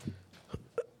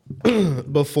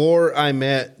 Before I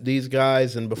met these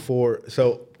guys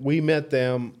so we met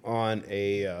them on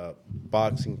a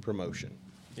boxing promotion.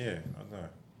 Yeah, I know.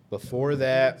 Before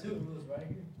that, Two rules right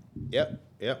here.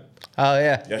 yep. Oh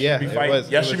yeah. Y'all Yeah, should be it fighting. was-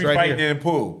 Y'all it should was be right fighting here. in the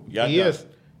pool. Y'all He know. is.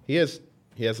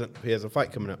 He has a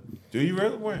fight coming up. Do you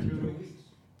really win?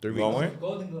 3 You gonna weeks. win?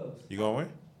 Golden gloves. You gonna win?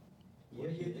 What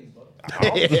do you think, bro?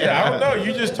 I don't know.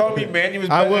 You just told me Manny was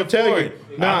I better will than tell Floyd.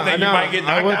 you. I think you might get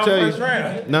knocked out first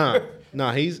round.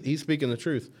 Nah. He's speaking the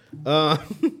truth. I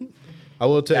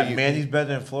will tell That you. Manny's better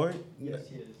than Floyd? Yes,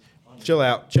 he is. Chill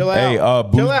out. Hey,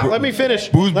 Booze Chill out. Bro- Let me finish.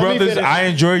 Booze Let me Brothers, finish. I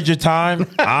enjoyed your time.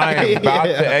 I am about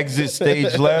Yeah. to exit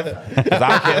stage left because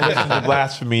I can't listen to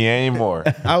blasphemy anymore.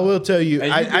 I will tell you. Hey,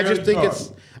 you I just think barely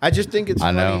it's. I just think it's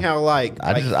I know. funny how I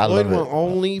Floyd love will it.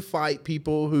 only fight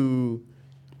people who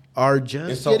are just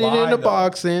It's a getting lie, into though.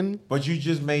 boxing. But you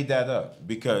just made that up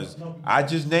because I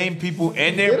just named people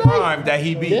in their Did I? prime that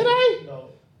he beat. Did I? No.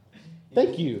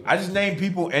 Thank you. I just named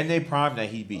people in their prime that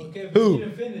he beat. Okay, Who? you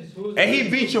didn't finish. Who was And he the-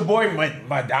 beat your boy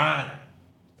Madonna.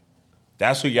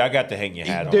 That's who y'all got to hang your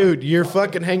hat on. Dude, you're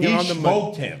fucking hanging He on the.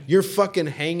 smoked him. You're fucking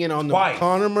hanging on the Twice.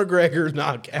 Conor McGregor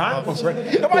knockout. Conor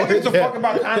McGregor. Nobody gives a fuck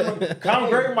about Conor. Conor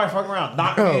McGregor might fuck around.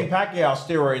 Knock Manny Pacquiao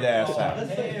steroid ass out.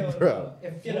 Hell, Bro.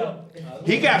 If you know,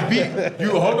 He got beat.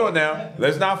 You hold on now.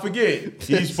 Let's not forget.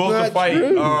 He's supposed to not fight.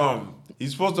 true.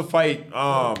 He's supposed to fight.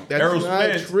 Errol not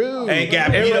Spence. true. And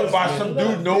got beat up by some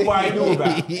dude nobody knew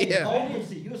about. Yeah.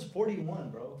 He was 41,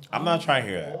 bro. I'm not trying to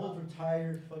hear that. Old,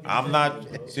 retired, fucking. I'm veteran,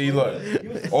 bro. not. See,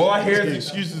 look. All I hear is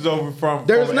excuses over from.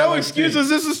 There's from no LSD. excuses.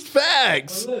 This is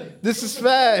facts. But look, This is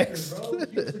facts. bro, he was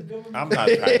a government- I'm not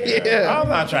trying to hear. Yeah. I'm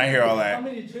not trying to hear all How that.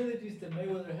 many trilogies did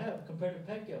Mayweather have compared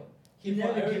to Pacquiao? He Never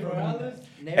fought Eric gave him Morales.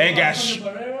 And got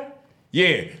Antonio Barrera.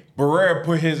 Yeah, Barrera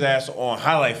put his ass on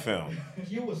highlight film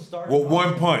He was starting. with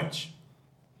one punch.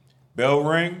 Bell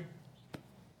ring.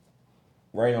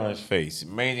 Right on his face.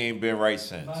 Man ain't been right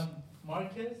since.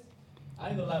 Marquez. I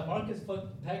ain't gonna lie, Marquez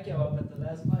fucked Pacquiao up at the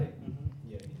last fight.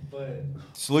 Yeah. But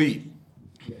Sleep.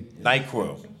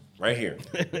 NyQuil. Right here.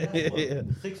 Yeah.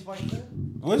 6 fights there?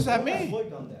 What does that When has mean? Floyd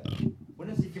done that? When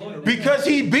has he given a Because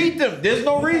he beat them. There's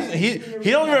no reason. He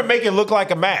don't even make it look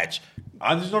like a match.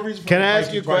 There's no reason for Can him to I fight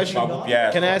ask you a twice, question? I'll whoop your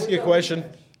ass. Can I ask you a question?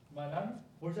 Madonna?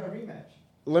 Where's that rematch?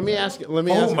 Let me ask Oh, you a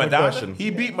Madonna? question.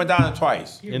 He beat Madonna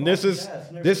twice. He And rocked this his is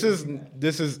ass, never this gave is a rematch.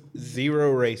 this is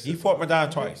zero He racist. fought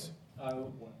Madonna twice.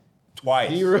 One.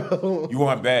 Twice. Zero. You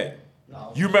want bet?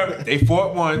 No. You remember they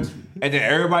fought once, and then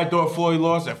everybody thought Floyd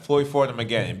lost, and Floyd fought him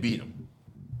again and beat him.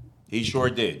 He sure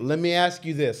did. Let me ask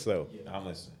you this though. I'm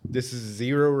listening. This is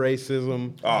zero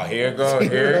racism. Oh, here it go,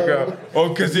 here it go. Oh,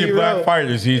 because he's Zero. black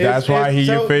fighters. That's It's- why he's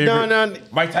so- your favorite. no.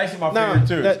 Mike Tyson my No, favorite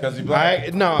too, that- because he's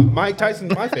black. No, Mike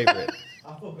Tyson's my favorite. I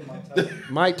fuck with Mike Tyson.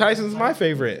 Mike Tyson's my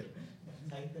favorite.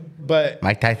 But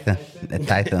Mike Tyson. That's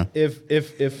Tyson. if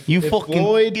You if fucking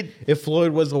Floyd get- if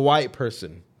Floyd was a white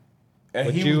person, And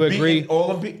would he you was agree? beating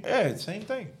Olympic. Yeah, same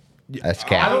thing. That's I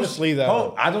cap. don't Honestly, see- though.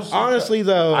 hold on, I don't see Honestly,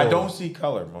 though. I don't see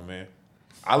color, my man.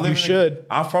 I live You in should.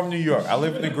 I'm from New York. I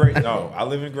live in a great. No, I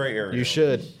live in a great area. you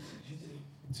should.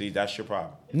 See, that's your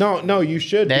problem. No, you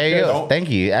should. There you because- go. Thank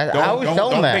you. I always tell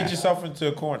him don't paint that. yourself into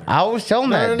a corner. I always tell him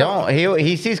that. no. Don't.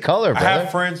 He sees color, I brother.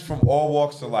 have friends from all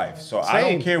walks of life, so I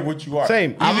Same. don't care what you are.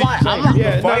 Same. I'm Either like- you I'm can like-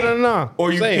 Yeah, fight no.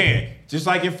 or you Same. can't. Just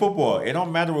like in football, it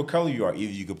don't matter what color you are.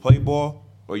 Either you can play ball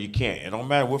or you can't. It don't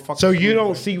matter what fucking. So color you are.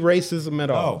 don't see racism at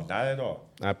all? No, not at all.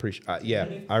 I appreciate. Yeah,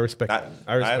 I respect Not,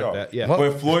 that. I not at all. respect that. Yeah.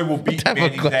 But Floyd will beat type of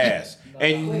Manny's question? ass.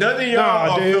 And none of y'all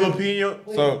Nah, are dude. Filipino,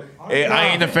 so I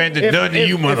ain't offended none of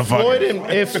you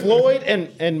motherfuckers. If Floyd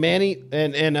and Manny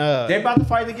and They're about to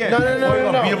fight again. No. Floyd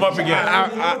gonna beat him up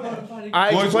again.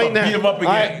 I Floyd's explained gonna that. beat him up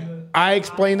again. I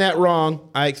explained that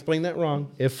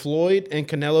wrong. If Floyd and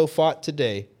Canelo fought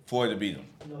today, Floyd to beat him.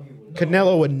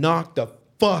 Canelo would knock the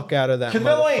fuck out of that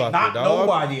Canelo motherfucker, ain't knocked dog.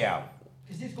 nobody out.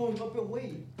 Because he's going up in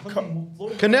weight. Fucking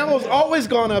Floyd Canelo's never always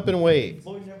gone up in weight.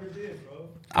 Floyd never did, bro.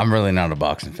 I'm really not a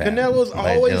boxing fan. Canelo's But,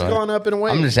 always you know, gone up in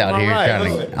weight. I'm just out Am I here right?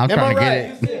 trying to. I'm Am trying to I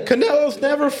get it. right? Canelo's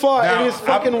never fought in his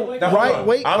fucking right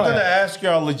weight I'm gonna class. ask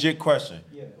y'all a legit question.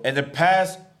 In the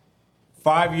past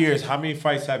 5 years, how many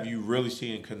fights have you really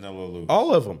seen Canelo lose?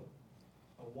 All of them.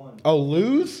 One. Oh,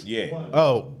 lose? Yeah,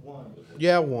 Oh, One.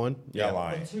 yeah, one. y'all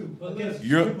lying. Two. But Against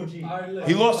You're- Triple G. All right, look.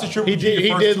 He lost to Triple He G. did. the He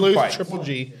first did two lose fights. Triple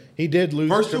G. He did lose.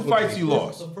 First two Triple fights G. he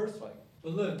lost. The first fight.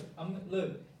 But look,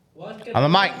 On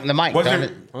the mic. Was Turn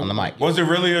it- it on the mic. Was it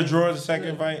really a draw the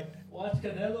second fight? Watch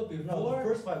Canelo No, the before.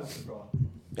 first fight was a draw. All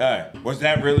right. Was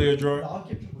that really a No, draw? I'll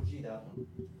give Triple G that one.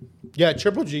 Yeah,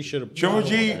 Triple G should have. Triple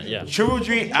G, Yeah. Triple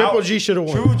G, Triple G should've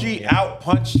won. Triple G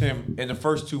outpunched him in the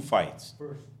first 2 fights.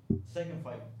 Second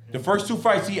fight. The first 2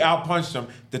 fights he outpunched him.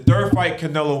 The third fight,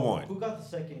 Canelo won. Who got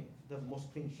the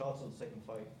most clean shots of the second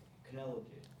fight? Canelo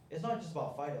did. It's not just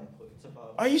about fight input. It's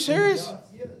about. Are you serious? Shots,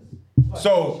 yes.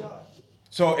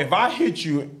 So if I hit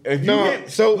you, if you No,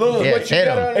 hit, so look, Yeah, what you hit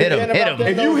gotta him, hit him, understand hit about him.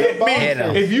 if you hit me, Hit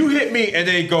him. if you hit me and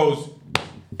then it goes,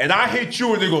 and I hit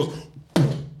you and it goes,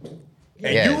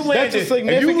 and Yes. you That's landed, a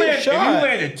significant shot. If you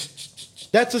landed,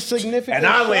 That's a significant And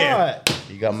I shot. land.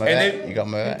 You got my And back. then- You got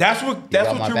my back. that's what got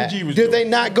my Triple back. G was Did doing. they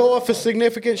not go off of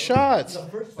significant shots? The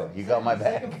first fight. You got my The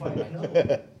back. second fight,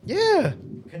 Canelo. Yeah.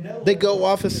 Canelo. They go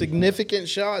off of significant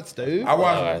shots, dude. I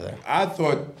watched. I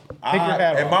thought. Take your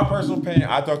hat In off. my personal opinion,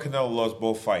 I thought Canelo lost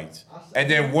both fights,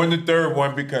 and then won the third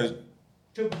one because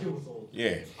Triple G was old.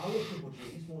 yeah. I love Triple G.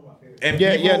 He's one of my favorites. And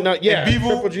Yeah, people, yeah, no, yeah. and people,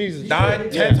 Triple G's is 9,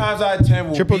 shit. 10 Yeah. times out of 10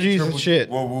 will Triple beat G's is Triple shit.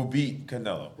 will beat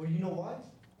Canelo Well, you know why?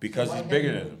 because Why he's bigger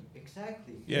heavyweight? than him.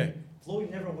 Exactly. Yeah.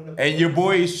 Floyd never went up. And your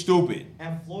boy is stupid.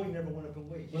 And Floyd never went up in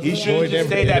weight. He should have just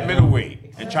stayed at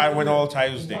middleweight and try to win all the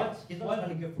titles there. He's not trying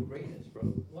to get for greatness, bro.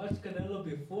 Watch Canelo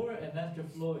before and after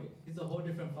Floyd. He's a whole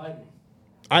different fighter.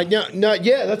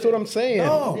 Yeah, that's what I'm saying.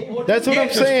 No. That's what Yeah, I'm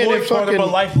 'cause saying. Floyd It taught him a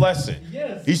fucking, life lesson.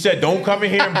 Yes. He said, "Don't come in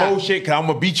here and bullshit, cause I'm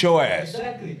gonna beat your ass."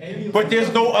 Exactly. And he- But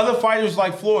there's no other fighters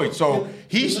like Floyd. So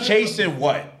he's chasing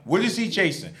what? What is he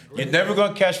chasing? You're never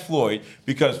gonna catch Floyd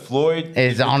because Floyd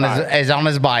Is on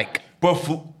his bike. But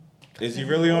is he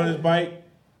really on his bike?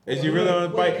 Is he really on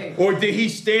his bike? Or did he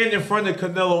stand in front of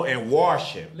Canelo and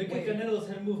wash him? Look at Canelo's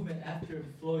head movement after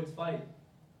Floyd's fight.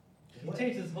 He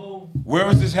changed his whole. Where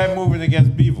was his head moving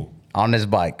against Beevil? On his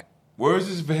bike. Where was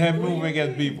his head moving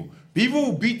against Beevil?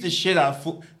 Beevil beat the shit out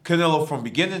of Canelo from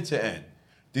beginning to end.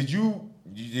 Did you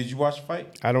watch the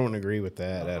fight? I don't agree with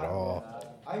that at all.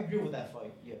 I agree with that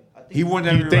fight. Yeah. I think He won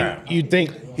every round. You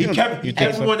think He kept You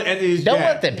think so? everyone at his Don't jab.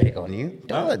 let them pick on you.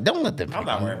 Don't let them pick I'm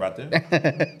not on worried you. about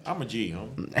that. I'm a G,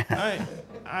 homie.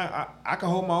 I can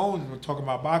hold my own when talking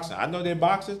about boxing. I know they're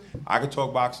boxers. I can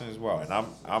talk boxing as well, and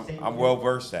I'm well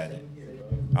versed at it.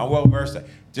 I'm well versed at it.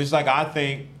 Just like I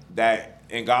think that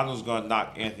Ngannou's gonna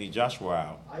knock Anthony Joshua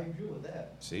out. I agree with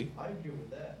that. See, I agree with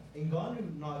that.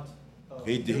 Ngannou not.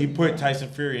 he put Tyson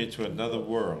Fury into another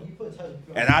world, He put Tyson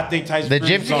Fury. and I think Tyson The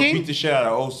Fury's Gypsy gonna King? beat the shit out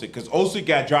of Usyk because Usyk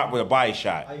got dropped with a body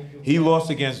shot. I agree with He that. lost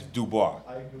against Dubois.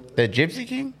 I agree with The that. Gypsy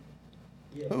King?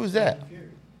 Yeah, Who was that? Tyson Fury.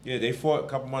 Yeah, they fought a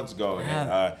couple months ago,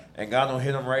 and Ngannou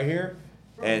hit him right here,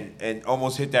 and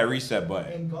almost hit that reset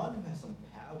button. Ngannou has some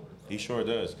power. Bro. He sure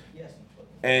does. He has some fucking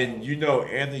And you know,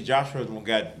 Anthony Joshua don't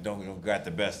got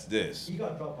the best of this. He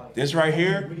got dropped by. This right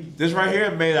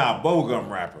here made out of bubblegum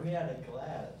wrapper. He had a glass.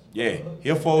 Yeah,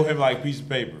 he'll fold him like a piece of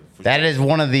paper. for That sure. is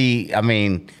one of the,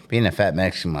 being a fat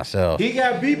Mexican myself. He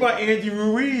got beat by Andy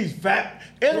Ruiz. Fat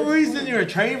Andy Ruiz didn't even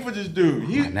train for this dude.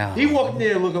 I know. He walked in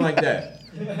there looking like that.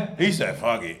 He said,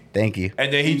 "Fuck it," Thank you.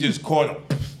 and then he just caught him,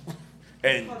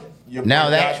 and your Now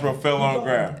boy that- Joshua fell on the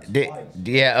ground.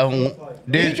 Yeah,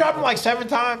 Did he dude, drop him like 7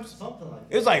 times? Something like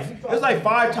that. It was like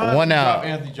 5 times. One he out. dropped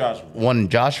Anthony Joshua when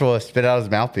Joshua spit out his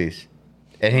mouthpiece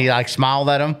and he like smiled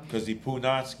at him. because he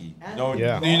Punanski.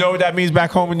 Yeah. Do you know what that means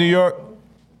back home in New York?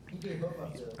 He gave up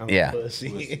after that. I'm Yeah. a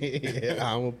pussy.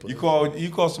 I'm a pussy. You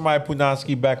call somebody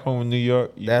Punanski back home in New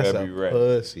York, you That's better a be ready.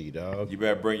 pussy, dog. You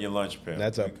better bring your lunch pail.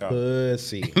 That's a We come.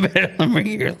 pussy. Better bring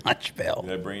your lunch bell. You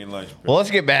better bring your lunch pail. Well, let's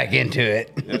get back into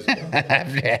it. Yes,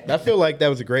 I feel like that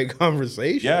was a great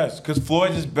conversation. yes, because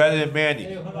Floyd is better than Hey,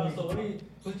 Mandy. hold on. So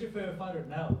who's your favorite fighter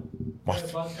now? My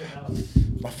Favorite boxer now?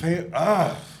 My favorite.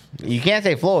 You can't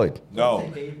say Floyd.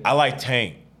 No, I like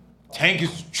Tank. Tank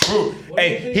is true.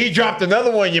 Hey, he dropped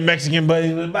another one, your Mexican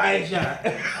buddy, with a body shot.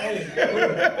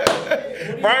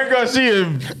 Ryan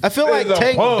Garcia. I feel like is a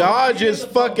Tank punk. dodges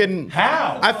fucking.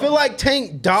 How? I feel like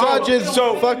Tank dodges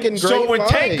fucking great So when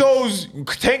Tank fights.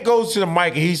 goes to the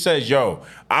mic and he says, "Yo,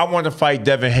 I want to fight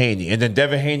Devin Haney," and then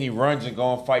Devin Haney runs and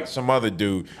go and fight some other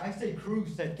dude. Isaac Cruz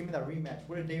said, "Give me that rematch."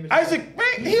 What did Davis? Isaac,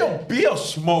 man, he'll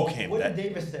smoke him. What did That-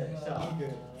 Davis say? He said, "I'm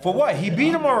good." For what? He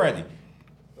beat him already.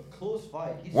 A close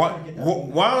fight. He's Why, trying to get that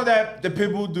why rematch. don't the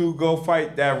people do go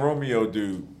fight that Romeo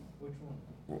dude? Which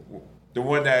one? The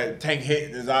one that Tank hit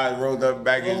and his eyes rolled up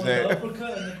back in Oh, his the head.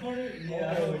 uppercut in the corner?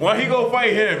 Yeah. I know Well, he go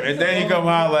fight him, and then he come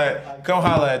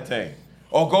holler at Tank.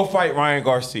 Or go fight Ryan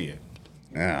Garcia.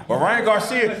 Yeah. But Ryan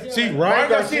Garcia, see, Ryan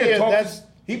Garcia talks,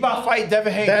 he about to fight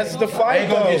Devin Haney. That's the fight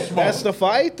Ain't gonna though. get smoked. That's the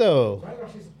fight though. Ryan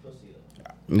Garcia's a pussy,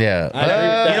 though. Yeah. I agree with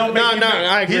that. He don't make No, you, no,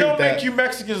 I agree He don't with make that. you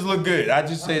Mexicans look good. I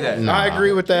just say that. I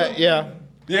agree with that. Yeah.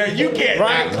 Yeah, you can't.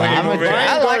 Ryan, not claim him, man.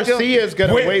 Ryan like him. Garcia is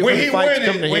gonna wait for the fight to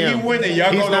come to him. When he winning,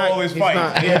 y'all He's go to not- all his he's fights.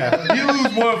 not- yeah. You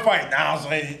lose one fight. Now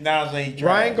ain't trying.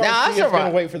 Ryan Nah, Garcia that's is all right.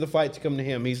 gonna wait for the fight to come to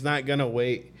him. He's not gonna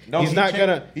wait. No, he's not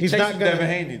gonna. He's not gonna. Devin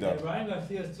Haney though. Ryan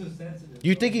Garcia's too sensitive.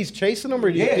 You think he's chasing him,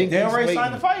 or do you Yeah, think they he's already waiting?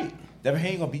 signed the fight. Devin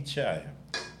Haney gonna beat the shit out of him.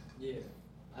 Yeah.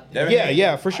 I think Devin Yeah, Haney-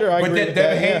 yeah, for sure. I But agree then with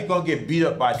Devin that. Haney Yeah. gonna get beat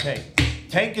up by Tank.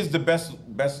 Tank is the best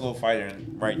little fighter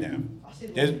right now. I say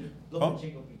There's-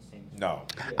 Lomachenko beats Tank. No.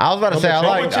 I was about to say I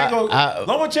like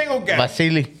Lomachenko got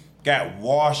Vasily.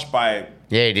 washed by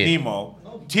Yeah, he did. Timo.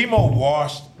 Timo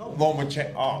washed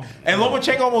Lomachenko. Oh. And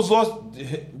Lomachenko almost lost.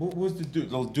 What was the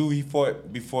dude he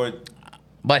fought before?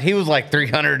 But he was like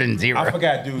 300 and 0. I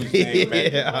forgot dude's name,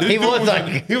 man. Yeah. This He dude was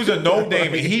like- he was a no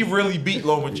name, and he really beat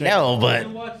Lomachenko. No, but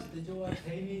Did you watch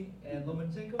Haney and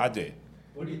Lomachenko? I did.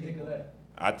 What do you think of that?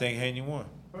 I think Haney won.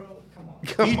 Bro, come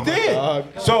on. He did. dog.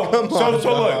 So Come on, look,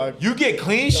 dog. you get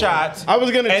clean shots. I was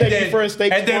gonna and take you for a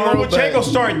steak and then tomorrow, Lomachenko but-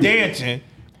 started dancing,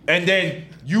 and then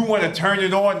you want to turn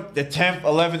it on the 10th,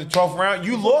 11th, 12th round.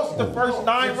 You lost the first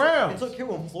 9 rounds. It's okay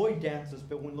when Floyd dances,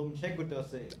 but when Lomachenko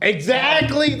does it.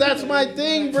 Exactly. That's my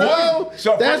thing, bro. Floyd-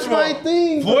 so That's first of all, my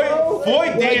thing, Floyd, bro. Floyd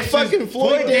Like dances. fucking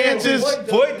Floyd dances.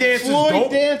 Floyd dances. Floyd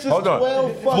don't, dances hold on.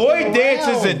 12 fucking Floyd dances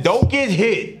rounds. and don't get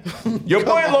hit. Your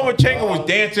boy Lomachenko was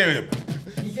dancing.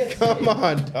 He gets Come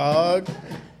on, dog.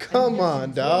 Come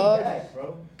on, dog. back,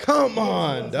 bro. Come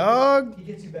on, dog. He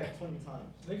gets you back 20 times.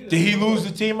 Look at Did he this. lose the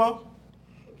Timo? Okay,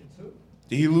 two.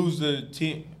 Did he lose the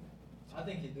team? I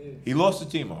think he did. He lost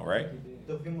the Timo, right? He did.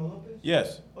 The Primo Lopez?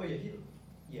 Yes. Oh, yeah,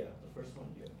 the first one,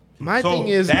 yeah. My So thing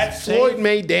is, that Floyd same-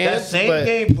 may dance, That same but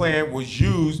game plan was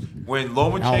used when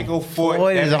Lomachenko No, fought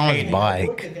Floyd is Devin on his Haney. bike.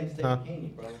 Work against David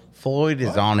Haney, bro. Floyd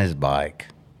is on his bike.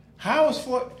 How is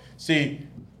Floyd? See,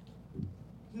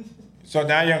 so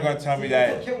now you're gonna tell me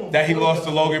that he lost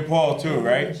to Logan Paul too,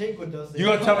 right? Lomachenko does it. You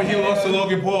gonna tell me he lost to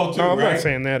Logan Paul too, no, I'm right? not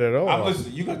saying that at all. I'm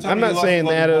listening. You gonna tell I'm me he not lost saying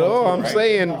to that Logan at Paul all. too, I'm right?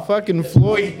 saying fucking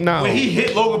Floyd. No. When he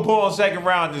hit Logan Paul in the second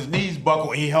round, his knees buckled,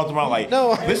 and he held him out like,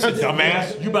 No. listen,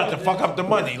 dumbass, you about to fuck up the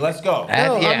money. Let's go.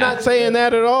 No, Yeah. I'm not saying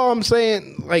that at all. I'm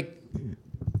saying like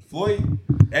Floyd,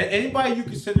 anybody you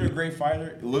consider a great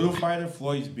fighter, little fighter,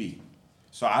 Floyd's beat.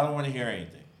 So I don't want to hear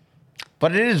anything.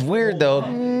 But it is weird though.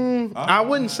 I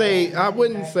wouldn't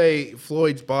say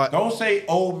Floyd's bought. Don't say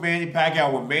old Manny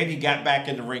Pacquiao when Manny got back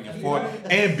in the ring and fought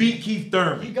and beat Keith He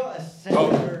Thurman. got a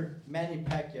similar Manny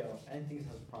Pacquiao. Anything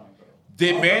has a prime, bro.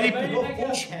 Did Manny,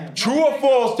 Pacquiao. true or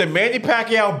false, did Manny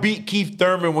Pacquiao beat Keith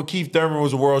Thurman when Keith Thurman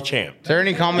was a world champ? Is there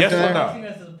any comments Yes in or there? no? I think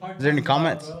that's a part-time Is there any job,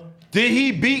 comments? bro. Did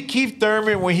he beat Keith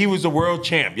Thurman when he was a world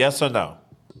champ? Yes or no?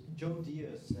 Joe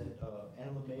Diaz said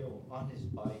Amarillo on his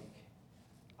bike.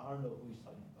 I don't know who he's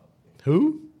talking about.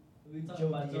 Who? We talking Joe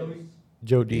about Diaz. Joey?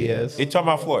 Joe Diaz He talking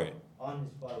about Floyd. On his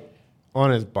bike.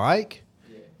 on his bike.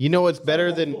 Yeah. You know what's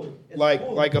better than It's like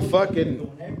cool. like a It's fucking cool.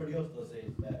 When everybody else does it,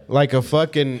 it's bad. like a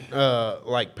fucking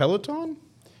like Peloton?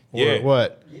 Or Yeah.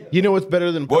 what? Yeah. You know what's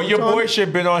better than Well, Peloton? your boy should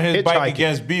have been on his bike Hitchhiking.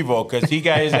 against Bevo because he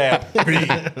got his ass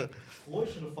beat. Floyd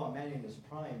should have fought Manny in his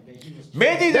prime, but he was.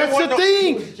 Manny, That's didn't the want no-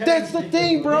 thing. That's the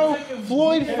thing, bro.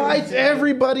 Floyd fights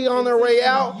everybody on their way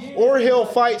out, or he'll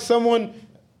fight someone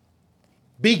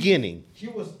beginning. He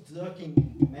was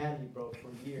ducking Manny, bro,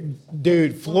 for years.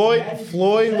 Dude, Floyd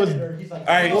was He's like, All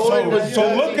right, Floyd was so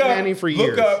look ducking up, Manny for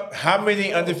years. look up how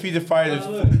many undefeated fighters,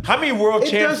 how many world It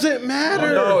champs. doesn't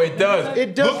matter. No, it does.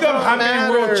 It does Look up not how many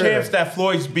world matter. champs that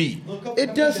Floyd's beat. Look up It how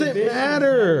many doesn't divisions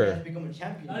matter. Manny has become a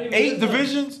champion. Not even- 8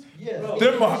 divisions? Yes, Bro. 8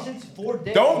 Them are- divisions, 4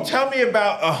 days. Don't tell me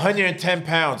about 110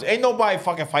 pounds. Ain't nobody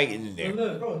fucking fighting in there.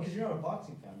 Look, Bro, because you're not a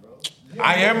boxing fan, bro.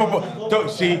 I am a. Don't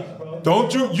see.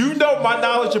 Don't you know my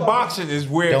knowledge of boxing is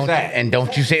where Don't it's at. and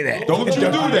don't you say that. Don't you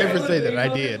do never that. say that I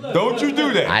did. Don't you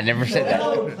do that. I never said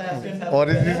that. What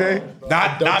did you say?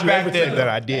 Not Don't not you back ever say then. that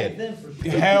I did.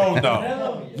 Hell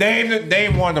no.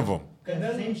 Name one of them.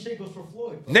 The same shit goes for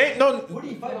Floyd. Bro. Name no. What do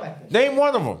you fight back then? Name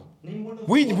one of them. Name one of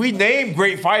We named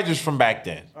great fighters from back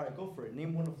then. All right, go for it.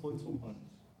 Name one of Floyd's opponents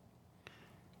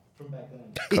from back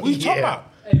then. What are you talking Yeah.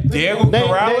 about? Diego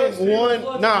Corrales, Name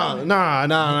one.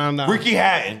 Nah. Ricky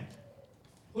Hatton,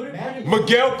 who did Manny-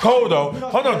 Miguel Cotto.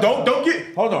 Hold on, don't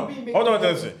get. Hold on.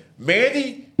 Listen,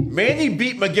 Manny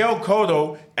beat Miguel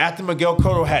Cotto after Miguel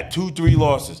Cotto had 2-3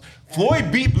 losses.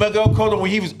 Floyd beat Miguel Cotto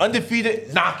when he was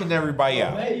undefeated, knocking everybody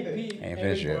out. Manny beat Ain't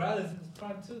finished yet. Morales in his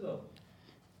prime too, though.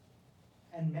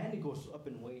 And Manny goes up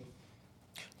in weight.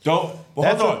 Don't. But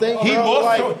That's hold the on. thing, He bro, lost.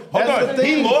 like, Hold that's on. the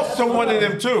He thing. lost to one of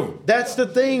them too. That's the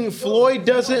thing. Floyd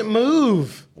doesn't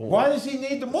move. Why does he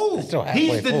need to move? still halfway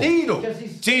He's the full. needle. Because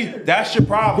he's See, scared. that's your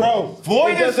problem, Bro,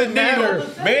 Floyd it is the doesn't needle.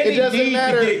 matter. Manny It doesn't needs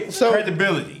matter. to get So-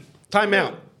 credibility. Time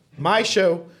out. My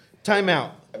show. Time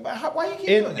out. Why you keep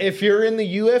doing And that? if you're in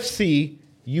the UFC,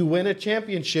 you win a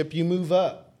championship, you move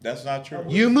up. That's not true.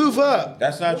 You move up.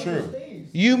 That's not true.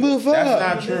 You move up. That's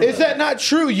not true. Is that not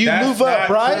true? You That's move up, not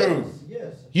right? true.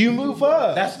 Yes. You move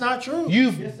up. That's not true.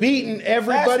 You've beaten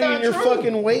everybody That's in your not true.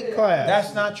 fucking weight class.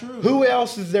 That's not true. Who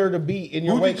else is there to beat in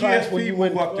your Who weight did class when GSP you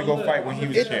move win? up to go fight when he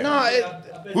was It's champ? not.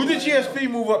 Who did GSP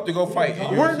move up to go fight?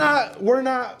 in We're UFC?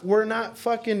 not. We're not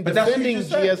fucking But that's what you defending just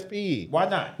said. GSP. Why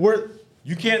not? We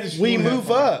You can't. exclude him move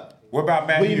from- up. What about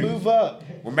Matt We Hughes? move up.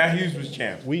 When Matt Hughes was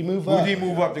champ, We move Who up. did he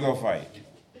move up to go fight?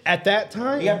 At that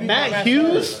time, He got beat by Matt Matt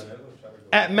Hughes.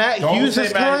 At Matt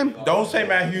Hughes' time. Don't say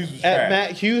Matt Hughes was At trash.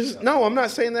 Matt Hughes, no, I'm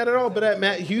not saying that at all. But at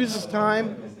Matt Hughes'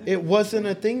 time, it wasn't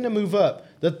a thing to move up.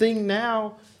 The thing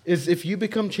now is if you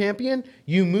become champion,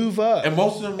 you move up, And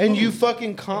most of them and lose. you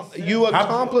fucking you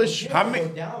accomplish. How many-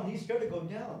 Go down. He's scared to go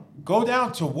down. Go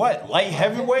down to what? Light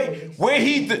heavyweight? Where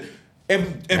he?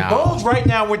 If No. Bones right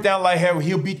now went down light heavyweight,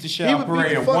 he'll beat the shit He out of would beat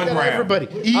Pereira the in fuck one out of round. everybody.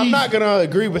 I'm not gonna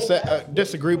agree with that.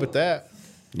 Disagree with that.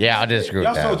 Yeah, I disagree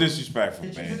Y'all with so that. disrespectful,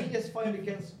 Did you man. see his fight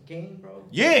against Kane, bro?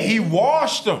 Yeah, he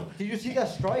washed him. Did you see that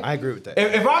strike? I agree with that.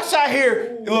 If I sat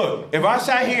here, look, if I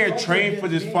sat here and trained for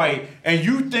this fight, and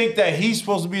you think that he's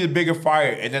supposed to be the bigger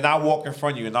fighter, and then I walk in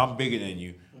front of you and I'm bigger than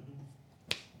you,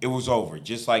 it was over,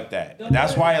 just like that. And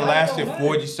that's why it lasted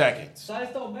 40 seconds. Size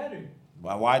don't matter.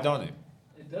 Why don't it?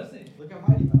 It doesn't. Look at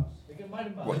Mighty Mouse. Look at Mighty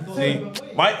Mouse. What, Look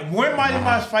see, at- when Mighty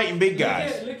Mouse fighting big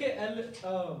guys, Look at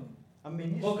I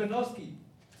mean, Volkanovski.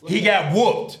 he got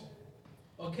whooped.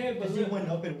 Okay, but because he look. went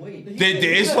up in weight. Did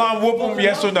Islam whoop him?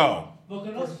 Yes or no?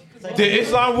 Volkanovski. Did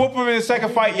Islam whoop him in the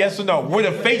second fight? Yes or no? With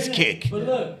a face kick. But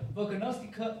look,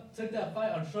 Volkanovski took that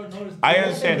fight on short notice. I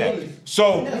understand that.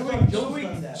 So, Two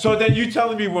weeks. so then you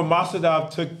telling me when Masvidal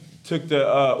took the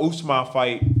Usman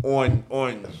fight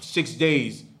on 6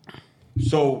 days?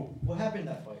 So What happened in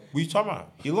that fight? what you talking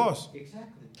about? He lost.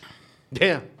 Exactly.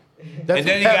 Damn. And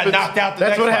then he got knocked out the That's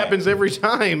next what fight. happens every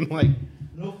time. Like,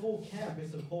 No full camp.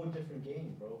 It's a whole different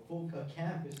game, bro. Full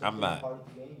camp is a I'm big not. part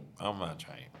of the game. I'm not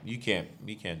trying. You can't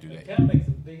do that. That makes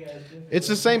a big ass difference. it's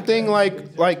the same thing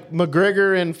like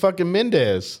McGregor and fucking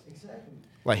Mendez. Exactly.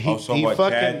 Like he So he what?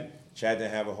 fucking Chad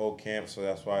didn't have a whole camp, so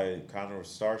that's why Conor was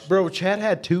starched. bro. Chad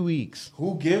had 2 weeks.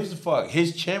 Who gives a fuck?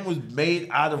 His chin was made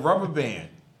out of rubber band.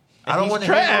 I don't He's want to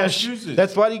hear no trash. excuses.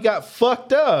 That's why he got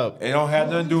fucked up. It don't have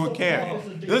nothing to do with camp.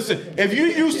 Listen, if you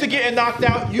used to getting knocked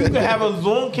out, you can have a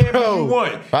long camp if you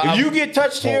want. If you get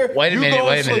touched here, Wait a you minute, go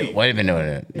wait to a minute, sleep. wait a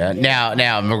minute. Now,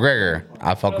 McGregor,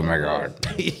 I fuck with McGregor hard.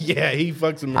 Yeah, he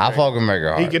fucks him. I fuck with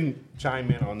McGregor He hard. can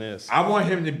chime in on this. I want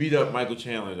him to beat up Michael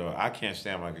Chandler though. I can't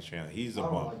stand Michael Chandler. He's a I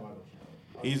don't bum. like Michael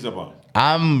Chandler. He's a bum.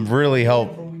 I'm really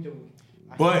hope. From week to week.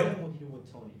 I But- hate what he did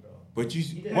with Tony, bro.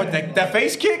 But what that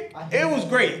face kick? It was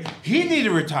great. He need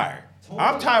to retire.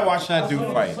 I'm tired of watching that dude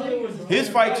fight. His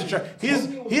fights are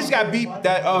he's got beat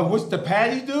that what's the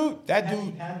Patty dude?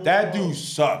 That dude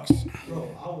sucks. Bro,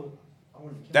 I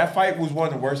wanted to kill That fight was one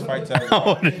of the worst fights ever. him.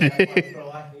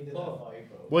 Bro, I hated that fight, bro.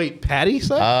 Wait, Patty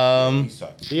sucks? He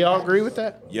sucks. Do y'all agree with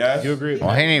that? Yes. You agree with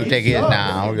Well, that? he didn't even take his.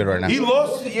 Nah, I'm good right He now.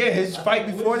 lost. Yeah, his fight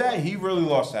before that, he really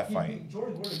lost that fight.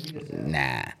 Jordan Gordon beat his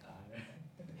ass. Nah.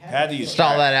 Patty is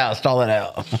Stall trash. that out. Stall that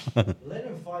out. Let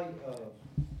him fight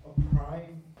a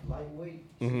prime lightweight.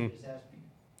 His ass beat.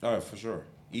 Oh, for sure.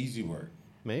 Easy work.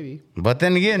 Maybe. But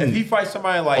then again, If he fights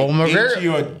somebody like McGregor-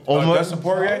 Gaethje or Dustin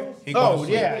Poirier, he Oh goes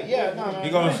yeah. No. He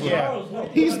goes sleep. Yeah.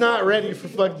 He's not ready for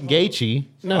fucking Gaethje.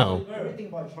 No. What do you think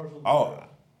about Charles Oh,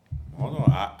 hold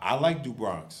on. I like Du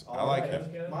Bronx. I like him.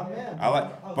 My man. I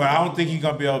like, but I don't think he's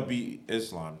gonna be able to beat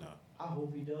Islam now. I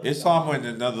hope he does. Islam on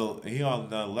another. He on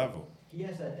another level. He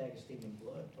has that Dagestanian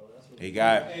blood, bro. That's what He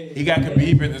got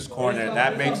Khabib in this corner, and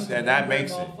that makes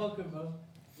it.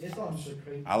 Islam's so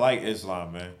crazy. I like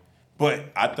Islam, man. But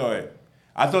I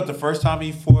thought the first time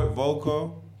he fought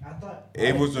Volko, I thought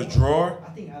it was a draw. I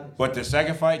think Alex. But the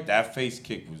second fight, that face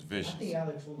kick was I vicious. think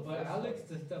Alex won the But first Alex,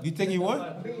 fight. You think he won?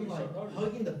 I mean, like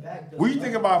hugging the back. What do you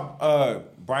think about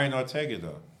Brian Ortega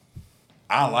though?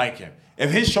 I like him.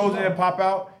 If his shoulder didn't pop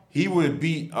out, he would have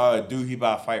beat dude he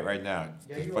about to fight right now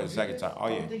for the second time. Oh I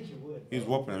yeah, don't think he would. he was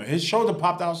whooping him. His shoulder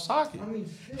popped out socket. I mean,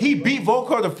 still, He bro. beat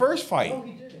Volko the first No, fight.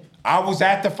 he didn't. I was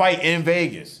at the fight in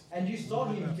Vegas. And you saw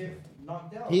him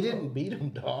knocked out. He didn't beat him,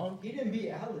 dog. He didn't beat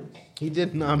Alex. He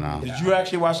did not. No. Did you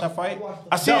actually watch that fight?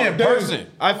 I seen No, it in dude, person.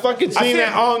 I fucking seen it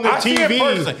on the I seen it in TV.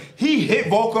 person. He hit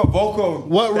Volko.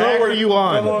 What row were you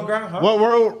on? Fell on the ground, huh? What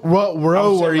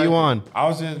row were you on? I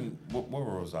was in what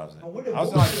row was I was in? what I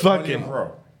was in like fucking- 20th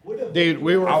row. Dude,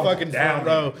 we were I was fucking down front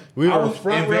row. there. We I were was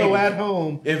front in row Vegas. at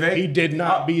home. In Vegas. He did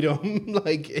not beat him.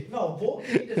 Like, No, Volk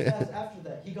beat his ass after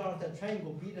that. He got off that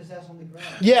triangle, beat his ass on the ground.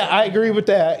 yeah, I agree with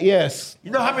that. Yes.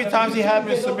 You know how many times he had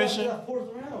me in Get up after submission? that fourth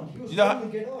round. He was You know trying how-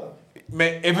 to get up.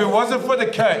 Man, if it wasn't for the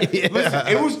cut, Yeah. listen,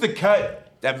 it was the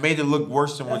cut that made it look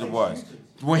worse than what it was.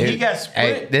 When he got split,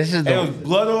 Hey, this is and the- it was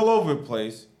blood all over the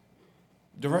place.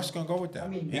 The rest gonna go with that. I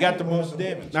mean, He got the Manny most was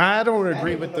damage. I don't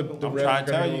agree with the I'm ref trying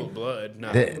to tell gonna you. go blood.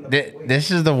 No.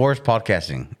 This is the worst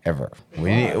podcasting ever.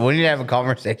 We need to have a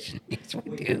conversation. Yes,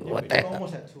 we do. What the We're hell?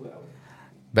 almost at 2 hours.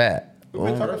 Bet.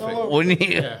 been talking all over. We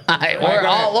need. Yeah. We're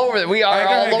all over it. We are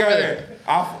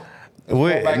all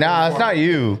over it. Nah, it's not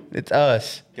you. It's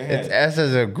us. Go ahead. It's us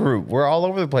as a group. We're all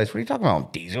over the place. What are you talking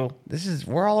about, Diesel?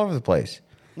 We're all over the place.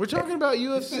 We're talking about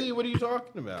UFC. What are you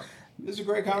talking about? This is a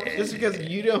great conversation. Just because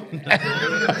you don't.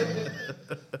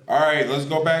 All right, let's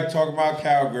go back and talk about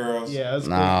cowgirls. Yeah, that's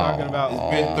what No. we're talking about.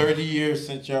 It's been 30 years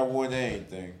since y'all won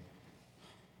anything.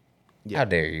 How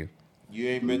dare you? You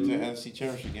ain't been to an NFC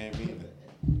Championship game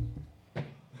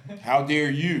either. How dare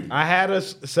you? I had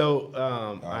us. So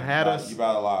I had You us.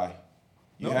 about to lie.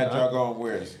 You No, had I- y'all going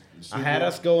where? I had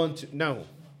us going to. No,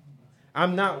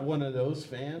 I'm not one of those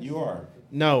fans. You are.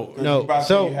 No, 'Cause you no. about to say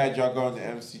So you had y'all going to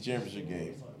NFC Championship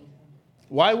game.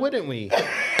 why wouldn't we?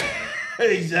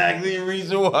 Exactly the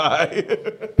reason why.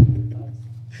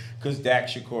 Because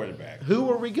Dak's your quarterback. Who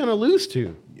are we gonna lose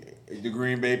to? The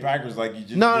Green Bay Packers, like you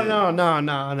just No, did. no.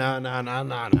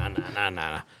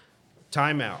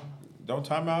 Timeout. Don't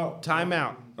time out.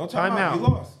 Timeout. Don't time out. You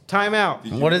lost. Timeout.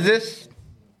 Did you- What is this?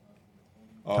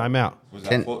 Oh, Timeout. Was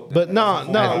Ten- that full, But no, that's a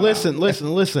full no. timeout.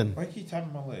 Listen. Why you keep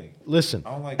tapping my leg? Listen.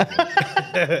 I don't like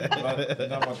that. You're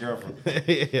not my girlfriend.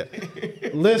 Yeah.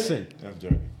 Listen. I'm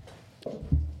joking.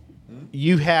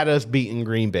 You had us beating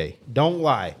Green Bay. Don't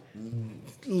lie.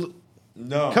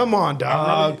 No. Come on,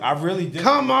 dog. I really didn't.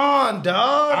 Come on,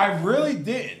 dog. I really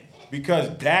didn't. Because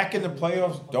Dak in the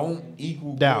playoffs don't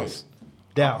equal Douse.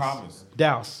 good. I Douse. promise.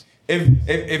 Douse.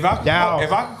 If I could Douse.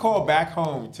 if I could call back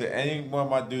home to any one of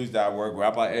my dudes that I work with,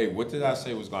 I'd be like, hey, what did I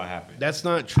say was gonna happen? That's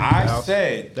not true. I Douse.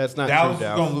 said That's not Dallas true,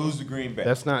 was Douse. gonna lose to Green Bay.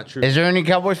 That's not true. Is there any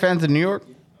Cowboys fans in New York?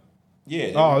 yeah.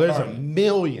 they Oh, were there's a retarded.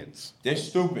 millions. They're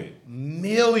stupid.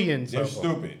 Millions They're of them.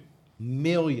 stupid.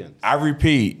 Millions. I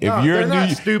repeat, No, if you're they're in not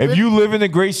New, stupid. if you live in the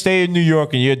great state of New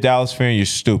York and you're a Dallas fan, you're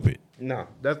stupid. No,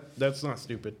 that's not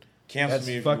stupid. Cancel That's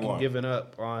me if you fucking want. giving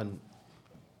up on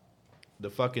the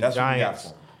fucking That's what we got Giants for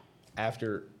 'em.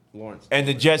 after Lawrence. And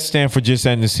the Jets stand for just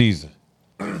end the season.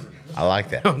 I like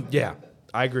that. Yeah,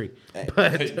 I agree.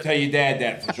 Tell your dad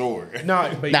that for sure. No,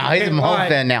 but Nah, you he's a can't Mahomes lie.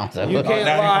 fan now. So You can't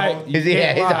now he lie. Mahomes. You He's,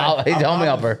 yeah, can't lie. he's a homie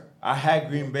helper. I had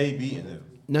Green Bay beating them.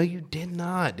 No, you did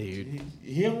not, dude.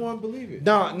 He didn't want to believe it.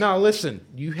 No, listen.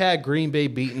 You had Green Bay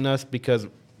beating us because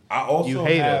I also You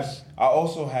hate have, us. I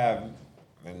also have,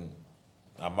 and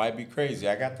I might be crazy.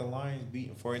 I got the Lions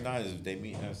beating 49ers if they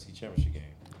meet in the NFC Championship game.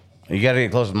 You got to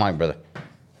get close to the mic, brother.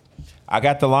 I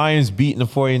got the Lions beating the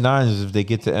 49ers if they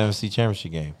get to the NFC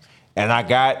Championship game. And I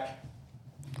got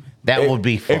That would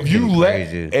be fucking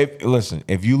crazy.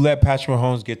 if you let Patrick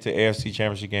Mahomes get to AFC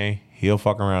Championship game, he'll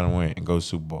fuck around and win and go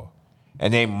Super Bowl.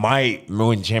 And they might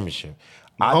win the championship.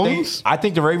 Mahomes? I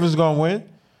think the Ravens are gonna win,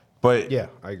 but Yeah,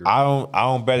 I agree. I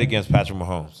don't bet against Patrick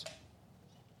Mahomes.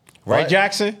 Right, What?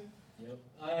 Jackson?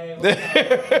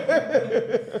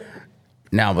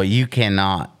 No, but you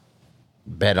cannot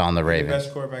bet on the Ravens.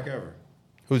 Best quarterback ever.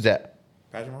 Who's that?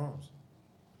 Patrick Mahomes.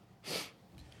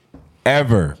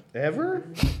 Ever.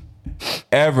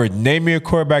 Name me a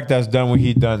quarterback that's done what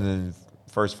he done in the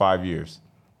first 5 years.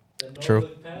 True.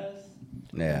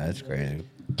 Yeah, that's crazy.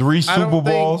 3 Super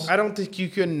Bowls. I don't think you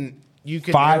can. You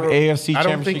can 5 narrow, AFC I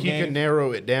don't championship think you games? can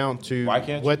narrow it down to Why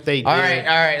can't you? what they did. All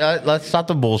right. Let's stop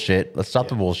the bullshit. Let's stop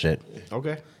the bullshit.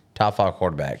 Okay. Top 5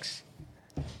 quarterbacks.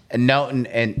 And no, and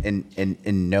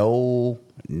no.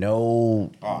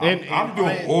 I'm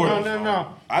doing orders.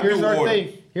 No. I Here's do our orders.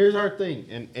 thing. Here's our thing.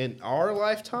 In our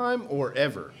lifetime or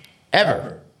ever.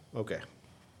 Ever. Okay.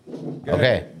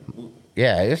 Okay.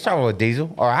 Yeah, let's start with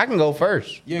Diesel. Or I can go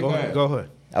first. Yeah, Go ahead. Go ahead.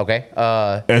 Okay.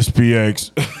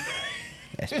 SPX.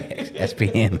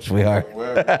 SPM, sweetheart.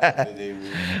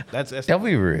 That's Don't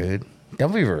be rude.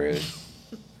 Don't be rude.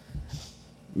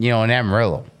 You know, in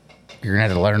Amarillo, you're gonna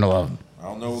have to learn to love them, I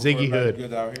don't know what Ziggy quarterback's Hood.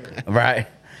 good out here. right?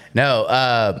 No,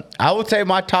 I would say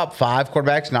my top 5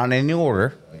 quarterbacks, not in any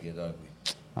order. I get ugly.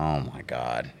 Oh my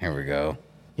God. Here we go.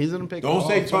 He's gonna pick. Don't all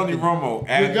say Tony fucking- Romo.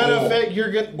 You're gonna pick.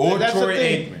 You're gonna. Or That's Troy the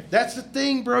thing. Aikman. That's the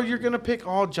thing, bro. You're gonna pick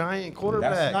all giant quarterbacks.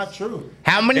 That's not true.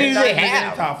 How many They're do not they even in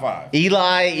have? top 5.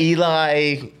 Eli,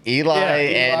 Yeah,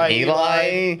 and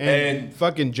Eli. and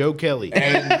fucking Joe Kelly.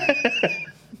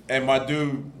 And my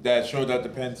dude that showed up to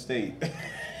Penn State.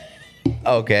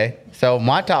 Okay. So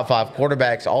my top 5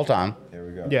 quarterbacks all time. There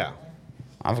we go. Yeah.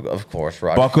 Of course,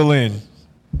 Roger Buckle in.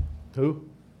 Who?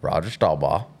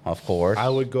 Staubach, of course. I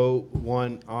would go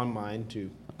one on mine too.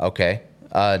 Okay.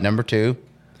 Number 2.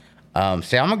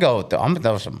 See, I'm gonna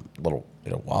throw some little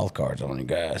wild cards on you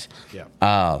guys.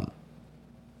 Yeah.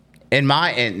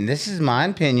 And this is my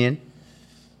opinion.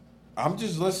 I'm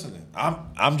just listening.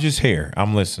 I'm just here.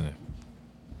 I'm listening.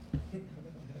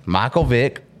 Michael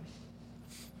Vick.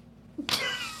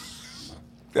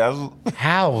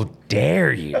 How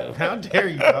dare you? How dare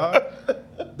you, dog?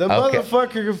 The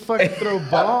motherfucker can fucking throw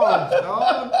bombs,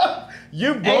 dog.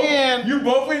 You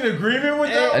both in agreement with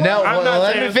that? No, I'm not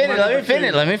let saying me it's finish. my Let me number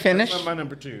finish. two. Let me finish. That's not my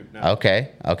number 2. No.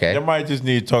 Okay. They might just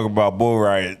need to talk about Bull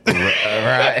Riot.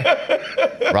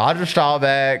 Right. Roger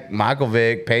Staubach, Michael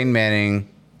Vick, Peyton Manning,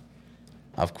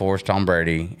 of course, Tom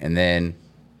Brady, and then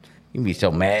you can be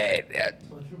so mad.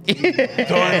 Tony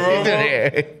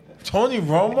Romo? Tony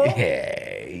Romo?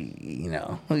 Yeah, you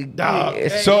know. Dog.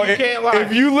 it's- So You can't lie.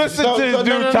 if you listen So- to this so-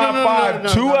 dude no, top no, no, 5, no,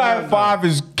 2 no, out of 5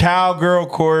 is cowgirl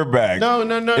quarterback. No. It's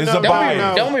no, a no, bias.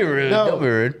 no. Don't be rude. No. Don't be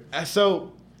rude.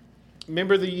 So,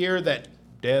 remember the year that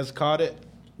Dez caught it?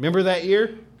 Remember that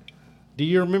year? Do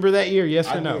you remember that year?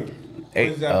 Yes or no? Hey,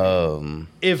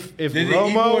 If Did it equal a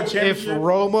Romo championship?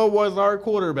 was our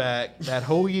quarterback that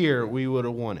whole year, we would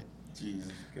have won it.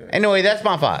 Jesus Christ. anyway, that's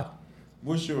my 5.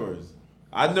 What's yours?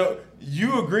 I know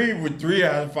you agreed with 3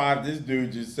 out of 5 this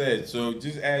dude just said, so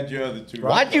just add your other 2.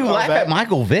 Why'd you laugh at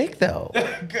Michael Vick though?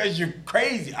 Because you're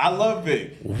crazy. I love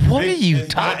Vic. What are Vic you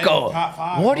is not in the taco? top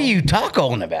 5, What bro. are you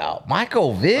tacoing about?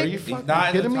 Michael Vick? Are you He's fucking not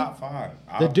in kidding the me? top 5.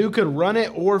 The dude could run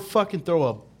it or fucking throw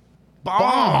a bomb.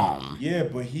 bomb? Yeah,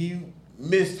 but he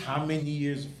missed how many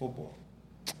years of football?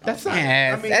 That's not.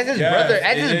 Yeah, I mean, that's his Yes, brother.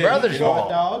 That's it his is. brother's It all- fault.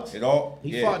 dogs. It all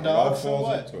He fought dogs, so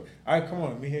what? into it. All right, come on,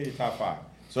 let me hear your top 5.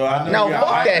 So I know No, you got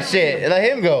fuck that shit. Let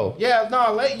him go. Yeah,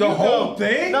 no, let you The go. whole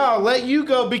thing? No, let you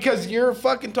go because you're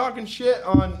fucking talking shit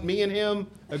on me and him.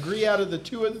 Agree out of the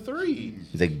 2 of the 3.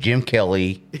 He's like Jim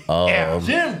Kelly.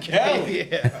 Jim Kelly.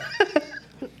 Yeah.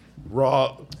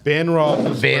 Ben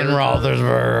Roethlisberger. Ben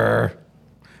Roethlisberger.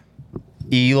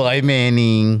 Eli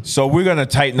Manning. So we're gonna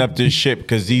tighten up this ship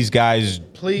because these guys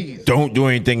Please. don't do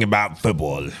anything about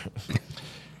football.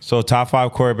 So top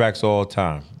 5 quarterbacks of all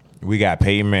time. We got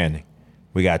Peyton Manning.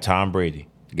 We got Tom Brady.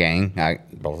 Gang.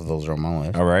 Both of those are on my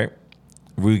list. All right.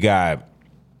 We got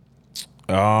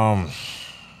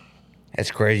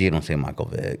That's crazy you don't say Michael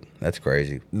Vick. That's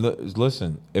crazy.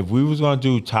 listen, if we was gonna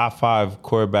do top 5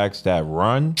 quarterbacks that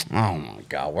run, Oh my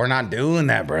God. We're not doing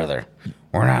that, brother.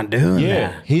 We're not doing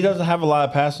that. he doesn't have a lot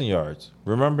of passing yards.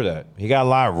 Remember that. He got a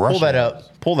lot of rushing. Pull that yards.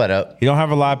 up. Pull that up. He don't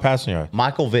have a lot of passing yards.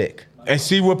 Michael Vick. And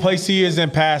see what place he is in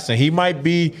passing. He might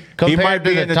be Compared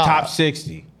to the in the top. top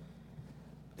 60.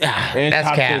 And That's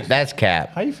top cap. 60. That's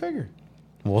cap. How you figure?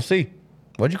 We'll see.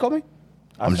 What'd you call me?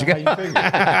 I'm just How you figure?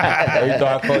 Oh, you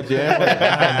thought I called you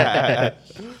in?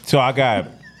 So I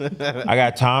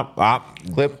got Tom.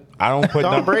 Clip. I don't put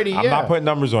Tom Brady, I'm yeah. not putting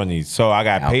numbers on these. So I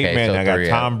got Okay, Peyton Manning. so I got 3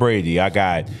 Tom out. Brady. I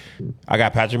got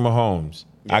Patrick Mahomes.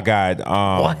 I got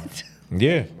What?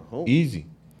 Yeah, easy.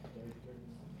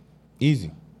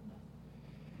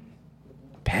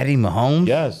 Patty Mahomes?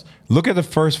 Yes. Look at the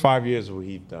first 5 years of what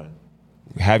he's done.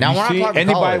 Have Now, you we're not seen talking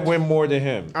anybody college. win more than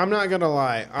him? I'm not gonna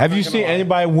lie. Have you seen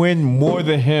anybody win more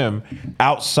than him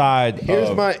outside? Here's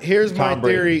of my Tom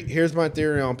Brady? theory. Here's my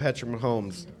theory on Patrick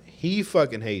Mahomes. He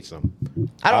fucking hates him.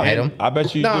 I don't hate him. I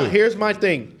bet you No, do. here's my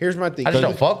thing. I just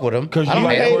don't fuck with him. Because I you don't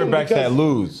hate hate him. quarterbacks that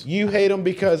lose. You hate him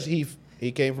because he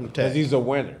came from Tech. Because he's a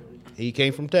winner. He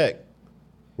came from Tech.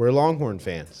 We're Longhorn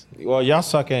fans. Well, y'all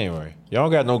suck anyway. Y'all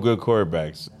don't got no good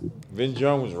quarterbacks. Vin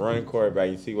Jones was running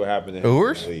quarterback. You see what happened to him.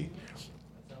 Ewers? In the league.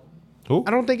 Who?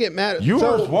 I don't think it matters. Yours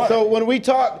so, what? So when we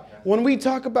talk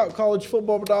about college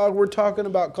football, dog, we're talking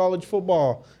about college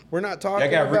football. We're not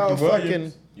talking Y'all got about Ricky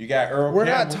Williams. fucking. You got Earl We're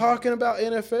Campbell. not talking about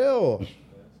NFL. Well,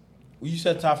 you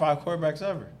said top 5 quarterbacks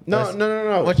ever.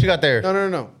 No. What you got there?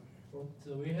 No.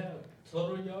 So we have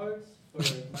total yards for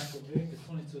Michael Vick is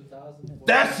 22,000.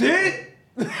 That's it?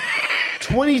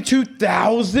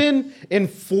 22,000 in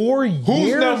 4 years.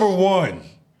 Who's number 1?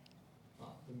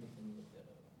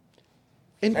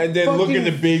 In And then look at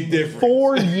the fucking big difference.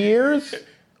 4 years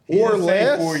He or didn't say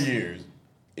less. 4 years.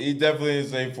 He definitely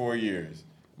didn't say 4 years.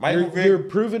 Michael Vick you're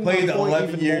proving my played point 11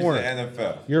 even years more. in the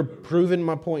NFL. You're proving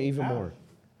my point even more.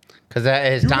 Because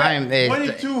his time is.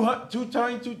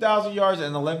 22,000 yards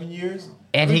in 11 years.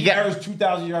 And he got- averaged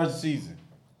 2,000 yards a season.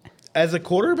 As a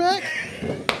quarterback,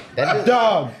 That is-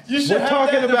 dog. You should We're have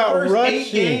talking that in the about first 8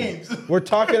 rushing. games. We're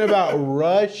talking about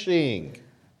rushing.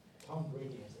 Tom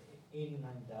Brady has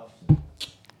 89,000.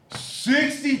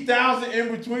 60,000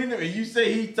 in between them, and you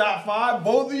say he top 5,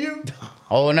 both of you?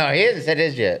 Oh, no, he hasn't said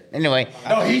his yet. Anyway.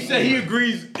 No, he said he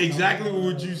agrees exactly with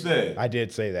what you said. I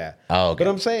did say that. Oh, okay. But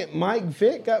I'm saying Mike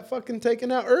Vick got fucking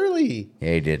taken out early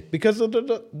Yeah, he did. because of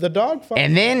the dog fight.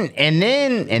 And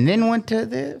then went to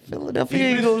the Philadelphia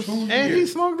He Eagles. missed 2 And he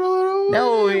years. smoked a little.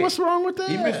 No, he- what's wrong with that?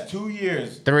 He missed 2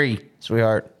 years. 3,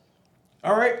 sweetheart.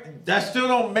 All right, that still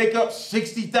don't make up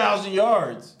 60,000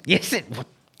 yards. Yes, it.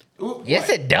 Ooh, Yes,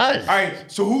 what? it does. All right,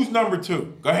 so who's number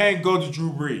 2? Go ahead and go to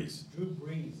Drew Brees. Drew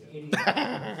Brees,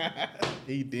 89.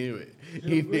 He knew it. Drew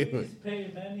He knew it. Brees,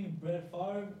 Peyton Manning, Brett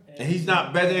Favre, And he's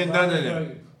not better than none of them.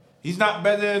 Rodgers. He's not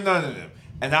better than none of them.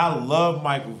 And I love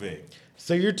Michael Vick.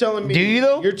 So you're telling me? Do you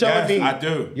though? You're telling Yes, me? I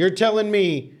do. You're telling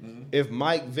me if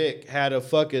Mike Vick had a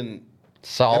fucking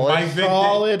Solid. Mike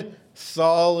Vick-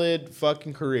 solid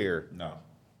fucking career, No.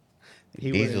 he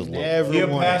These would have was- never He'll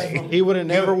won pass it. for- He would have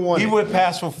never won He it. would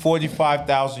pass for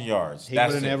 45,000 yards. He would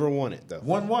That's have it. never won it though.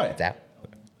 Won what? That.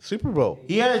 Super Bowl.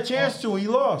 He had a chance to. He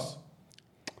lost.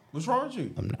 What's wrong with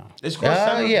you? No. They scored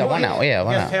 7 Yeah, points why not? Yeah,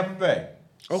 why against not? Tampa Bay.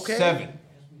 Okay. 7.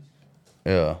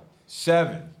 Yeah.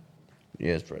 7.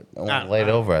 Yes, Fred. I Nah, laid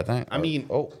over, I think. I mean-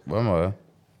 oh, where am I?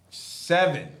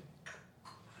 7.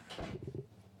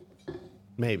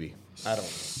 Maybe. I don't.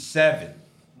 7.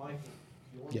 Mikey,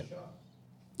 you want Yeah. a shot?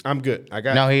 I'm good. I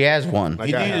got. No, he has one. I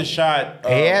He got needed it. a shot.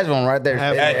 He has one right there.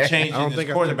 have- At I changing don't his think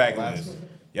I quarterback took the last list.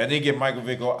 Yeah, I didn't get Michael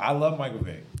Vick. I love Michael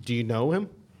Vick. Do you know him?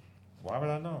 Why would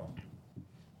I know?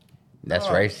 That's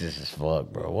Oh. racist as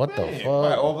fuck, bro. What the Man, fuck?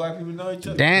 why all black people know each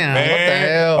other. Damn, what the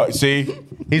hell? See,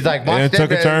 He's like, my it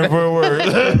took a stepdad- turn for a word.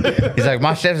 He's like,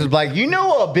 my stepdad's like, you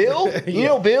know Bill? You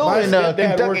know Bill My in stepdad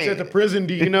Kentucky? works at the prison.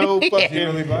 Do you know? He fucking,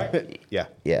 really black? yeah.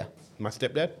 Yeah. My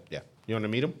stepdad. Yeah. You want to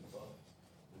meet him?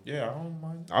 Yeah, I don't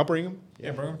mind. I'll bring him.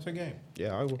 Yeah, bring him to the game.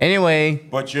 Yeah, I will. Anyway,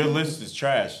 But your list is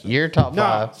trash. your top No,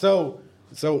 5. so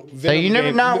Venom you never-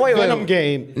 game, no, wait, wait, Venom wait.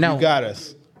 game. No. You got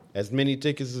us as many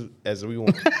tickets as we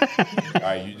want. All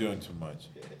right, you doing too much.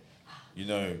 You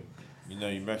know,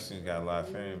 you Mexicans got a lot of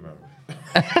family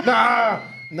members.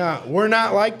 Nah, we're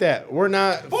not like that. We're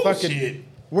not fucking. Bullshit.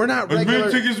 We're not As regular.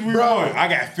 many tickets we bro, want. I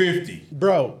got 50.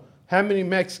 Bro, how many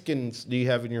Mexicans do you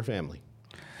have in your family?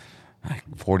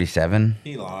 47.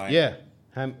 He lying. Yeah.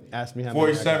 Ask me how many.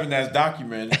 47 that's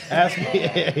documented. Ask me.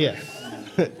 Yeah.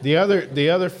 The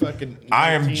other fucking.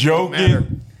 I am 19 don't matter.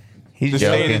 joking. He's The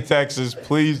state joking. of Texas,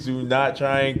 please do not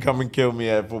try and come and kill me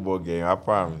at a football game. I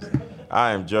promise.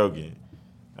 I am joking.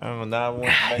 I don't know.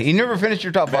 You never finished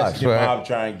your top 5. Mexican Swear. mob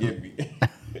try and get me.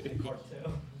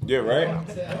 Yeah, right?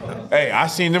 Hey, I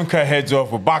seen them cut heads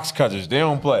off with box cutters. They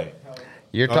don't play.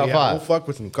 Your Oh, top yeah, 5. we'll fuck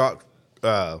with some cock.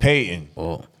 Peyton,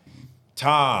 Oh.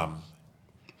 Tom,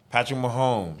 Patrick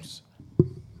Mahomes,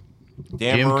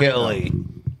 Dan Jim Marino. Kelly.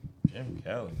 Jim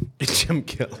Kelly. Jim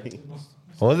Kelly.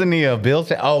 Wasn't he a Bill?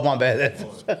 Oh, my bad.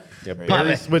 That's, Yeah, My Barry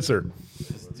bad. Switzer.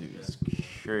 This dude is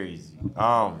crazy.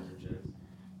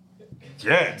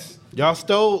 Jets. Y'all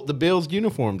stole the Bills'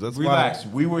 uniforms. That's Relax.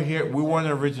 why. We were here. We weren't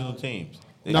the original teams.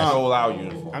 They No. stole our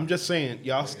uniform. I'm just saying,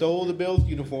 y'all stole the Bills'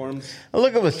 uniforms.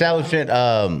 look up establishment.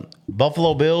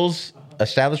 Buffalo Bills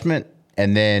establishment,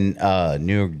 and then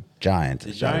New York Giants.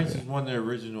 The Giants is one of the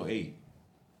original 8.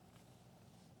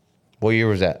 What year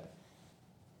was that?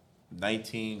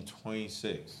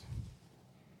 1926.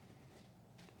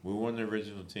 We won the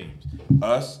original teams.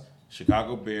 Us,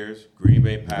 Chicago Bears, Green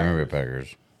Bay Packers, Green Bay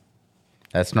Packers.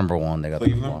 That's number 1. They got the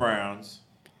Cleveland football. Browns.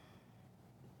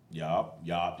 Yup.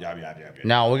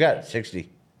 No, we got 60.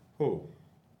 Who?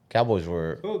 Cowboys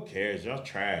were. Who cares? Y'all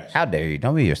trash. How dare you?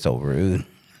 Don't be so rude.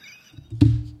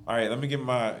 All right, let me get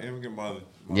my other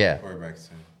Yeah.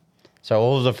 quarterbacks in. So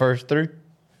what was the first 3?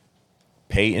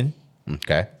 Peyton,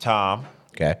 Okay. Tom,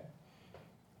 Okay.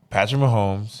 Patrick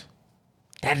Mahomes,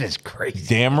 That is crazy.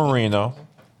 Dan Marino.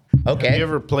 Have Okay. you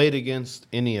ever played against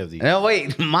any of these? No,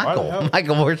 wait, Why the hell?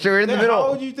 Michael, we're sure in the How old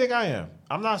middle. do you think I am?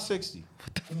 I'm not 60.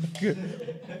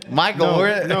 Michael, No,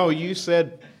 we're no, you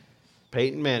said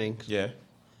Peyton Manning. Yeah.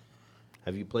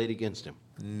 Have you played against him?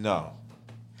 No.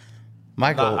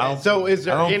 Michael. I don't- So is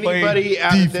there I don't play anybody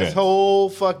out of this defense. whole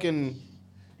fucking...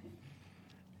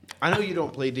 I know you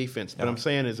don't play defense, but I'm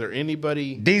saying, is there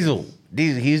anybody... Diesel.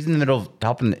 He's in the middle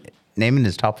of naming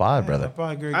his top 5, brother.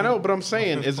 I know, but I'm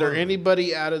saying, is there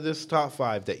anybody out of this top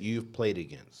 5 that you've played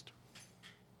against?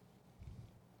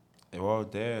 Well,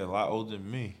 they're a lot older than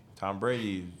me. Tom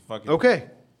Brady is fucking Okay.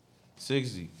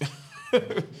 60.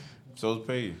 So is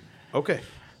Peyton. Okay.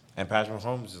 And Patrick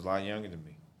Mahomes is a lot younger than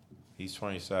me. He's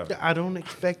 27. I don't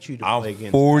expect you to play I'm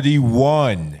against.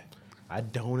 41. I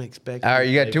don't expect. All right, to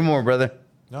you got play two more, brother.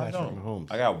 No, I Patrick don't.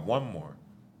 Mahomes. I got one more.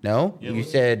 No, Yeah, you look.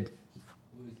 said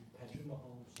Patrick Mahomes,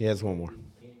 He has one more.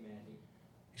 Peyton Manning,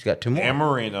 he's got two more. And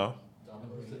Marino.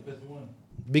 Who's the fifth one?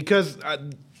 Because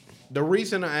the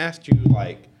reason I asked you,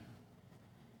 like,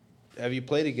 have you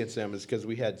played against them is because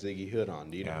we had Ziggy Hood on.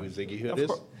 Do you know Yeah. who Ziggy Hood Of is?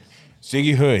 course.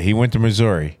 Ziggy Hood, he went to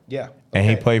Missouri. Yeah. And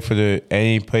he Okay. played for the So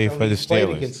he's played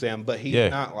Steelers. against them, but he's Yeah.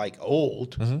 not like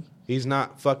old. He's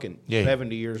not fucking Yeah.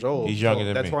 70 years old. He's younger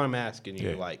than that's me. why I'm asking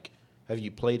you, Yeah. like, have you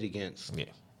played against Yeah.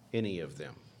 any of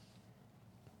them?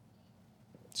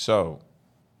 So,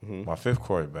 my fifth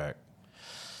quarterback.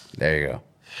 There you go.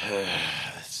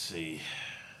 Let's see.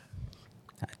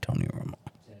 Tony Romo.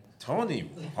 Tony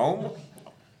Homer.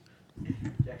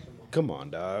 Come on,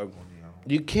 dog.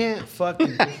 You can't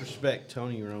fucking disrespect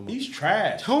Tony Romo. He's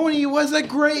trash. Tony was a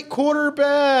great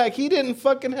quarterback. He didn't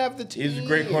fucking have the team. He's a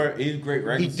great quarterback. He's a great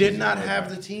regular He did season not quarterback.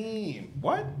 have the team.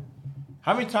 What?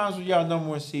 How many times were y'all number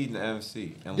one seed in the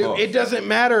NFC and Dude, lost? it doesn't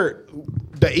matter.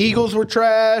 The Eagles were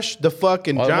trash. The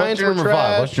fucking What's Giants your were number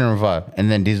trash. five? What's your number five? And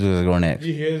then Diesel is going next.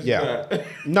 Yeah.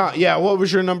 No, yeah. What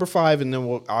was your number 5? And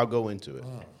then I'll go into it.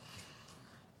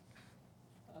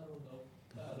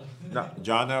 No,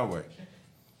 John Elway.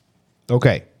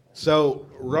 Okay. So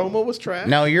Roma was trash.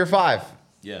 No, you're 5.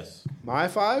 Yes. My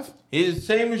 5? He's the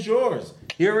same as yours.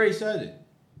 He already said it.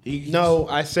 He No,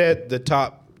 I said the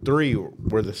top 3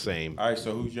 were the same. All right,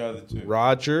 so who's your other two?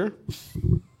 Roger.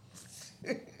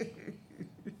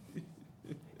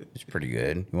 It's pretty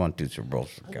good. You want to do Super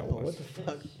Bowls for Cowboys?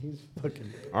 Fuck, he's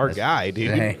fucking our guy,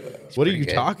 dude. Hey, it's What are pretty you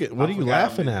good. talking? What are you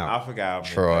laughing I at? forgot.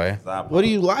 Troy. What are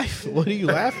you laughing? What are you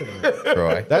laughing at?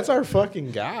 Troy. That's our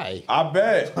fucking guy. I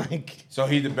bet. Like, So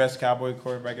he's the best Cowboy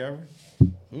quarterback ever?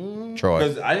 Troy.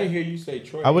 Because I didn't hear you say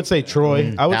Troy. I would say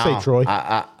Troy. I would No, say Troy.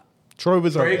 I, Troy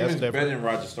was our Troy best Aikman's ever. better than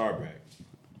Roger Staubach.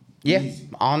 yeah, Easy.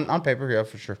 on paper, yeah,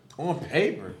 for sure. On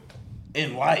paper.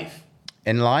 In life.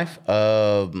 In life,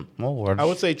 well, I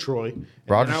would say Troy. And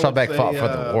Roger then I would Staubach say, fought for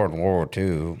the war in World War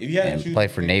II If you had to and choose played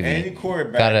for Navy. any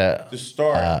quarterback Got a to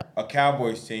start a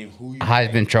Cowboys team, who you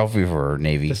Heisman think? Trophy for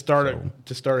Navy. to start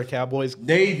a Cowboys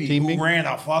Navy, team. who ran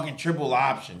a fucking triple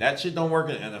option. That shit don't work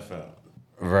in the NFL.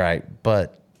 Right,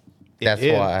 but that's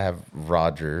did. why I have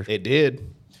Roger. It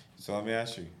did. So let me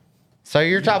ask you. So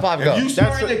your top 5 go. If you That's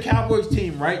started the Cowboys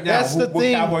team right now, that's the what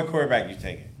thing. Cowboy quarterback you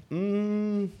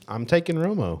taking? I'm taking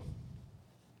Romo.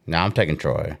 Now I'm taking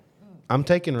Troy. I'm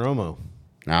taking Romo.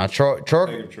 Now Taking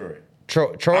Troy.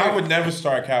 Troy. I would never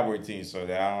start a Cowboy team, so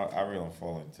that I really don't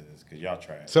fall into this because y'all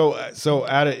trash. So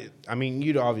out of, I mean,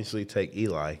 you'd obviously take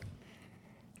Eli.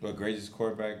 What, greatest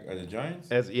quarterback of the Giants?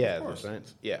 As yeah, Of the course.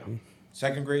 Saints. Yeah.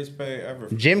 Second greatest player ever.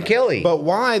 for Jim the Giants. Kelly. But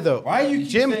why though? Why you keep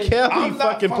Jim saying- Kelly I'm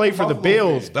not fucking played for the fucking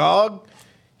Bills, fan. dog.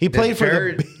 He played for the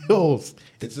third- Bills.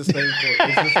 It's the same.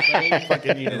 It's the same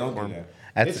fucking Hey, don't do uniform. that.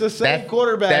 That's- It's the same that's-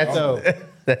 quarterback that's- though.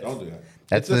 Don't do that.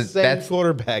 It's the same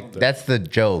quarterback though. That's the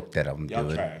joke that I'm Y'all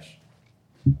doing. trash.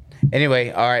 Anyway,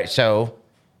 all right. So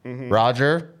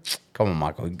Roger, come on,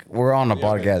 Michael. We're on a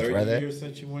Y'all been podcast 30 right there. years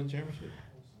since you won championship.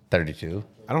 32.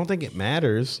 I don't think it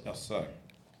matters. Y'all suck.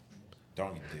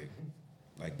 Donkey dick.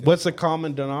 Like this. What's the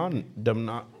common Giants.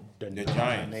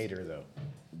 denominator though?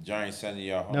 Giants sending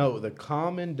y'all home. No, the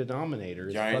common denominator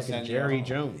is Giants fucking send Jerry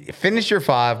you home. Jones. Finish your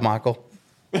 5, Michael.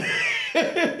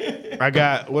 I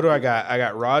got what do I got? I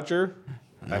got Roger.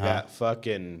 I got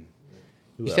fucking.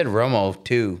 Who You else? said Romo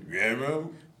 2. Yeah,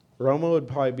 bro. Romo would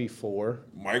probably be 4.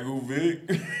 Michael Vick.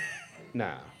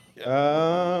 Nah.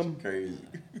 Crazy.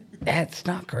 That's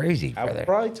not crazy, I would brother.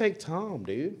 probably take Tom,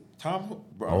 dude. Tom.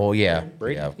 Bro. Oh yeah,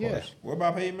 Brady? yeah, of Yeah. course. What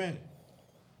about Peyton Manning?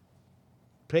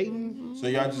 Peyton. So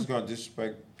y'all just gonna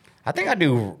disrespect I think I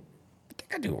do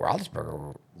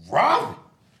Roethlisberger. Rob?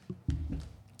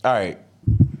 All right.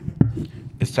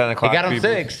 It's 10 He o'clock. got him people.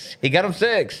 6. He got him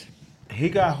 6. He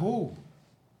got who?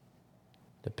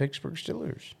 The Pittsburgh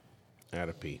Steelers. Out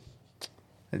of P.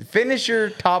 Finish your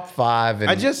top 5. And,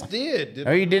 I just did.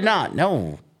 No, you did not.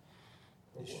 No.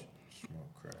 Smoke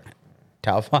crack.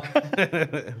 Top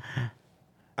 5.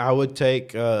 I would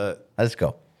take. Let's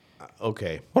go.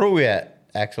 Okay. What are we at,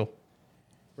 Axel?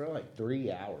 For like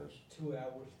 3 hours. 2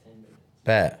 hours, 10 minutes.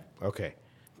 Bet. Okay.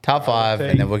 Top 5,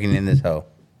 take- and then we can end this hoe.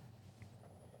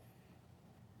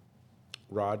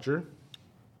 Roger.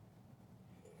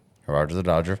 Roger the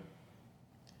Dodger.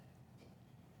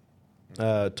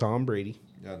 Tom Brady.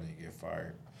 Y'all need to get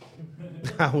fired.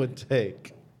 I would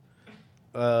take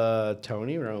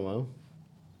Tony Romo.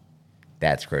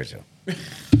 That's crazy.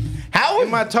 How is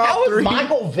my top three.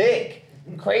 Michael Vick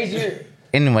crazier?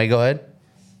 Anyway, go ahead.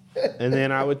 And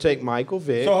then I would take Michael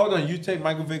Vick. So hold on, you take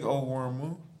Michael Vick over Warren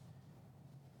Moon?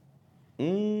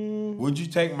 Would you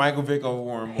take Michael Vick over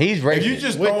Warren Moon? He's If you racist.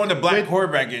 just With- throwing the black with-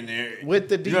 quarterback in there, with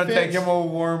the you gonna take defense? him over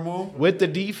Warren Moon? With the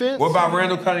defense. What about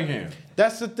Randall Cunningham?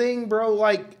 That's the thing, bro.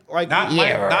 Like Not Yeah,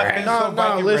 Mike, not right. Minnesota No,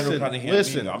 Vikings listen, Randall Cunningham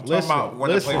listen, either. I'm talking listen, about when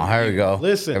listen. they Oh, played. here we go.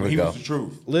 Listen. Here we He go. was the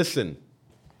truth. Listen.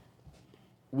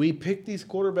 We picked these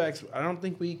quarterbacks. I don't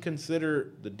think we consider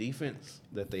the defense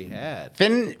that they had.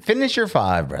 Finish your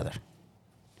 5, brother.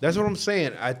 That's what I'm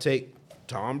saying. I take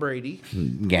Tom Brady.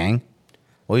 Gang.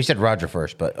 Well, you said Roger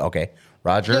first, but okay.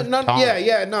 Roger. No, Tom,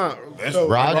 no. So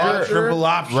Roger. Triple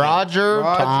option. Roger.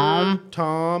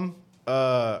 Tom.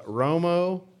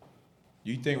 Romo.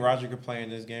 You think Roger could play in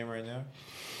this game right now?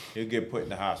 He'll get put in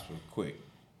the hospital quick.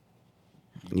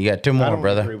 You got 2 I more, don't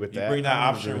brother. agree with You that. bring that I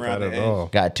don't option agree with around that the at all.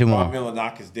 Got 2 Bob more. Miller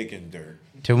knock his dick in dirt.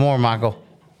 2 more, Michael.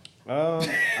 I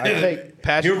take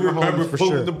Patrick He'll remember Mahomes for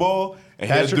pulling sure. the ball and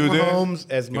Patrick he'll do Mahomes, this.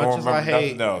 as He much won't as I remember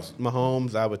hate nothing else.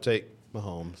 Mahomes, I would take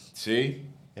Mahomes. See?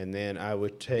 And then I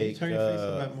would You take turn your face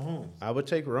up at Mahomes. I would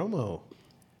take Romo.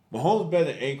 Mahomes better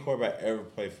than any quarterback ever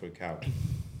played for the Cowboys.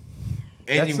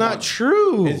 That's Anyone. not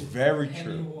true. It's very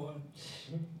true. Anyone.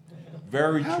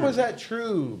 Very How true. is that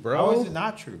true, bro? How is it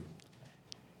not true?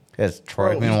 Because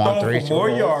Troy Bro, He's Aikman won thrown 3 for Super more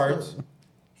Bowls. yards.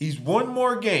 He's won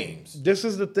more games. This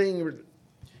is the thing.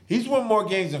 He's won more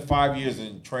games in 5 years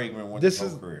than Trey Aikman won his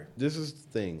whole career. This is the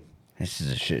thing. This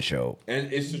is a shit show.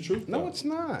 And it's the truth. No, though. it's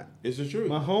not. It's the truth.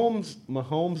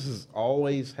 Mahomes has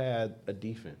always had a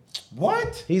defense.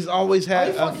 What? He's always Are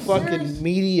had you a fucking fucking serious?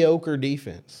 mediocre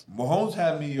defense. Mahomes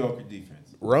had mediocre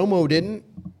defense. Romo didn't.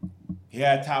 He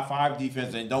had top 5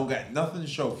 defense and don't got nothing to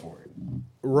show for it.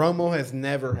 Romo has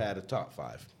never had a top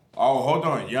 5. Oh, hold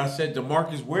on. Y'all said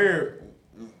DeMarcus Ware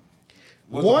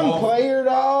was a One ball- player,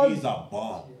 dog. He's a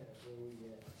bum.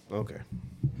 Okay.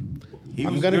 He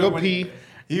I'm was gonna good go when pee.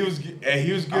 He was good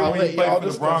I'll when let he y'all played for the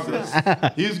discuss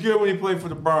Broncos. He was good when he played for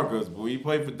the Broncos, but when he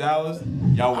played for Dallas,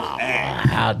 y'all was ass.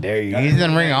 How dare you? He's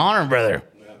in the Ring of Honor, brother.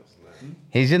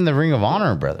 He's in the Ring of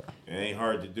Honor, brother. It ain't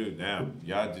hard to do now.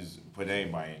 Y'all just put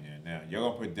anybody in there now. Y'all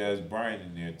gonna put Dez Bryant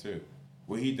in there too.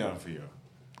 What he done for you?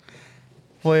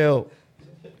 Well,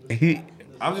 he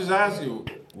I'm just asking you,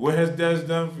 what has Dez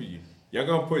done for you? Y'all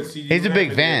gonna put CD He's a Lamb big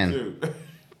in fan. there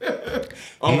too.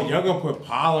 Oh, y'all gonna put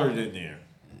Pollard in there.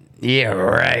 yeah,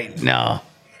 right. No.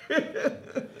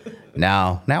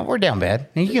 No. Now we're down bad.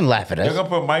 You can laugh at Y'all us. gonna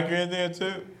put Micah in there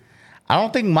too? I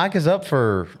don't think Mike is up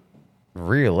for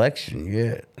re-election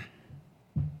yet.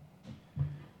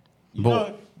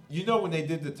 You know when they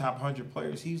did the top 100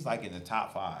 players, he was like in the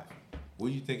top 5. What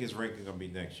do you think his ranking gonna be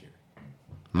next year?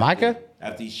 Micah?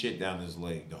 After he shit down his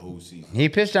leg the whole season. He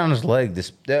pitched down his leg.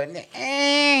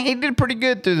 He did pretty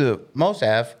good through the most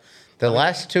half. The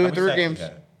last 2 or How many 3 sacks he games.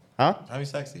 had? Huh? How many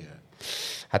sacks he had?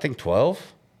 I think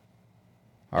 12.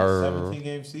 Or 17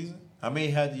 game season? How many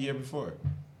he had the year before?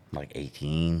 like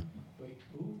 18. Wait,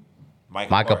 who?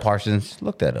 Micah Parsons.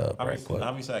 Look that up How right many, quick.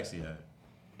 how many sacks he had?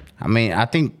 I mean, I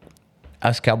think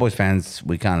us Cowboys fans,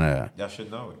 we kind of Y'all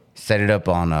should know it. set it up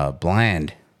on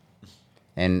Bland.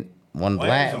 And when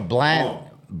Bland's a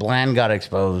Bland got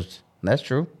exposed, that's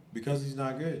true. Because he's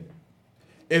not good.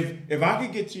 If I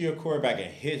could get to your quarterback and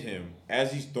hit him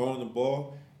as he's throwing the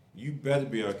ball, you better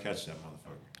be able to catch that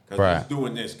motherfucker. Because Right. he's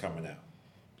doing this coming out.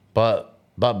 But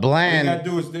All you Bland, gotta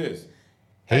do is this.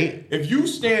 Hey, if you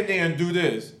stand there and do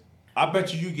this, I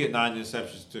bet you get 9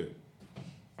 interceptions too.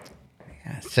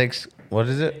 6, what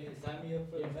is it? Hey, sign me up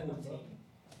for the Venom team.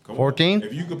 Come on. 14?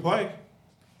 If you could play.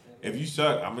 If you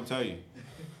suck, I'm gonna tell you.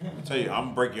 I'm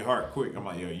gonna break your heart quick. I'm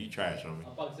like, yo, you trash on me.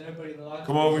 I'll box everybody in the locker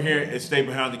Come room. over here and stay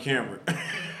behind the camera.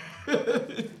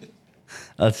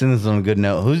 Let's end this on a good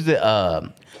note.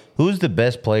 Who's the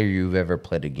best player you've ever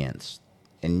played against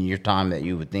in your time that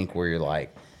you would think where you're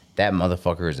like, that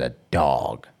motherfucker is a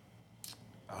dog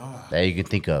that you can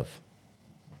think of?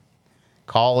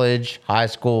 College, high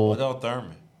school. Odell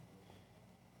Thurman.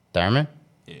 Thurman?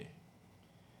 Yeah.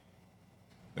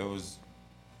 It was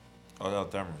Odell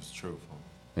Thurman was truthful.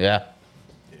 Yeah.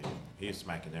 Yeah. He was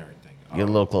smacking everything. Get a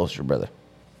little closer, brother.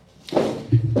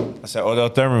 I said Odell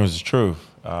Thurman was the truth.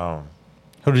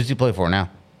 Who does he play for now?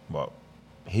 Well,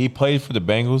 he played for the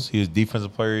Bengals. He was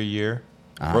defensive player of the year,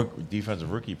 Uh-huh.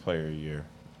 defensive rookie player of the year.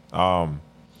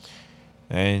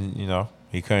 And you know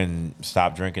he couldn't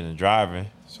stop drinking and driving,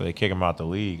 so they kicked him out the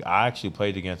league. I actually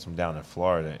played against him down in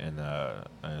Florida in a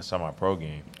semi-pro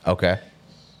game. Okay.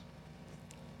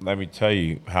 Let me tell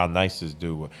you how nice this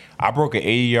dude was. I broke an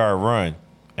 80-yard run,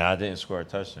 and I didn't score a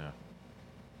touchdown.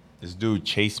 This dude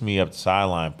chased me up the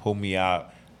sideline, pulled me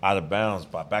out of bounds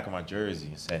by back of my jersey,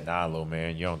 and said, "Nah, little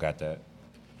man, you don't got that."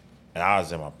 And I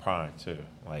was in my prime too.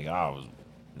 Like I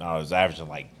was averaging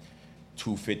like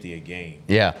 250 a game.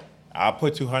 Yeah. I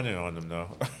put 200 on them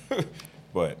though.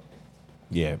 But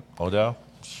yeah, Odell.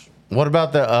 What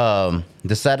about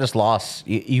the saddest loss?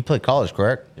 You played college,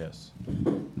 correct? Yes.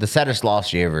 The saddest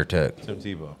loss you ever took? Tim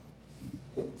Tebow,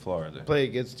 Florida. Play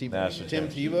against National Tim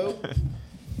Tebow.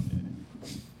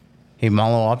 He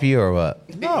mollow off you or what?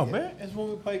 No, man. It's when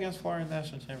we play against Florida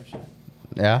National Championship.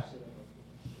 Yeah.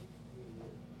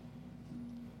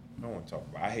 I don't want to talk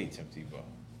about. I hate Tim Tebow.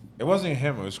 It wasn't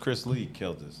him. It was Chris Lee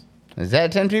killed us. Is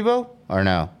that Tim Tebow or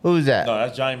no? Who's that? No,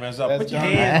 that's Johnny Manziel. That's Put your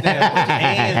Johnny. hands down. Put your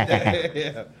hands down.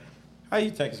 Yeah. How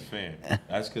you Texas fan?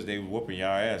 That's because they were whooping y'all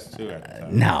ass too at the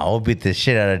time. No, we'll beat the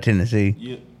shit out of Tennessee.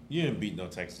 You didn't beat no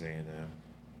Texas A&M.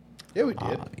 Yeah, we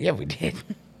did. Yeah, we did.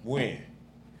 When?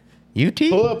 UT?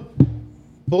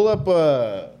 Pull up.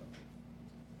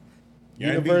 You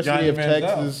ain't beat University Johnny of Manziel.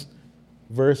 Texas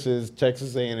versus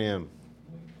Texas A&M.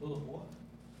 What?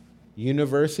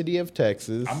 University of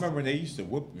Texas I remember they used to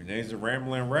whoop you. They used to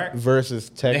rambling wreck. versus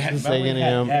Texas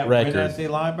A&M When record. I say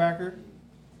linebacker,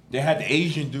 they had the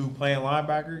Asian dude playing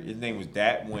linebacker. His name was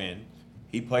Dat Win.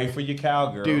 He played for your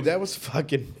Cowgirls. Dude, that was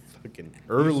fucking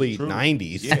early True.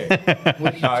 90s. Yeah.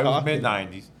 What are you No, it was talking- mid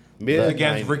 90s. It was Mid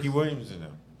against 90s. Ricky Williams and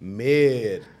them.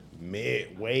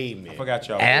 Way mid. I forgot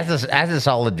y'all. That's a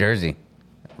solid jersey.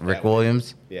 Rick Yeah.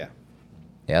 Williams. Yeah.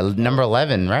 Yeah, number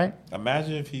 11, right?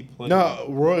 Imagine if he played No,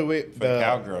 Roy, wait. for the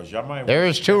Cowgirls. Y'all might. There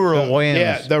was two Rick Williams.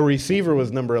 Yeah, the receiver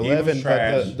was number was 11,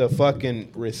 trash. but the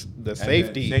fucking the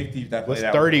safety that was played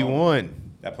at 31.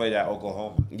 That played at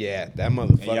Oklahoma. Yeah, that And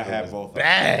motherfucker y'all had was both.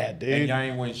 bad, And dude. y'all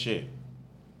ain't win shit.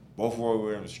 Both Roy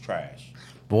Williams trash.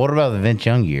 But what about the Vince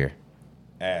Young year?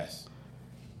 Ass.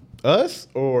 Us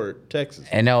or Texas?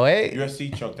 NOA?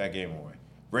 USC choked that game away.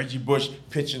 Reggie Bush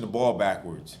pitching the ball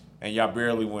backwards, and y'all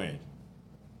barely win.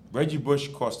 Reggie Bush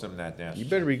cost them that damn. You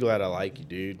better be glad I like you,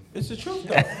 dude. It's the truth,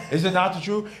 though. Is it not the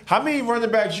truth? How many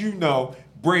running backs you know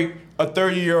break a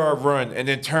 30-yard run and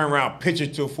then turn around, pitch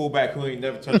it to a fullback who ain't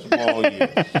never touched the ball all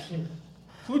year?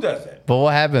 Who does that? But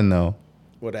what happened though?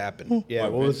 What happened? Yeah,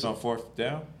 What, what Vince was on fourth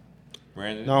down?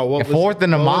 Brandon? no? What was Fourth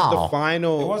and a what was mile. the It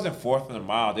final? wasn't fourth and a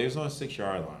mile. They was on a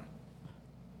 6-yard line.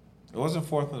 It wasn't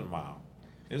fourth and a mile.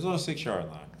 It was on a 6-yard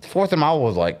line. Fourth and mile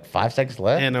was like 5 seconds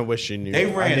left. And I wish you knew. They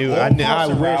ran I knew. all I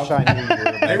crossing wish routes. I knew. You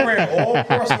were They back. ran all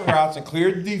crossing routes and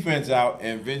cleared the defense out,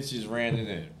 and Vince just ran it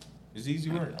in. It's easy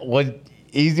work. What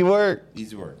easy work?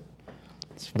 Easy work.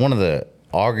 It's one of the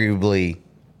arguably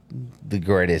the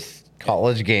greatest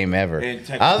college game ever. In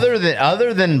Texas.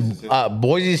 Other than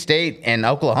Boise State and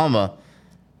Oklahoma.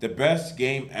 The best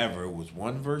game ever was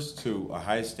 1 versus 2,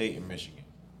 Ohio State and Michigan.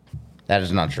 That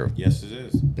is not true. Yes, it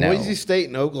is. No. Boise State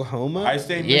and Oklahoma. Ohio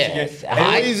State and Yes. Michigan. And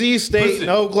Boise State listen,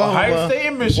 and Oklahoma. Ohio State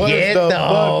and Michigan. was Get the the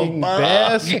fucking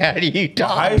best. How do you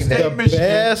Ohio talk? State The and Michigan.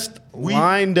 best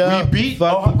lined up We beat,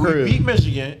 fucking we crew. beat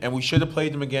Michigan, and we should have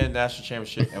played them again in the national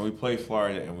championship, and we played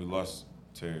Florida, and we lost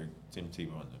to Tim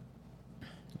Tebow. on them.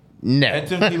 No. And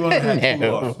Tim Tebow had 2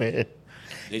 No. losses.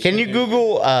 They Can you should've-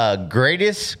 Google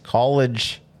greatest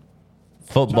college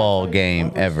football game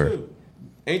 1 versus ever? 2.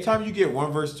 Anytime you get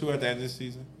 1 versus 2 at the end of the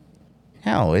season,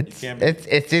 No, it's can't be-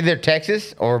 it's either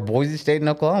Texas or Boise State and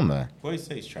Oklahoma. Boise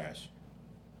State's trash.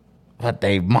 But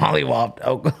they mollywopped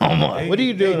Oklahoma. What are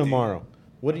you doing They do. tomorrow?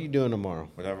 What are you doing tomorrow?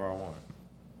 Whatever I want.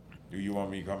 Do you want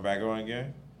me to come back on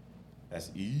again? That's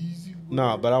easy.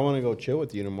 No, but I want to go chill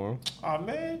with you tomorrow. Oh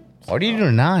man. What are you doing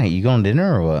tonight? You going to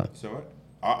dinner or what? So what?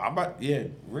 I'm about. Yeah,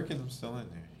 Rick and I'm still in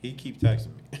there. He keep texting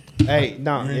me. Hey,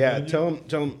 no, You ain't yeah, done yet?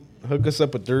 tell him, hook us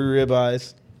up with 3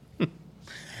 ribeyes.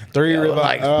 3 ribeyes.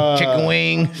 Like chicken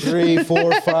wing. 3,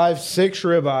 4, 5, 6 He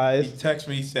ribeyes. texted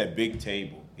me. He said big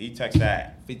table. He texted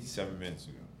that 57 minutes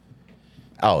ago.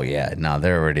 Oh yeah, no,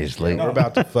 they're already asleep. We're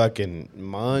about to fucking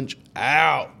munch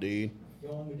out, dude. You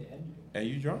want me to end it? Hey,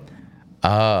 you drunk?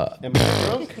 Am I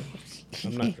drunk?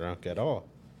 I'm not drunk at all.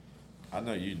 I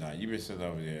know you not. You been sitting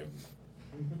over there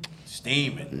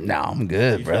steaming. No, I'm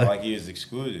good, You brother. felt like he was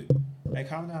excluded. Hey,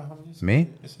 calm down, homie. Me?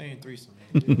 This ain't threesome.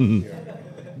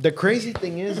 The crazy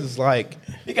thing is like,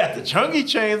 He got the chunky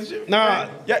chain. and shit. Nah,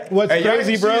 Yeah. what's Hey, y'all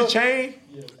crazy, didn't see bro? the chain?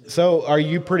 so are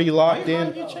you pretty locked Why you in?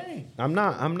 hiding your chain? I'm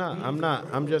not.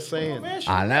 I'm just saying. Man,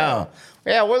 I know.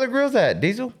 Yeah, where the grills at,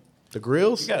 Diesel? The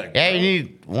grills? You got a Yeah, you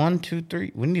girl. need 1, 2,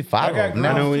 3. We need 5 I got of them I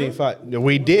now. know we need 5.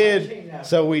 We did.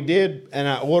 So we did, and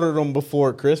I ordered them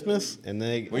before Christmas, and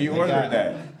they. Where you they ordered got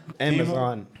that?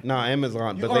 Amazon. No,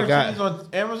 Amazon. You But they ordered got. chains on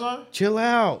Amazon? Chill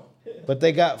out. But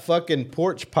they got fucking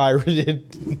porch pirated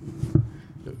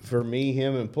for me,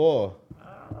 him, and Paul.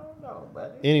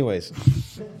 Anyways,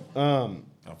 I'll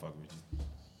fuck with you.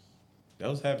 That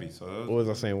was heavy. So that what was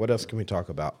I saying? What else can we talk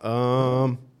about?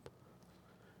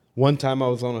 One time I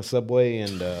was on a subway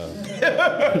and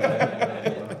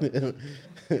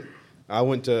I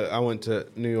went to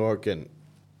New York and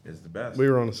it's the best. we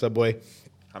were on a subway.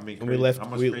 I mean, we left- how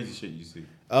much we- crazy shit you see?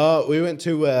 We went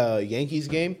to a Yankees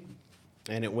game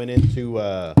and it went into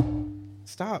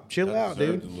stop, chill out,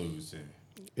 Deserved dude. to lose. Yeah.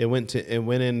 It went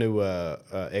into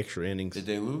extra innings. Did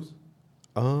they lose?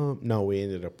 No, we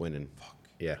ended up winning. Fuck.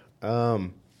 Yeah.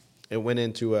 It went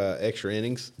into extra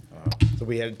innings, so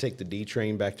we had to take the D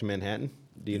train back to Manhattan.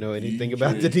 Do you know anything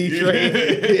about the D train?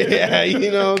 Yeah, you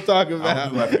know what I'm talking I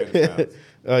don't do about. left-handed sounds.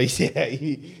 Oh yeah,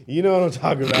 you know what I'm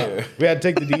talking about. We had to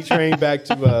take the D train back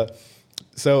to.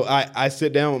 So I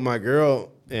sit down with my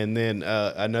girl, and then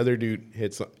another dude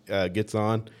gets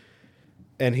on,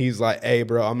 and he's like, "Hey,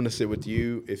 bro, I'm gonna sit with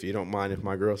you if you don't mind if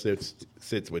my girl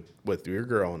sits with your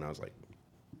girl." And I was like,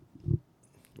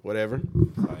 "Whatever."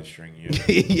 I string you.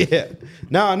 Yeah,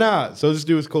 nah. So this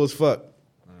dude was cool as fuck,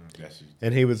 Yes, you.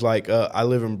 and he was like, "I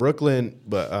live in Brooklyn,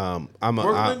 but I'm a."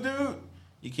 Brooklyn dude.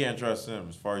 You can't trust him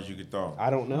as far as you can throw.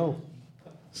 I don't know.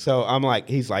 So I'm like,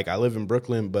 he's like, I live in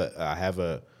Brooklyn, but I have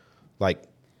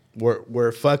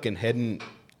we're fucking heading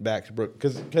back to Brooklyn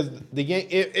because the gang.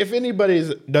 If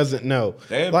anybody doesn't know,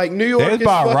 like New York is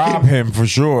about fucking, rob him for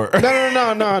sure.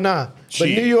 No. But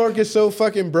Cheat. New York is so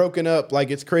fucking broken up. Like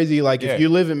it's crazy. Like Yeah. if you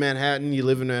live in Manhattan, you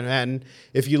live in Manhattan.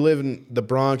 If you live in the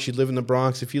Bronx, you live in the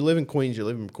Bronx. If you live in Queens, you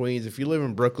live in Queens. If you live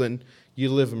in Brooklyn, you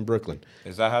live in Brooklyn.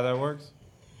 Is that how that works?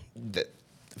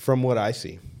 From what I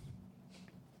see.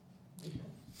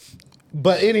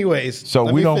 But anyways, So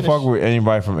let we me don't finish. fuck with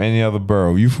anybody from any other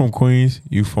borough. You from Queens?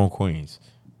 You from Queens?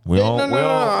 We Yeah, don't. no.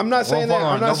 I'm not saying that.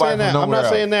 I'm not saying that. I'm not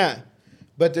saying that.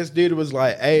 But this dude was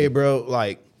like, "Hey, bro,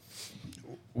 like,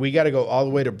 we got to go all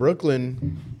the way to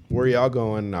Brooklyn. Where y'all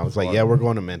going?" And I was like, "Yeah, we're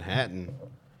going to Manhattan."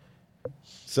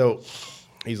 So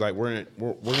he's like, "We're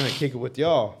gonna kick it with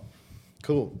y'all."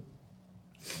 Cool.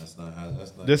 That's not how.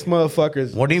 That's not. This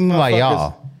motherfucker's. What do you mean by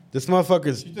y'all? This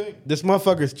motherfucker's. You think? This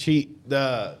motherfucker's cheat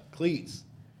the cleats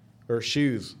or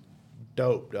shoes.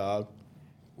 Dope, dog.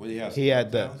 What do you have? He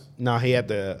had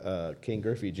the King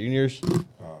Griffey Juniors. You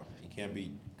can't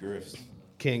beat Griffs.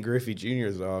 King Griffey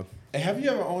Juniors, dog. Hey, have you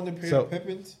ever owned a pair So- of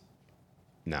Pippins?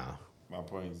 Nah. My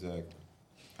point exactly.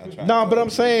 No, but I'm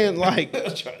saying like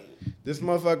this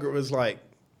motherfucker was like,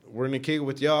 "We're gonna kick it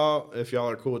with y'all if y'all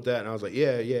are cool with that." And I was like,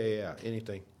 "Yeah,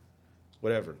 anything,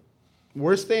 whatever."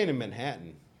 We're staying in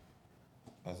Manhattan.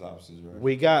 That's opposites, right?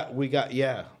 We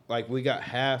got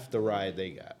half the ride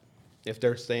they got if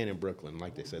they're staying in Brooklyn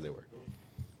like they said they were.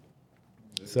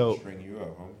 So String you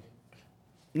up, homie.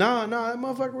 nah, that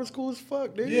motherfucker was cool as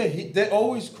fuck, dude. Yeah, they're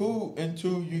always cool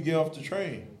until you get off the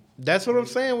train. That's what I'm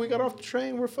saying. We got off the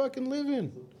train. We're fucking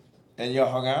living. And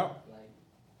y'all hung out?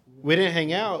 We didn't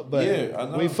hang out, but Yeah, I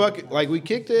know. we fucking we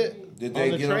kicked it. Did on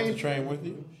they the get train. off the train with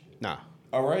you? Nah.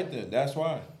 All right then, that's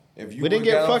why. If you We didn't would've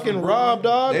get got off fucking in robbed,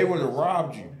 dog. They would have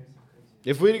robbed you.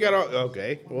 If we'd have got off,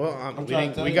 okay. Well,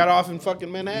 we got off in fucking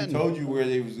He Manhattan. told you where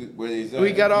they was at.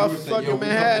 We got You off would say, fucking "Yo, we come to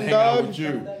Manhattan, hang out dog." with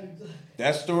you.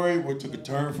 That story took a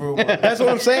turn for a while. That's what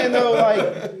I'm saying though.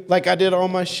 Like I did all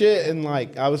my shit, and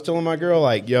like I was telling my girl,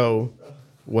 like, "Yo,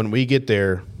 when we get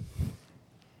there,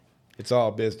 it's all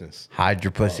business. Hide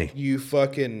your pussy. You're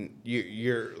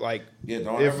like, Yeah,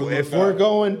 don't if ever look if up. we're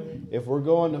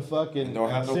going to fucking Don't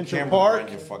have no Central camera Park, around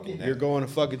your fucking neck. you're going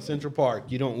to fucking Central Park.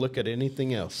 You don't look at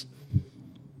anything else."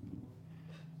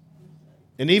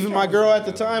 And even my girl at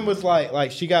the time was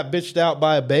like she got bitched out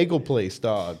by a bagel place,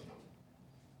 dog.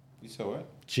 You said what?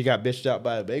 She got bitched out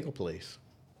by a bagel place.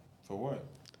 For what?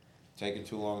 Taking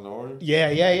too long to order? Yeah.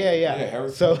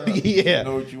 Harry So Potter. yeah, You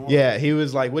know what you want. yeah. He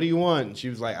was like, "What do you want?" And she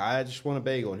was like, "I just want a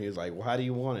bagel." And he was like, "Well, how do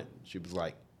you want it?" She was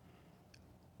like,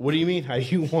 "What do you mean? How do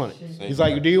you want it?" Same He's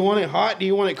like, thing. "Do you want it hot? Do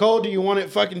you want it cold? Do you want it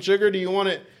fucking sugar? Do you want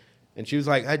it?" And she was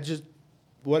like, "I just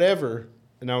whatever."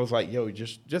 And I was like, "Yo,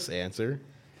 just answer,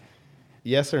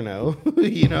 yes or no."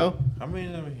 You know, How many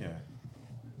of them in here?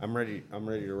 I'm ready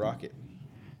to rock it.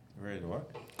 You ready to what?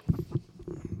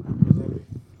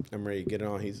 I'm ready to get it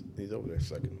on. He's over there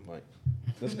sucking the mic.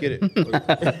 Let's get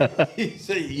it. He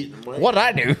said you eat the mic. What'd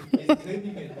I do? He's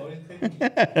cleaning it, bro. He's cleaning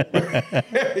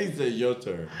it. He said your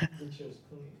turn. Make sure it's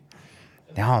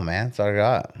clean. No, man. That's all I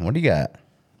got. What do you got?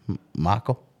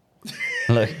 Michael?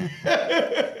 Look.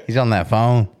 He's on that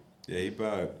phone. Yeah, he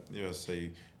about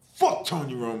say, fuck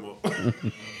Tony Romo.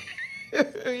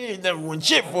 He ain't never won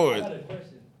shit for I got it. a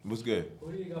question. What's good?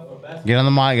 Who do you got for basketball? Get on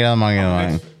the mic. Get on the mic. Get on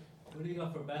the mic. Who do you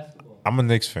got for basketball? I'm a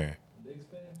Knicks fan. Knicks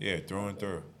fan? Yeah, through and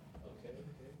through. Okay.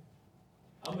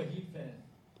 I'm a Heat fan.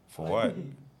 For what?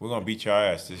 We're gonna beat your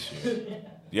ass this year.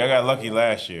 Y'all got lucky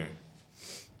last year.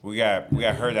 We got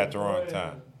hurt at the wrong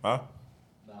time, huh?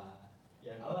 Nah.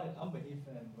 Yeah, I'm a Heat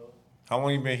fan, bro. How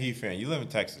long you been a Heat fan? You live in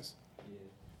Texas. Yeah.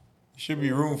 You should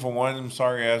be rooting for one of them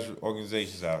sorry ass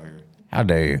organizations out here. How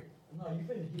dare you? No, you've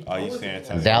been. Oh, you stay in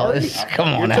Texas. Dallas, come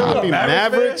on You're now. telling me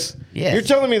Mavericks Mavericks? Yes. You're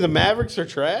telling me the Mavericks are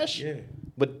trash? Yeah.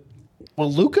 But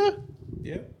Luka?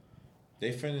 Yeah.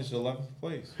 They finished 11th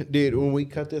place. Dude, when we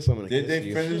cut this, I'm gonna Did kiss they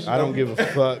you. finish? I don't give a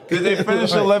fuck. Did they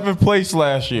finish 11th place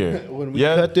last year? When we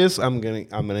cut this, I'm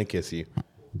gonna kiss you.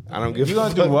 I don't give You a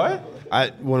gonna fuck. do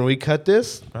what? When we cut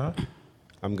this, Huh?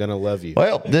 I'm gonna love you.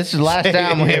 Well, this is the last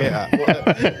time we Yeah.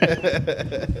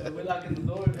 We're locking the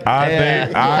door.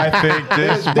 I think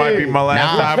this might be my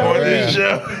last Nah, time on for this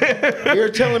real. show. You're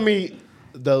telling me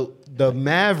the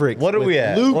Mavericks. What are we with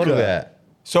at? Luka, What are we at?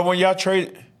 So when y'all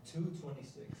trade,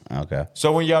 226. Okay.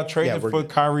 traded we're for good.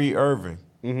 Kyrie Irving,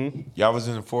 y'all was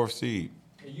in the 4th seed,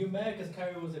 And you mad because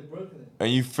Kyrie was in Brooklyn?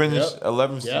 and you finished Yep.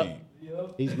 11th Yep. seed.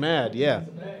 Yup. He's mad. Yeah.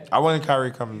 He's mad. I wanted Kyrie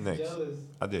coming next. Jealous.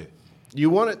 I did. You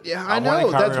want it? Yeah, I I wanted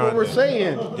know. That's Kyrie what on we're there.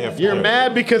 saying. Yeah, You're for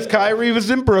mad because Kyrie was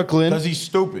in Brooklyn. Because he's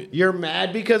stupid. You're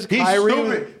mad because He's Kyrie.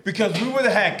 stupid because we would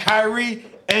have had Kyrie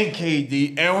and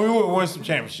KD, and we would have won some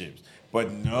championships. But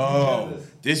no,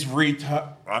 this fucking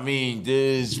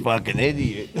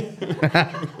idiot.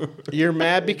 You're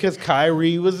mad because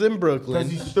Kyrie was in Because Brooklyn.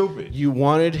 he's stupid. You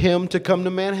wanted him to come to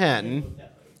Manhattan.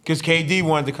 Because KD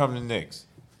wanted to come to the Knicks.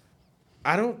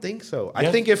 I don't think so. Yes.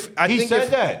 I think if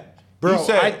that. bro, He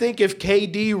said, I think if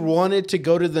KD wanted to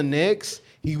go to the Knicks,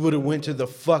 he would have went to the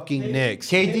fucking Knicks.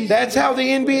 That's how the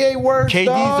NBA works, KD's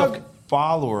dog. a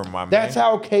follower, my man. That's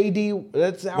how KD.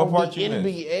 That's how What part the you missed?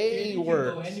 NBA He can go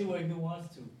works. anywhere he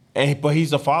wants to. But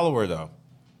he's a follower, though.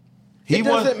 It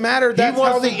doesn't matter. That's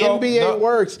how the NBA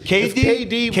works. If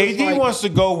KD was like- wants to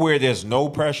go where there's no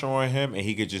pressure on him and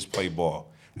he could just play ball.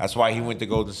 That's why he went to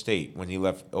Golden State when he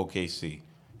left OKC.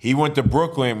 He went to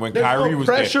Brooklyn when There's Kyrie no was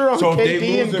pressure there. on So if they KD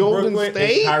lose in in Golden Brooklyn,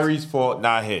 State? it's Kyrie's fault,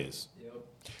 not his. Yep.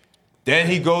 Then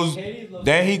he goes. KD loves-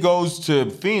 Then he goes to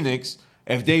Phoenix.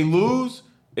 If they lose,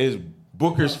 it's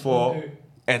Booker's fault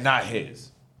and not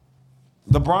his.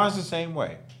 LeBron's the same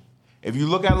way. If you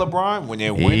look at LeBron when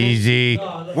they're winning, Easy.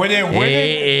 when they're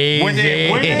winning, when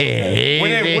they're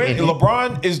winning,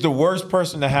 LeBron is the worst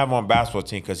person to have on basketball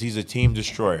team because he's a team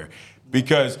destroyer.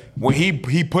 Because when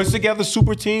he puts together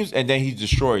super teams and then he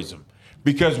destroys them.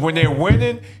 Because when they're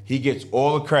winning, he gets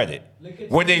all the credit.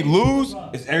 When they lose,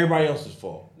 it's everybody else's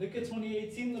fault. Look at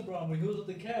 2018 LeBron when he was with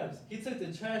the Cavs. He took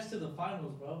the trash to the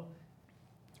finals, bro.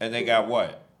 And they got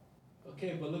what?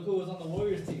 Okay, but look who was on the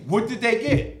Warriors team. What did they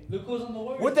get? Look who was on the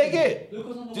Warriors What'd they team. get? Look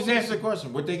who's on the Just Warriors answer the team.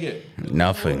 question. What'd they get? Look who's on the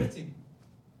Nothing. Warriors team.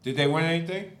 Did they win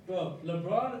anything? Bro,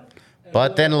 LeBron. and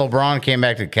But then Will LeBron came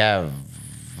back to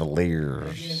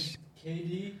Cavaliers against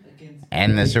KD, against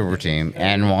and the super team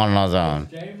and won on his own.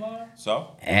 Draymond.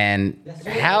 So? And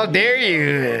how dare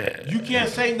you? You can't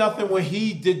say nothing when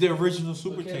he did the original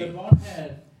super Okay, team. LeBron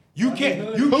had. You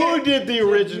can't. You Who can't. did the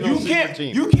original You super can't.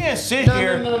 team? You can't sit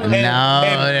here. no, and, no.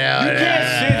 you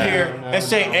can't sit here and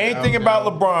say anything about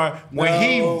LeBron when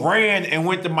he No. ran and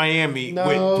went to Miami No,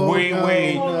 with Dwayne no,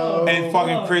 Wade no. and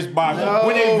fucking Chris Bosh No.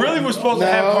 when they really were supposed to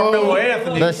have No. Carmelo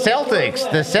Anthony. The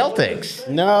Celtics.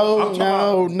 No, I'm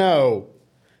no, talking no.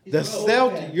 The a Celtics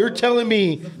Celtics. fan. You're telling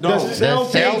me No. the The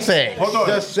Celtics. Hold on.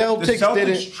 The Celtics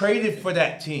didn't. traded for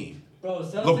that team. Bro,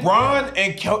 Celtics.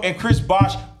 LeBron and Chris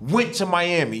Bosh went to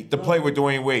Miami to play with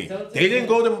Dwayne Wade. Celtics- They didn't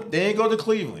go to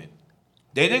Cleveland.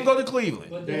 They didn't go to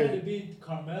Cleveland. But they had to beat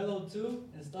Carmelo too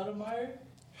and Stoudemire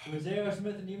with J.R.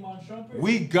 Smith and Iman Shumpert.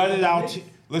 We gutted our team.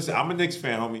 Listen, I'm a Knicks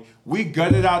fan, homie. We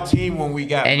gutted our team when we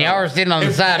got. And y'all were sitting on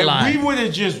the sideline. If we would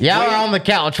have just. Y'all waited- were on the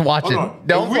couch watching. Hold on.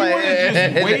 Don't if we play. would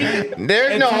have just waited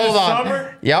There's no until hold the on.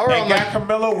 Summer Y'all were and on got the.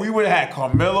 Carmelo. We would have had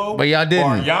Carmelo. But y'all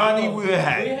didn't. Bargnani, we would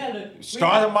have We had had a-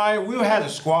 Stoudemire. We would have had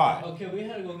a squad. Okay, we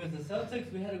had to go against the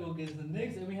Celtics, we had to go against the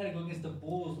Knicks, and we had to go against the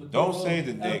Bulls. With Don't D. Rose. say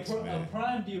the Knicks, a man.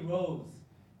 prime D Rose,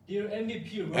 dear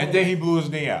MVP Rose. And then he blew his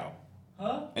knee out.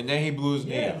 huh? And then he blew his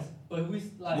knee out. Yes, but we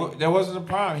like. Well, that wasn't a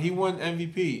problem. He won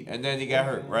MVP, and then he got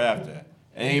hurt right after that,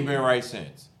 and he ain't been right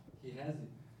since. He has it,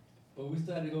 but we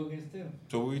still had to go against him.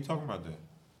 So what are you talking about then?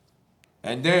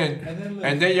 And then, And then look-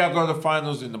 and then y'all go to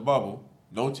finals in the bubble.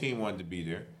 No team wanted to be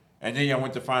there, and then y'all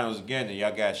went to finals again, and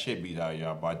y'all got shit beat out of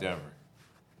y'all by Denver.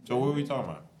 So what are we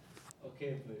talking about?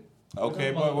 Okay, but. Okay,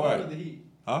 we're but talking about what? LeBron or the Heat?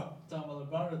 Huh? Talking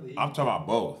about LeBron or the Heat? I'm talking about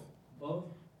both. Both.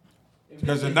 If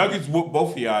Because the they- Nuggets whooped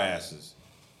both of y'all asses.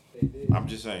 They did. I'm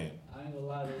just saying. I ain't gonna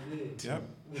lie, they did. Yep.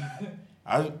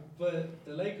 But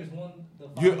the Lakers won the.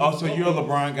 You finals also you're a double.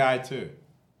 LeBron guy too.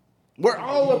 We're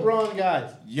all LeBron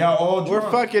guys. Y'all all We're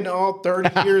drunk. fucking all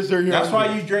 30 years or younger. That's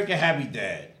why you drinking Happy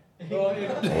Dad. Bro,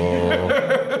 if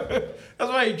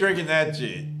That's why you drinking that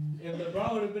shit.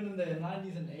 LeBron would have been in the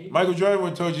 90s and 80s. Michael Jordan would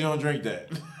have told you don't drink that.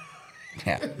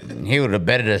 Yeah. He would have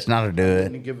betted us not to do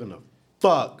it. Ain't giving a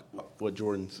fuck what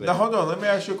Jordan said. Now hold on, let me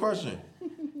ask you a question.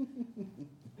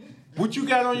 What you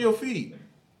got on your feet?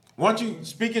 Why don't you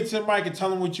speak into the mic and tell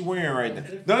them what you wearing right now?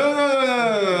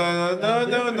 No.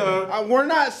 We're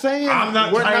not saying. I'm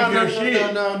not we're trying to hear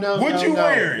shit. No. What you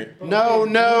wearing? No.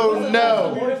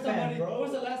 When's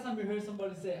the last time you heard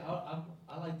somebody say,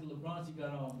 I like the LeBrons you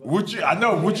got on, bro? I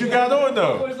know what you got on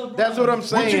though. Where's LeBron? That's what I'm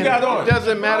saying. What you got on? It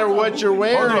doesn't matter what you're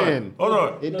wearing. Hold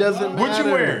on. It doesn't matter. What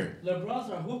you wearing? LeBrons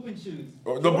are hooping shoes.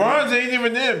 LeBron's ain't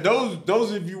even them.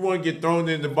 Those if you want to get thrown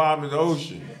in the bottom of the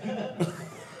ocean.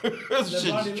 That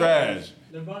shit's trash.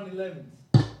 LeBron 11s.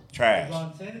 Trash.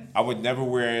 LeBron 10s. I would never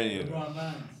wear any of them. LeBron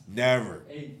 9s. Never.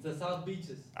 8s. The South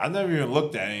Beaches. I never even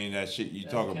looked at any of that shit you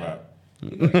talk about.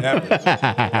 You Never.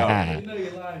 No. know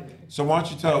you're lying. So why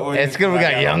don't you tell the audience? It's good we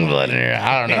got young blood in here.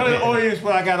 I Tell the don't know. audience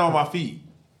what I got on my feet.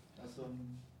 That's some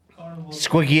carnival.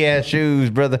 Squeaky ass shoes,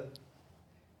 brother.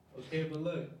 Okay, but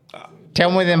look.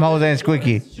 Tell me them hoes ain't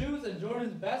squeaky. Jordan's shoes and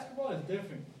Jordan's basketball is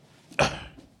different.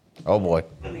 Oh boy.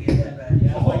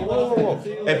 Whoa.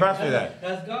 Hey, pass me that.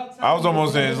 That's God I was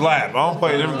almost in his lap. I don't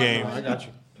play them games. I got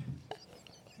you.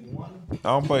 I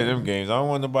don't play them games. I don't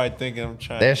want nobody thinking I'm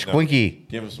trying. They're to, squeaky.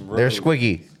 Give him some. They're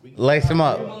squeaky. Lace them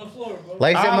on up. the floor, bro.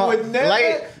 Lace them I up. would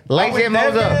never. Lace them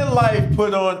hoes up. in life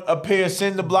put on a pair of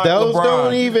cinder block Those LeBron.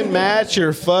 don't even match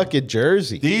your fucking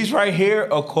jersey. These right here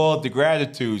are called the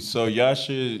gratitude. So y'all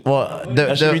should. Well,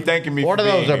 Y'all should be thanking me what for are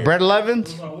those? being The here. bread 11s?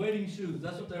 Those are wedding shoes.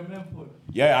 That's what they're meant for.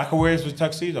 Yeah, I could wear this with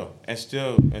tuxedo and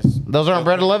still. Those aren't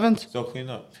bread 11s? Still clean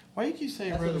up. Why you keep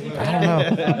saying That's red? what I don't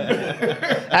know.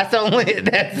 That's the only.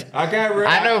 That's. I got red.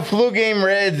 I know flu game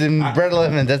reds and bread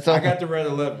 11s. That's all. I got the red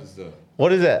 11s though.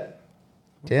 What is that?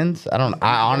 10s? I don't.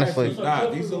 I honestly. Nah,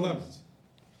 these 11s.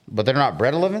 But they're not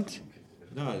bread 11s.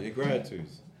 No, they're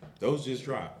gratitudes. Those just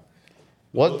dropped.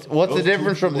 What's the those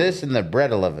difference two from this and the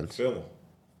bread 11s? Feel them.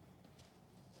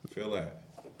 Feel that.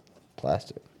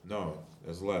 Plastic. No,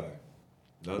 that's leather.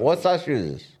 None What of size shoe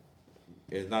is this?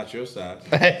 It's not your size.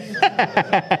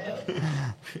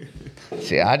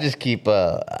 See, I just keep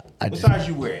What size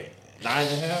you wear?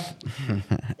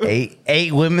 9.5?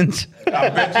 eight women's, I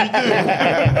bet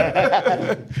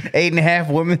you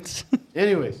 8.5 women's.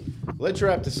 Anyways, let's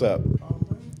wrap this up.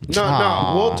 No,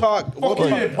 Aw. we'll talk. do. Fuck you,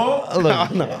 then, punk.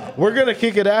 Look, No, we're gonna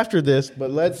kick it after this,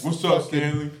 but let's. What's up,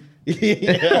 Stanley?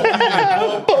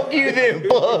 fuck you then,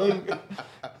 bug.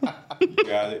 You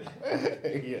got it.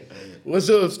 What's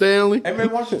up, Stanley? Hey man,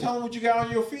 why don't you tell them what you got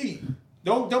on your feet?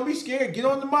 Don't be scared. Get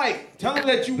on the mic. Tell them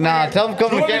that you. Nah, wear tell 'em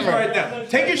come to the Jordans camera. right now.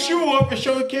 Take your shoe off and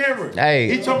show the camera. Hey,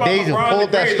 he talking about Diesel, LeBron pull the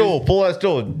up that greatest. stool. Pull that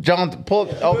stool. Jonathan, pull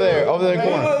it over there in the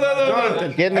corner. Look.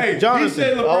 Jonathan, Get in the- Hey, Jonathan, he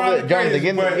said over LeBron there, the Jonathan, greatest, get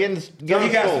in- but get in- get in he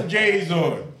the got stool. some J's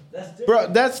on. That's different. Bro,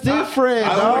 that's different,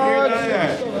 I don't want to hear dog. none of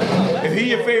that. If he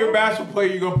your favorite basketball player,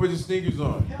 you gonna put his sneakers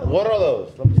on. What are those?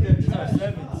 These are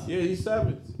 7s. Yeah, he's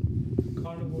 7s.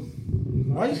 Carnivals.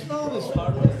 Why you smelling this?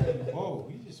 Carnival 7s. Whoa,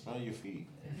 you just smell your feet.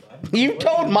 You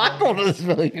told Michael to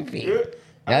smell your feet.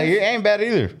 Now you ain't bad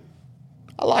either.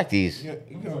 I like these. You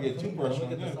gotta get a toothbrush on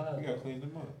them. Look at the size. You gotta clean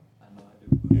them up. I know I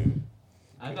do. Yeah.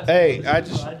 I got Hey, some I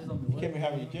just- don't be You can't be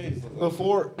having your J's. look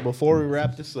like- Before we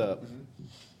wrap this up,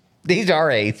 These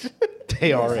are 8s.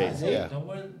 they are eights. Yeah. Don't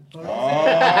worry. Don't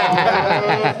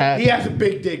He has a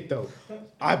big dick though.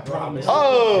 I promise.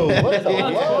 Oh, what the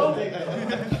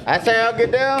fuck? That's how y'all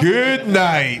get down? Good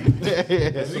night.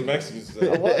 That's some Mexican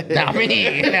stuff. I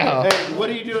mean, you know. Hey, what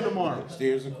are you doing tomorrow?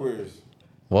 Steers and queers.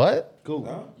 What? Cool.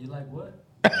 Huh? You like what?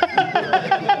 You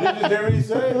just hear what he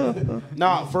said?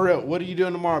 Nah, for real. What are you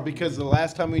doing tomorrow? Because the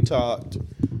last time we talked,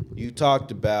 you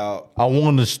talked about I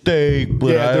want a steak,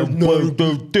 but Yeah, I they're don't not want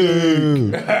the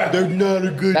steak. they're not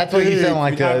a good. That's what you sound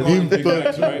like. You're not going to Big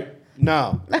Macs, right?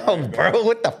 No. No, bro,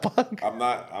 what the fuck? I'm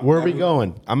not. Where are we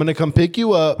going? I'm gonna come pick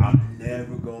you up. I'm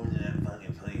never going to that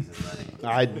fucking place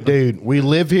tonight. Dude, we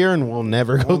live here and we'll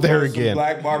never go there We'll go to some again.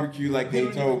 Black barbecue like they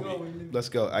told me. Let's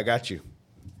go. I got you.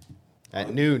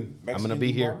 At noon, I'm gonna Mexican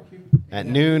be here. barbecue? At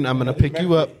noon, I'm gonna pick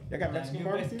you up. Y'all got Mexican Good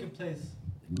barbecue? Mexican place.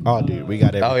 Oh, dude, we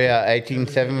got it. Oh, yeah,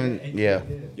 18.7. Yeah.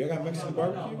 Y'all got Mexican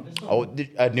barbecue? Oh,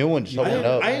 a new one just opened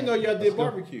up. I didn't know y'all did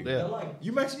barbecue. Yeah.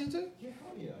 You Mexican too?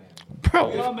 We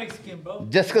all Bro, Mexican, bro.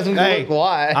 just because we Hey, look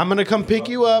white. I'm gonna come pick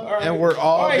you up, and we're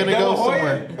all right, gonna Del go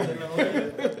Hoya.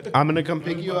 somewhere. I'm gonna come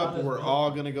pick you up, and we're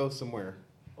all gonna go somewhere.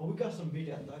 Oh, we got some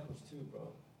birria tacos too, bro.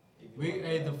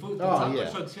 The food, the Oh, taco yeah.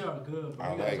 trucks here are good. Bro.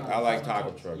 I like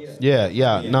taco trucks.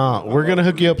 Yeah. Nah, we're gonna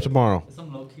hook you up tomorrow. It's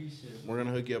some low key shit. We're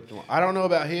gonna hook you up tomorrow. I don't know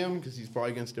about him because he's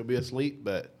probably gonna still be asleep,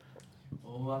 but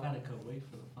Oh, I gotta wait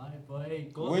for the fight, boy. Hey,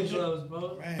 When's Golden your- Gloves,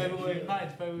 bro. Man, February yeah.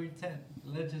 9th, February 10th.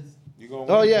 Legends. You gonna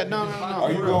oh win? yeah, no.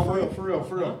 Are you gonna win? For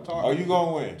real? Talk. Are you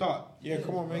gonna win? Talk. Yeah,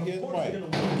 come on, man, get in the Of course mic. you're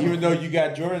gonna win. Even though you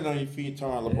got Jordan on your feet,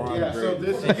 telling LeBron Yeah. the So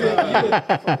greatest.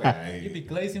 this is You be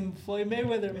glazing Floyd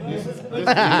Mayweather, bro. He's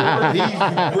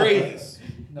the greatest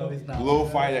No, he's not. little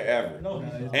fighter ever. No,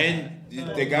 he's not. And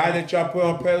the guy that y'all put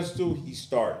on pedestal, he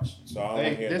starts. So I don't want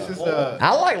to hear this is nothing.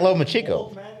 I like Loma Chico.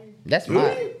 Old Manny, That's Do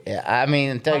my. you? Yeah, I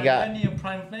mean, until you got. Manny and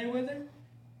Prime Mayweather?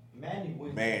 Manny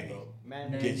wins. Manny. Bro.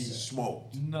 Manny Gets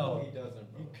smoked. No, No. he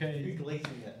doesn't, bro. Okay. You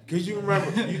glazing that. Cause you remember,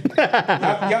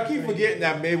 y'all keep forgetting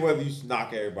that Mayweather used to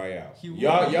knock everybody out. He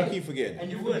Y'all would. keep forgetting.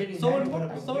 And You you're would. forgetting So Manny would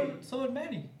went up in weight. so would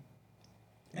Manny.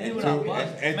 Manny would Until,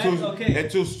 outbox. until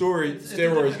It's a steroids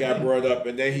different got thing. brought up,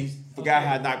 and then he forgot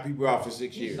how to knock people out for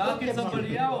 6 years. Knocking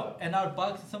somebody out and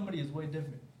outboxing somebody is way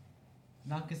different.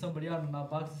 Knocking somebody out and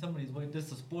outboxing somebody is way. This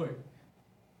is a sport.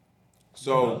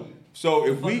 So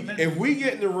if we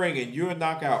get in the ring and you're a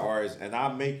knockout artist, and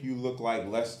I make you look like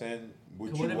less than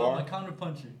what What if you I'm a are, counter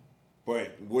puncher?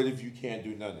 but what if you can't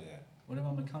do none of that? What if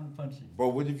I'm a counter puncher? But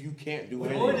what if you can't do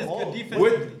Floyd is anything?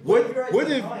 good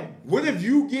defensively. What if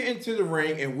you get into the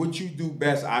ring and what you do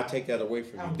best, I take that away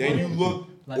from you? Then you look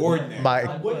Like ordinary. By-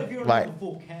 Like, what if you're Like- not the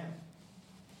full camp?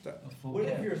 A full What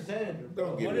if cap. you're a senator? Bro?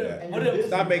 Don't give What me if- that. And what you're if- busy,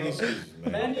 Stop making bro. excuses,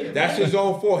 man. Manny- That's his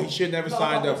own fault. He should never No,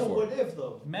 signed no, up so for what it. if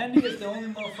though? Manny is the only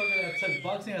motherfucker that took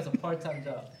boxing as a part-time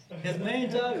job. His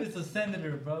main job is a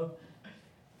senator, bro.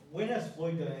 When has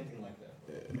Floyd done anything like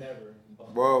that? Bro? Never.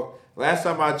 Well, last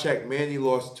time I checked, Manny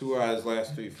lost 2 out of his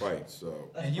last 3 fights. So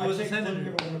And you I was a think Floyd senator.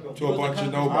 never wanna go. to a bunch of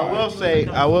I nobody.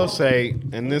 will say,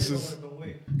 and this is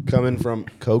coming from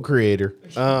co-creator.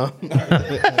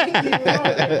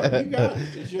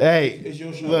 Hey, It's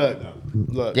your show look, now.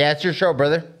 look. Yeah, it's your show,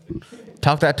 brother.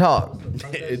 Talk that talk.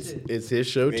 It's his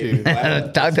show too.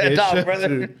 Talk that His talk, show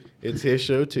brother. too. It's his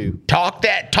show too. Talk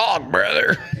that talk,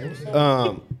 brother.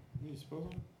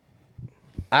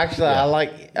 Actually, I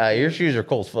like your shoes are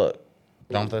cool as fuck,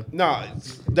 don't they? No,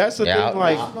 that's the Yeah, thing.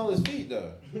 Like, I smell his feet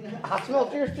though. I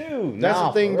smell yours too. that's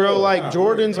the thing, bro. Like,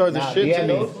 Jordans are the shit yeah, to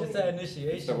me. those- It's that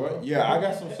initiation. So what? Yeah, I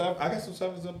got some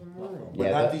sevens up in my room, but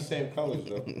Yeah, not that- these same colors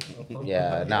though.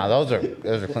 Yeah, nah, those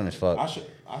are clean as fuck.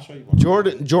 I'll show you one.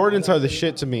 Jordans are the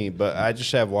shit to me, but I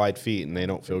just have wide feet and they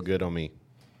don't feel good on me.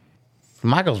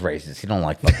 Michael's racist. He don't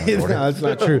like fucking No, Jordan. that's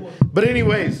not true. But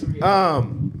anyways, let's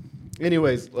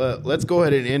go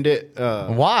ahead and end it.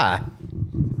 Why?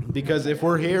 Because if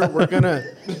we're here, we're gonna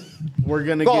Go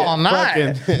get all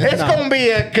night. fucking. It's Nah, gonna be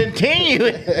a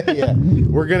continuing. yeah,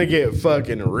 we're gonna get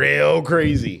fucking real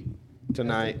crazy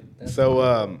tonight.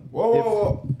 So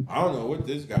Whoa. I don't know what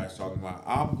this guy's talking about.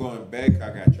 I'm going back.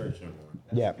 I got church in the morning.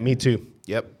 yeah, me too.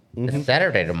 Yep. It's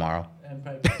Saturday tomorrow. And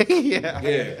probably Yeah.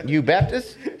 Yeah. You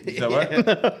Baptist? Is that what?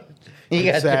 You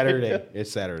It's got Saturday.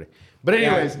 It's Saturday. But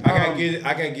anyways,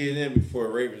 I gotta get it in before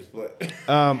Ravens play.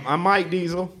 I'm Mike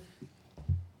Diesel.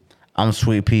 I'm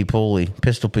Sweet Pea Pulley,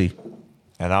 Pistol P.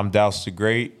 And I'm Douse the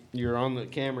Great. You're on the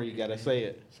camera. You gotta say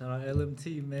it. shout out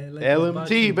LMT, man. Legends LMT,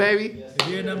 Boxing. baby. If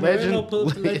you're in Amarillo, Legend- pull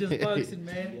up to Legends Boxing,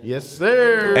 man. Yes,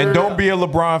 sir. And don't be a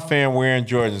LeBron fan wearing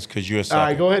Jordans because you're a sucker. All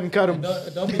right, go ahead and cut him.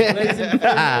 Don't be blazing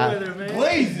Mayweather, man.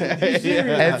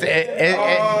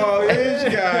 Oh,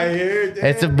 this guy here.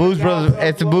 It's a Booze Brothers.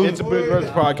 It's a Booze. It's a Booze Brothers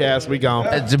podcast. We gone.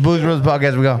 It's a Booze Brothers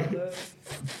podcast. We go.